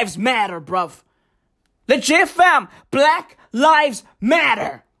 Black lives matter, bruv. Legit, fam. Black lives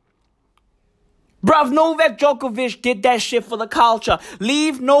matter. Bruv, Novak Djokovic did that shit for the culture.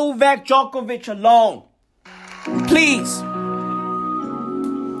 Leave Novak Djokovic alone. Please.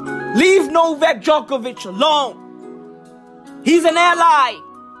 Leave Novak Djokovic alone. He's an ally.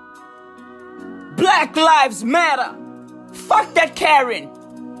 Black lives matter. Fuck that Karen.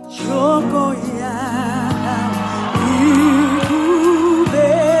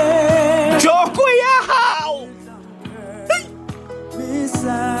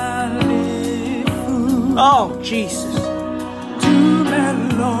 Oh, Jesus.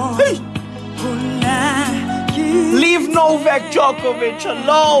 Hey. Leave Novak Djokovic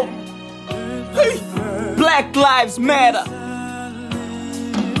alone. Hey. Black lives matter.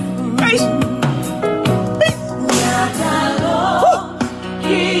 Hey.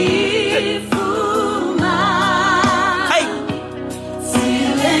 Hey.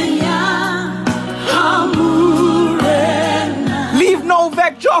 Leave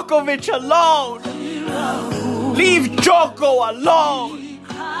Novak Djokovic alone. Leave Djoko alone.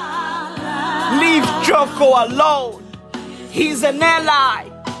 Leave Djoko alone. He's an ally.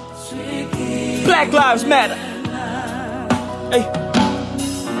 Black lives matter. Hey.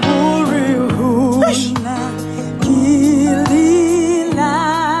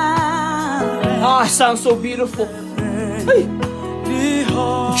 Oh, it sounds so beautiful. Hey.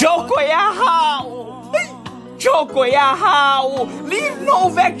 Djoko Yahao. Hey. Djoko Yahao. Leave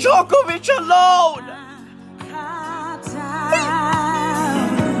Novak Djokovic alone.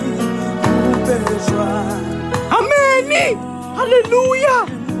 Amen. Hallelujah.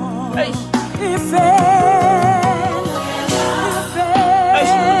 Hey.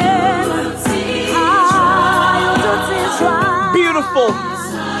 Beautiful.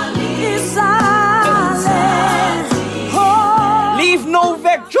 Leave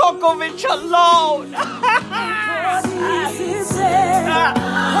Novak Djokovic alone.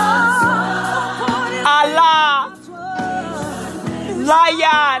 Allah.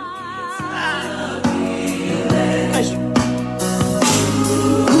 Lion.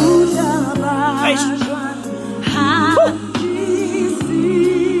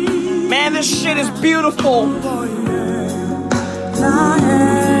 Man, this shit is beautiful.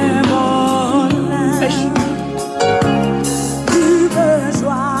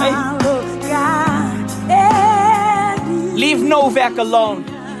 Leave Novak alone.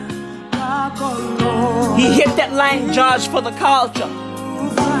 He hit that line judge for the culture.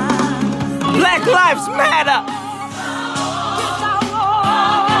 Black lives matter.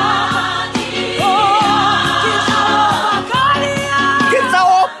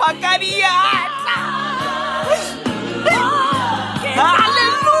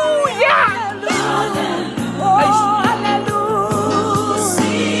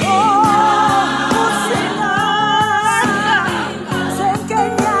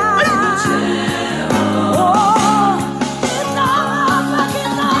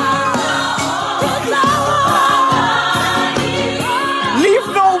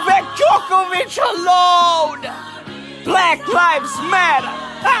 Alone. Black lives matter.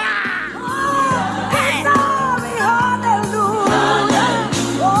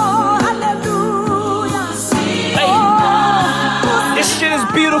 This shit is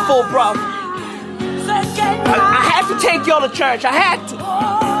beautiful, bro. I had to take y'all to church. I had to.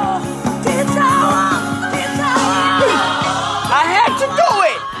 I had to do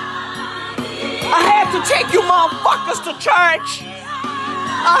it. I had to take you motherfuckers to church.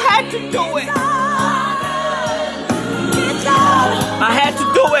 I had to do it. I had to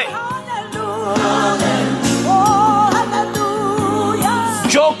do it.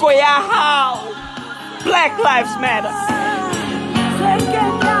 Djoko Yahao. Black lives matter.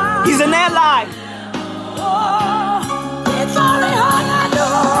 He's an ally.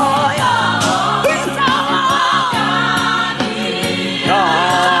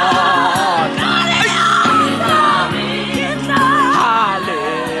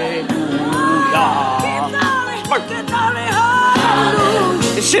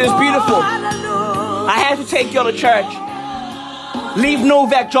 shit is beautiful. I had to take y'all to church. Leave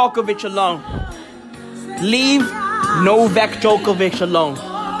Novak Djokovic alone. Leave Novak Djokovic alone.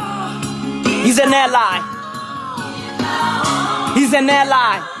 He's an ally. He's an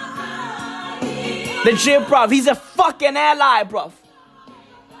ally. Legit, bruv. He's a fucking ally, bruv.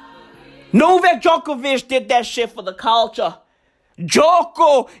 Novak Djokovic did that shit for the culture.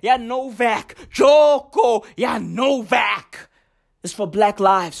 Joko, yeah, Novak. Joko, yeah, Novak. It's for black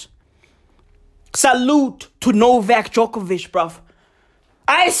lives. Salute to Novak Djokovic, bruv.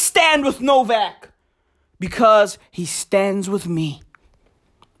 I stand with Novak because he stands with me.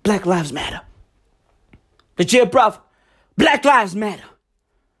 Black lives matter. Legit, bruv. Black lives matter.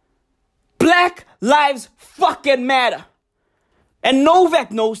 Black lives fucking matter. And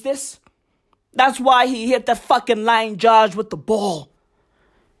Novak knows this. That's why he hit that fucking line judge with the ball.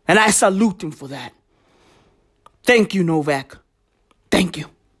 And I salute him for that. Thank you, Novak. Thank you.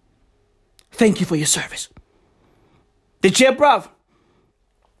 Thank you for your service. Legit, bruv.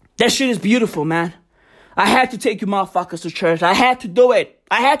 That shit is beautiful, man. I had to take you motherfuckers to church. I had to do it.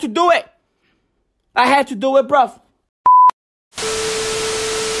 I had to do it. I had to do it, bruv.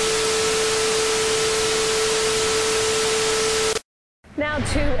 Now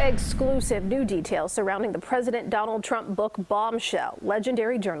to exclusive new details surrounding the President Donald Trump book Bombshell.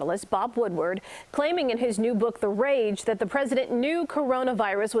 Legendary journalist Bob Woodward claiming in his new book The Rage that the president knew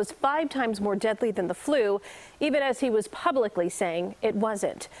coronavirus was 5 times more deadly than the flu, even as he was publicly saying it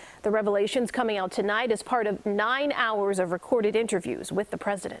wasn't. The revelations coming out tonight as part of 9 hours of recorded interviews with the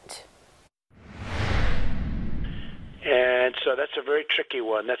president. And so that's a very tricky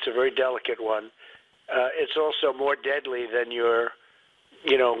one. That's a very delicate one. It's also more deadly than your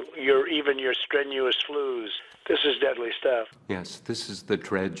strenuous flus. This is deadly stuff. Yes, this is the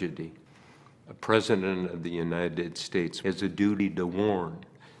tragedy. A president of the United States has a duty to warn.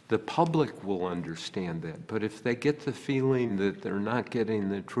 The public will understand that, but if they get the feeling that they're not getting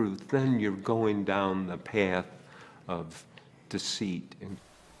the truth, then you're going down the path of deceit.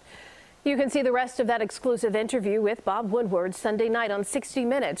 You can see the rest of that exclusive interview with Bob Woodward Sunday night on 60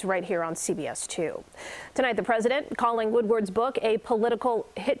 Minutes right here on CBS 2. Tonight, the president calling Woodward's book a political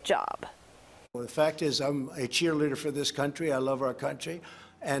hit job. Well, the fact is, I'm a cheerleader for this country. I love our country,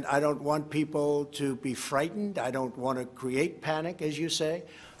 and I don't want people to be frightened. I don't want to create panic, as you say.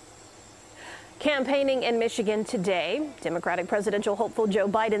 Campaigning in Michigan today, Democratic presidential hopeful Joe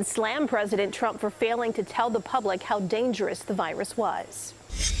Biden slammed President Trump for failing to tell the public how dangerous the virus was.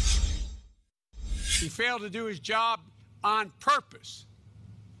 He failed to do his job on purpose.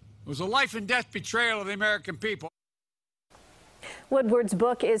 It was a life and death betrayal of the American people. Woodward's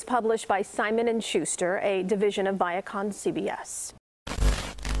book is published by Simon & Schuster, a division of Viacom CBS.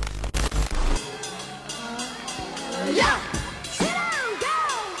 Yeah.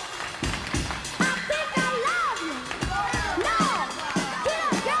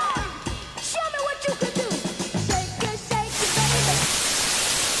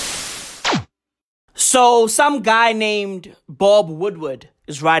 So some guy named Bob Woodward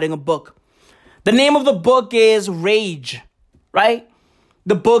is writing a book. The name of the book is Rage, right?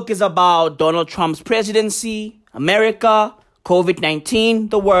 The book is about Donald Trump's presidency, America, COVID-19,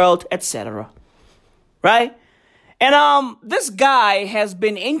 the world, etc. Right? And this guy has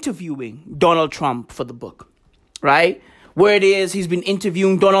been interviewing Donald Trump for the book, right? Where it is, he's been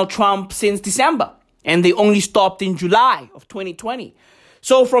interviewing Donald Trump since December, and they only stopped in July of 2020.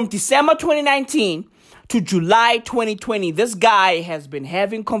 So from December 2019 to July 2020, this guy has been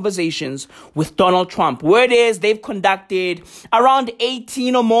having conversations with Donald Trump. Where it is, they've conducted around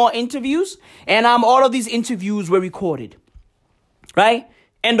 18 or more interviews, and all of these interviews were recorded, right?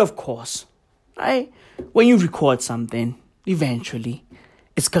 And of course, right, when you record something, eventually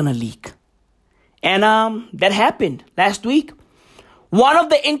it's gonna leak. And that happened last week. One of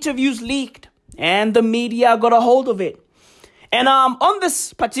the interviews leaked, and the media got a hold of it. And on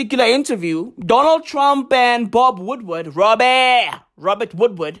this particular interview, Donald Trump and Bob Woodward, Robert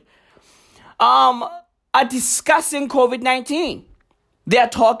Woodward, are discussing COVID-19. They're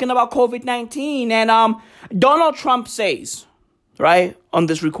talking about COVID-19, and Donald Trump says, right, on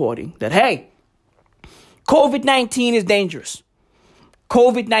this recording, that, hey, COVID-19 is dangerous.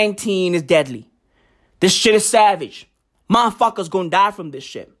 COVID-19 is deadly. This shit is savage. Motherfuckers gonna die from this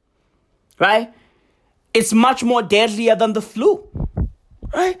shit, right? It's much more deadlier than the flu,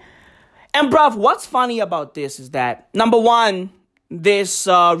 right? And bruv, what's funny about this is that, number one, this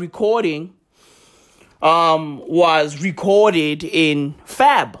recording was recorded in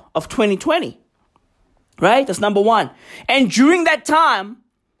Feb of 2020, right? That's number one. And during that time,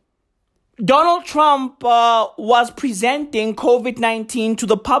 Donald Trump was presenting COVID-19 to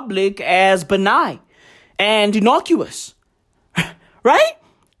the public as benign and innocuous, right?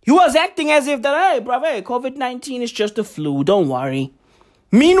 He was acting as if that, hey, bruv, hey, COVID-19 is just a flu, don't worry.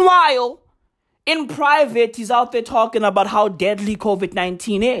 Meanwhile, in private, he's out there talking about how deadly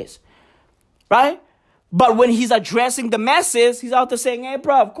COVID-19 is, right? But when he's addressing the masses, he's out there saying, hey,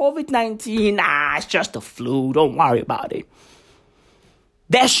 bruv, COVID-19, it's just a flu, don't worry about it.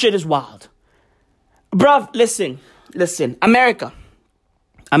 That shit is wild. Bruv, listen, America,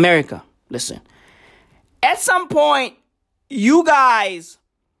 listen. At some point, you guys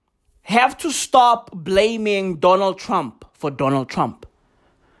have to stop blaming Donald Trump for Donald Trump.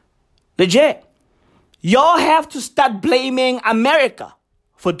 Legit. Y'all have to start blaming America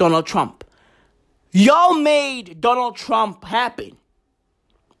for Donald Trump. Y'all made Donald Trump happen.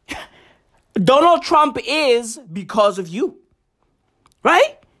 Donald Trump is because of you.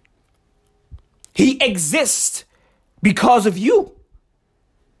 Right? He exists because of you.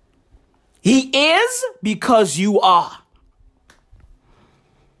 He is because you are.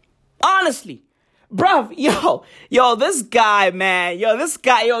 Honestly, bruv, yo, this guy, man,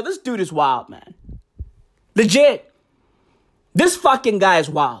 this dude is wild, man. Legit. This fucking guy is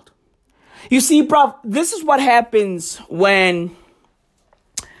wild. You see, bruv, this is what happens when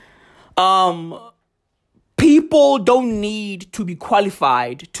people don't need to be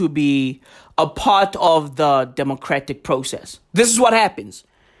qualified to be a part of the democratic process. This is what happens.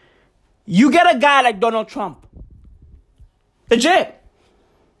 You get a guy like Donald Trump. Legit.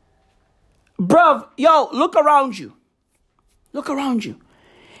 Bruv, yo, look around you. Look around you.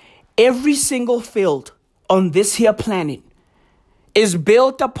 Every single field on this here planet is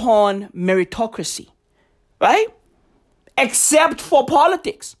built upon meritocracy, right? Except for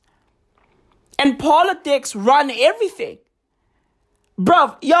politics. And politics run everything.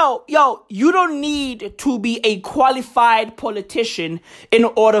 Bruv, yo, you don't need to be a qualified politician in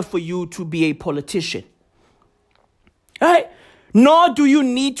order for you to be a politician. Right? Nor do you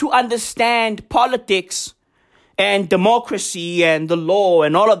need to understand politics and democracy and the law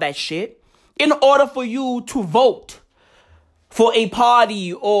and all of that shit in order for you to vote for a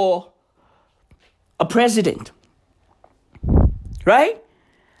party or a president. Right?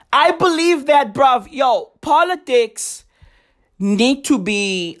 I believe that, bruv, politics need to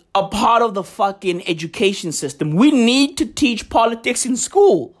be a part of the fucking education system. We need to teach politics in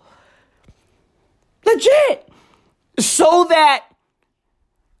school. Legit. So that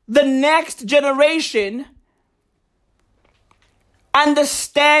the next generation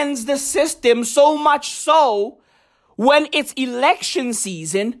understands the system so much so when it's election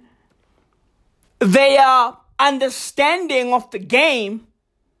season, their understanding of the game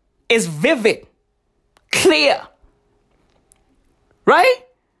is vivid, clear, right?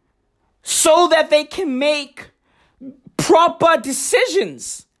 So that they can make proper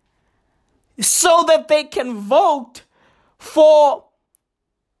decisions, so that they can vote for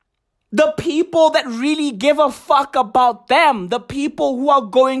the people that really give a fuck about them, the people who are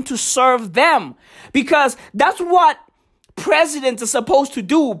going to serve them. Because that's what presidents are supposed to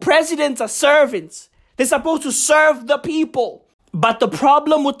do. Presidents are servants. They're supposed to serve the people. But the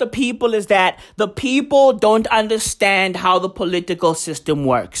problem with the people is that the people don't understand how the political system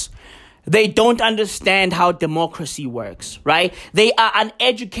works. They don't understand how democracy works, right? They are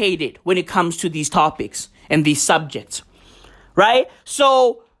uneducated when it comes to these topics and these subjects, right?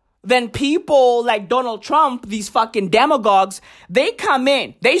 So then people like Donald Trump, these fucking demagogues, they come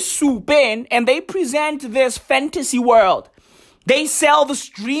in, they swoop in, and they present this fantasy world. They sell the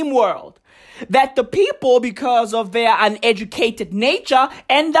dream world that the people, because of their uneducated nature,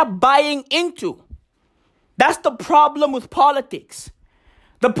 end up buying into. That's the problem with politics.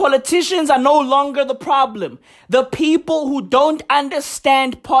 The politicians are no longer the problem. The people who don't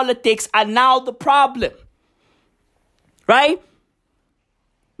understand politics are now the problem. Right?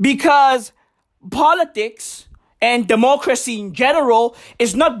 Because politics and democracy in general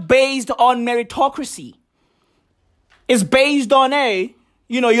is not based on meritocracy. It's based on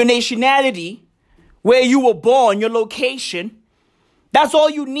your nationality, where you were born, your location. That's all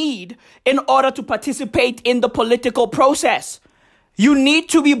you need in order to participate in the political process. You need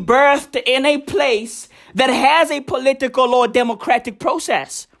to be birthed in a place that has a political or democratic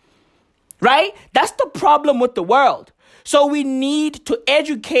process. Right? That's the problem with the world. So we need to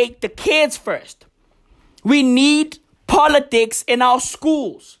educate the kids first. We need politics in our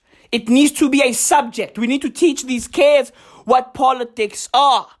schools. It needs to be a subject. We need to teach these kids what politics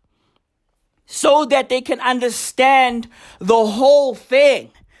are so that they can understand the whole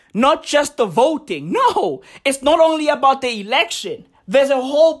thing, not just the voting. No, it's not only about the election. There's a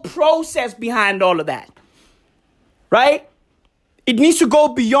whole process behind all of that. Right? It needs to go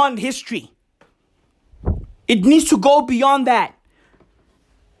beyond history. It needs to go beyond that.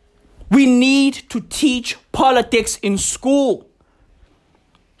 We need to teach politics in school.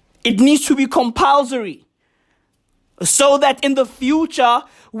 It needs to be compulsory so that in the future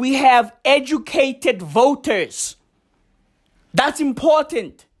we have educated voters. That's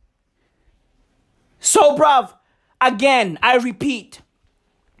important. So, bruv, again, I repeat,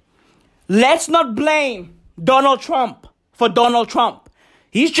 let's not blame Donald Trump for Donald Trump.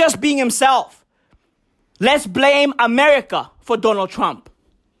 He's just being himself. Let's blame America for Donald Trump.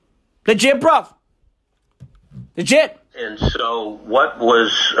 Legit, bruv. Legit. And so what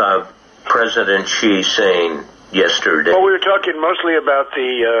was President Xi saying yesterday? Well, we were talking mostly about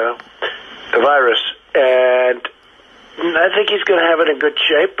the virus, and I think he's going to have it in good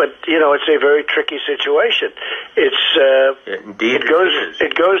shape, but, you know, it's a very tricky situation. Indeed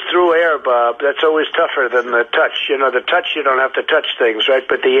it goes through air, Bob. That's always tougher than the touch. You know, the touch, you don't have to touch things, right?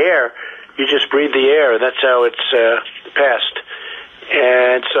 But the air, you just breathe the air. That's how it's passed.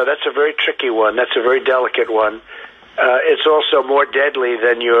 And so that's a very tricky one. That's a very delicate one. It's also more deadly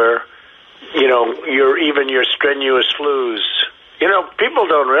than your strenuous flus. You know, people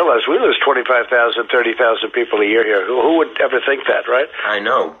don't realize we lose 25,000, 30,000 people a year here. Who would ever think that, right? I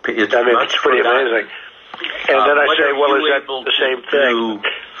know. It's pretty amazing. And then I say, well, is that the same thing?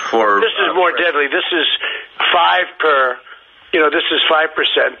 This is more deadly. This is 5 per... You know, this is 5%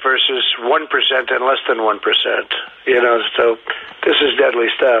 versus 1% and less than 1%. You know, so this is deadly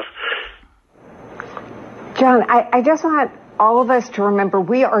stuff. John, I just want all of us to remember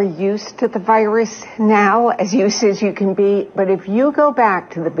we are used to the virus now, as used as you can be. But if you go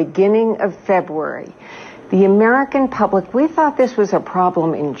back to the beginning of February, the American public, we thought this was a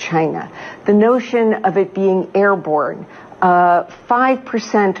problem in China. The notion of it being airborne,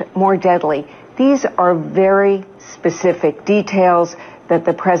 5% more deadly. These are very specific details that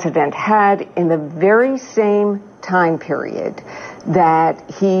the president had in the very same time period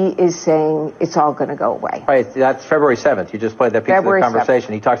that he is saying it's all going to go away. Right, that's February 7th. You just played that piece of the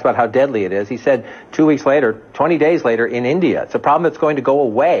conversation. 7th. He talks about how deadly it is. He said 2 weeks later, 20 days later in India, it's a problem that's going to go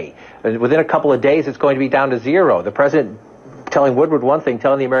away. Within a couple of days, it's going to be down to 0. The president telling Woodward one thing,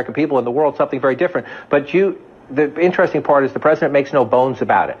 telling the American people and the world something very different. But the interesting part is the president makes no bones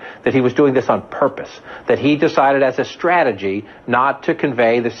about it, that he was doing this on purpose, that he decided as a strategy not to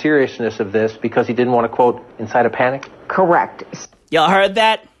convey the seriousness of this because he didn't want to, quote, incite a panic? Correct. Y'all heard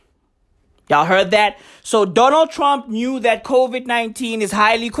that? Y'all heard that? So Donald Trump knew that COVID-19 is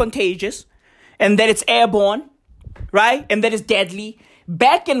highly contagious and that it's airborne, right? And that it's deadly.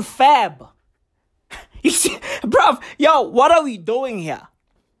 Back in Feb. You see, bruv, yo, what are we doing here?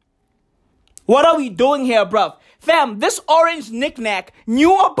 What are we doing here, bruv? Fam, this orange knickknack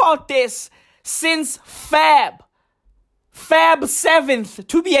knew about this since Feb 7th,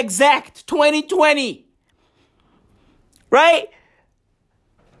 to be exact, 2020. Right?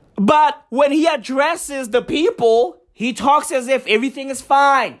 But when he addresses the people, he talks as if everything is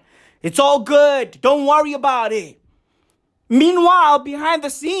fine. It's all good. Don't worry about it. Meanwhile, behind the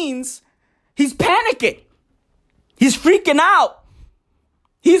scenes, he's panicking. He's freaking out.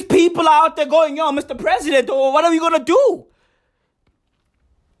 These people out there going, yo, Mr. President, what are we going to do?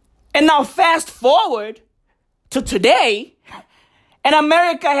 And now fast forward to today, and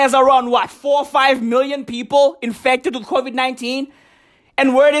America has around, 4 or 5 million people infected with COVID-19?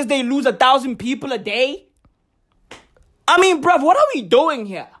 And word is they lose 1,000 people a day? I mean, bruv, what are we doing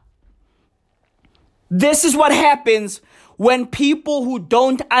here? This is what happens when people who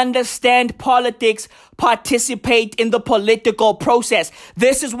don't understand politics participate in the political process.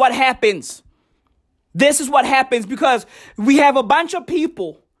 This is what happens. This is what happens because we have a bunch of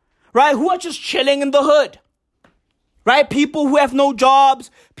people, right, who are just chilling in the hood, right? People who have no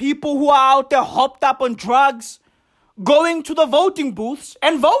jobs, people who are out there hopped up on drugs, going to the voting booths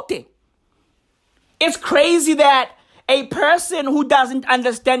and voting. It's crazy that a person who doesn't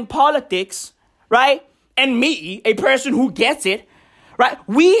understand politics, right, and me, a person who gets it, right,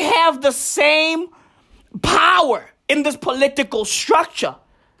 we have the same power in this political structure.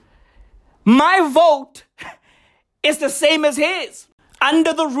 My vote is the same as his.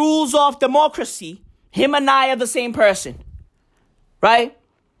 Under the rules of democracy, him and I are the same person, right?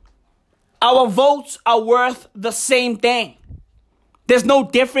 Our votes are worth the same thing. There's no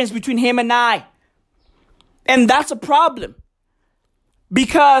difference between him and I. And that's a problem.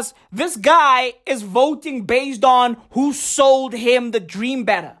 Because this guy is voting based on who sold him the dream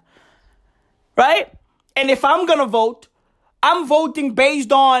better. Right? And if I'm going to vote, I'm voting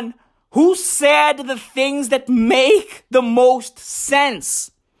based on who said the things that make the most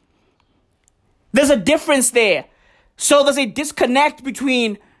sense. There's a difference there. So there's a disconnect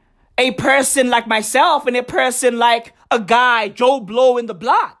between a person like myself and a person like a guy, Joe Blow in the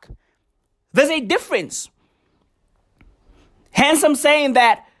block. There's a difference. Hence, I'm saying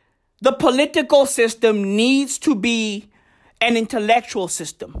that the political system needs to be an intellectual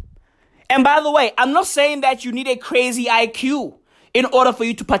system. And by the way, I'm not saying that you need a crazy IQ in order for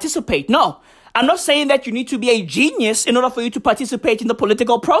you to participate. No, I'm not saying that you need to be a genius in order for you to participate in the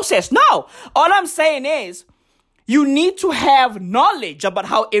political process. No, all I'm saying is you need to have knowledge about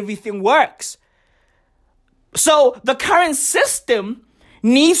how everything works. So the current system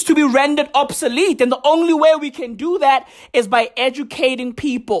needs to be rendered obsolete. And the only way we can do that is by educating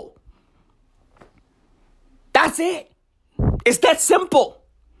people. That's it. It's that simple.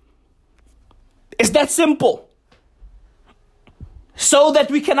 It's that simple. So that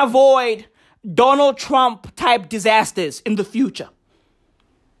we can avoid Donald Trump type disasters in the future.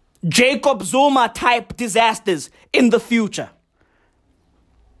 Jacob Zuma type disasters in the future.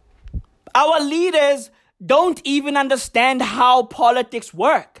 Our leaders don't even understand how politics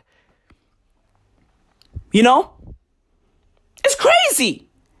work. You know? It's crazy.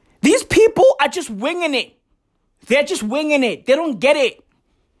 These people are just winging it. They're just winging it. They don't get it.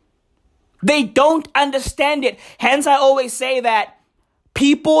 They don't understand it. Hence, I always say that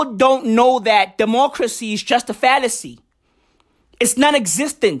people don't know that democracy is just a fallacy. It's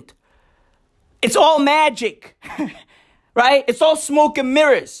non-existent. It's all magic, right? It's all smoke and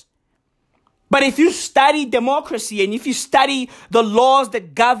mirrors. But if you study democracy and if you study the laws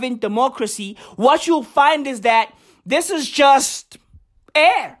that govern democracy, what you'll find is that this is just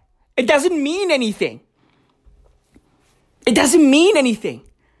air. It doesn't mean anything. It doesn't mean anything.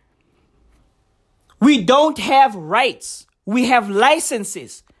 We don't have rights. We have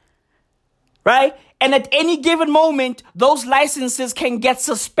licenses, right? And at any given moment, those licenses can get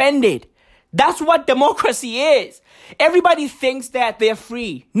suspended. That's what democracy is. Everybody thinks that they're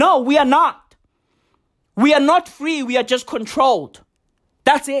free. No, we are not. We are not free. We are just controlled.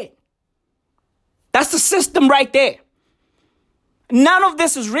 That's it. That's the system right there. None of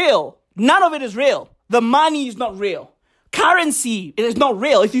this is real. None of it is real. The money is not real. Currency is not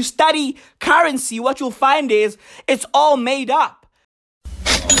real. If you study currency, what you'll find is it's all made up.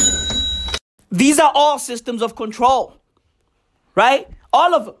 These are all systems of control, right?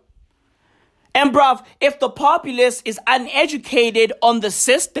 All of them. And bruv, if the populace is uneducated on the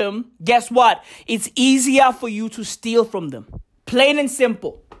system, guess what? It's easier for you to steal from them. Plain and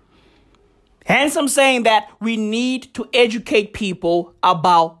simple. Hence, I'm saying that we need to educate people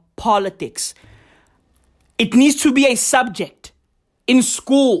about politics. It needs to be a subject in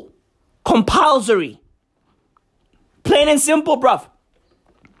school, compulsory. Plain and simple, bruv.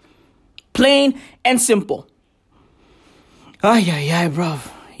 Plain and simple. Ay,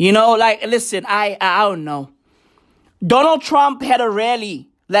 bruv. You know, like, listen, I don't know. Donald Trump had a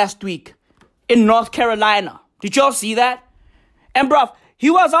rally last week in North Carolina. Did y'all see that? And bruv, he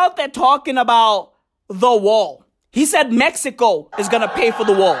was out there talking about the wall. He said Mexico is going to pay for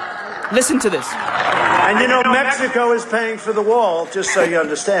the wall. Listen to this. And you know, Mexico is paying for the wall, just so you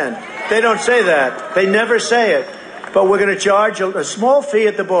understand. They don't say that. They never say it. But we're going to charge a small fee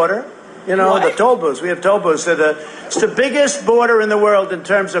at the border. You know, what? The toll booths. We have toll booths. It's the biggest border in the world in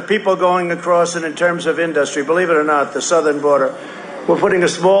terms of people going across and in terms of industry. Believe it or not, the southern border. We're putting a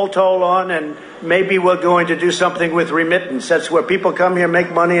small toll on, and maybe we're going to do something with remittance. That's where people come here,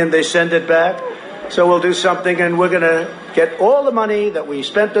 make money, and they send it back. So we'll do something, and we're going to get all the money that we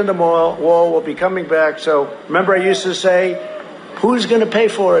spent on the wall will be coming back. So remember I used to say, who's going to pay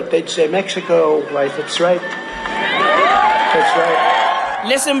for it? They'd say Mexico. Right, that's right. That's right.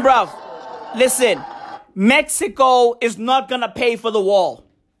 Listen, bruv. Listen. Mexico is not going to pay for the wall.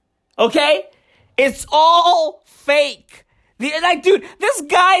 Okay? It's all fake. Dude, this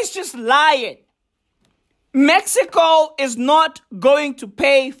guy's just lying. Mexico is not going to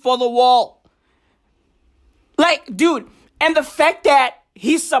pay for the wall. Like, dude, and the fact that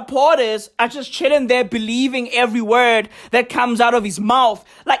his supporters are just chilling there believing every word that comes out of his mouth,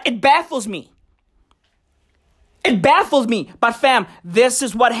 like, it baffles me. It baffles me. But fam, this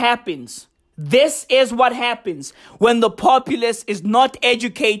is what happens. This is what happens when the populace is not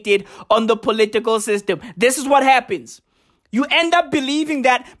educated on the political system. This is what happens. You end up believing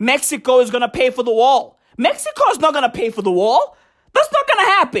that Mexico is going to pay for the wall. Mexico is not going to pay for the wall. That's not going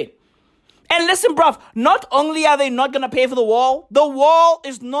to happen. And listen, bruv, not only are they not going to pay for the wall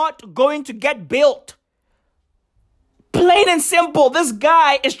is not going to get built. Plain and simple, this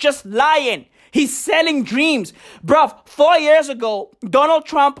guy is just lying. He's selling dreams. Bruv, 4 years ago, Donald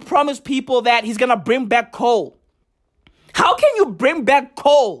Trump promised people that he's going to bring back coal. How can you bring back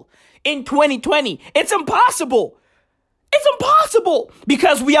coal in 2020? It's impossible. It's impossible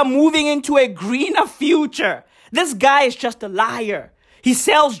because we are moving into a greener future. This guy is just a liar. He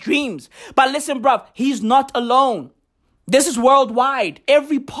sells dreams. But listen, bruv, he's not alone. This is worldwide.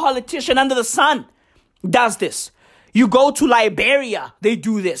 Every politician under the sun does this. You go to Liberia, they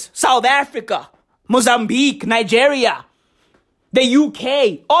do this. South Africa, Mozambique, Nigeria, the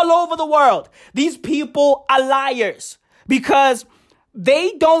UK, all over the world. These people are liars because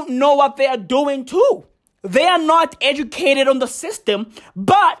they don't know what they are doing too. They are not educated on the system,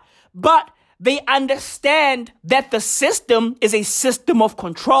 but they understand that the system is a system of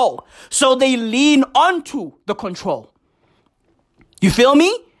control. So they lean onto the control. You feel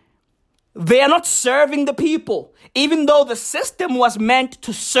me? They are not serving the people, even though the system was meant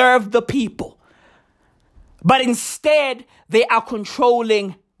to serve the people. But instead, they are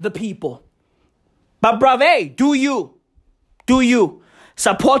controlling the people. But brave, do you?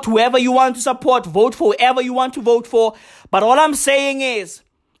 Support whoever you want to support, vote for whoever you want to vote for. But all I'm saying is,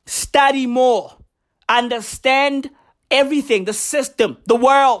 study more. Understand everything, the system, the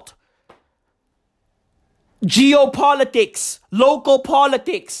world. Geopolitics, local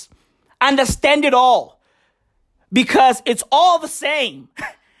politics. Understand it all. Because it's all the same.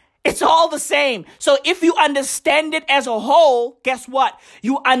 It's all the same. So if you understand it as a whole, guess what?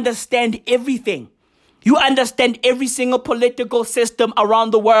 You understand everything. You understand every single political system around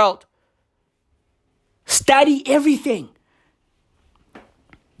the world. Study everything.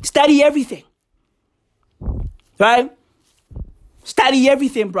 Study everything. Right? Study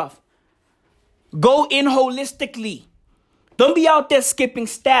everything, bruv. Go in holistically. Don't be out there skipping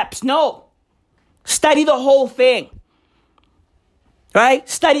steps. No. Study the whole thing. Right?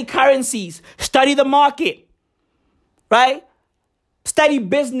 Study currencies. Study the market. Right? Study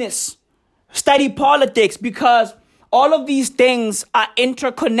business. Study politics, because all of these things are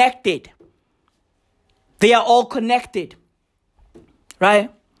interconnected. They are all connected.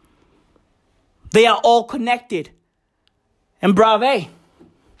 Right? They are all connected. And brave,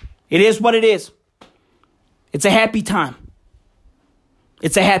 it is what it is. It's a happy time.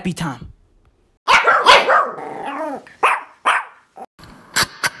 It's a happy time.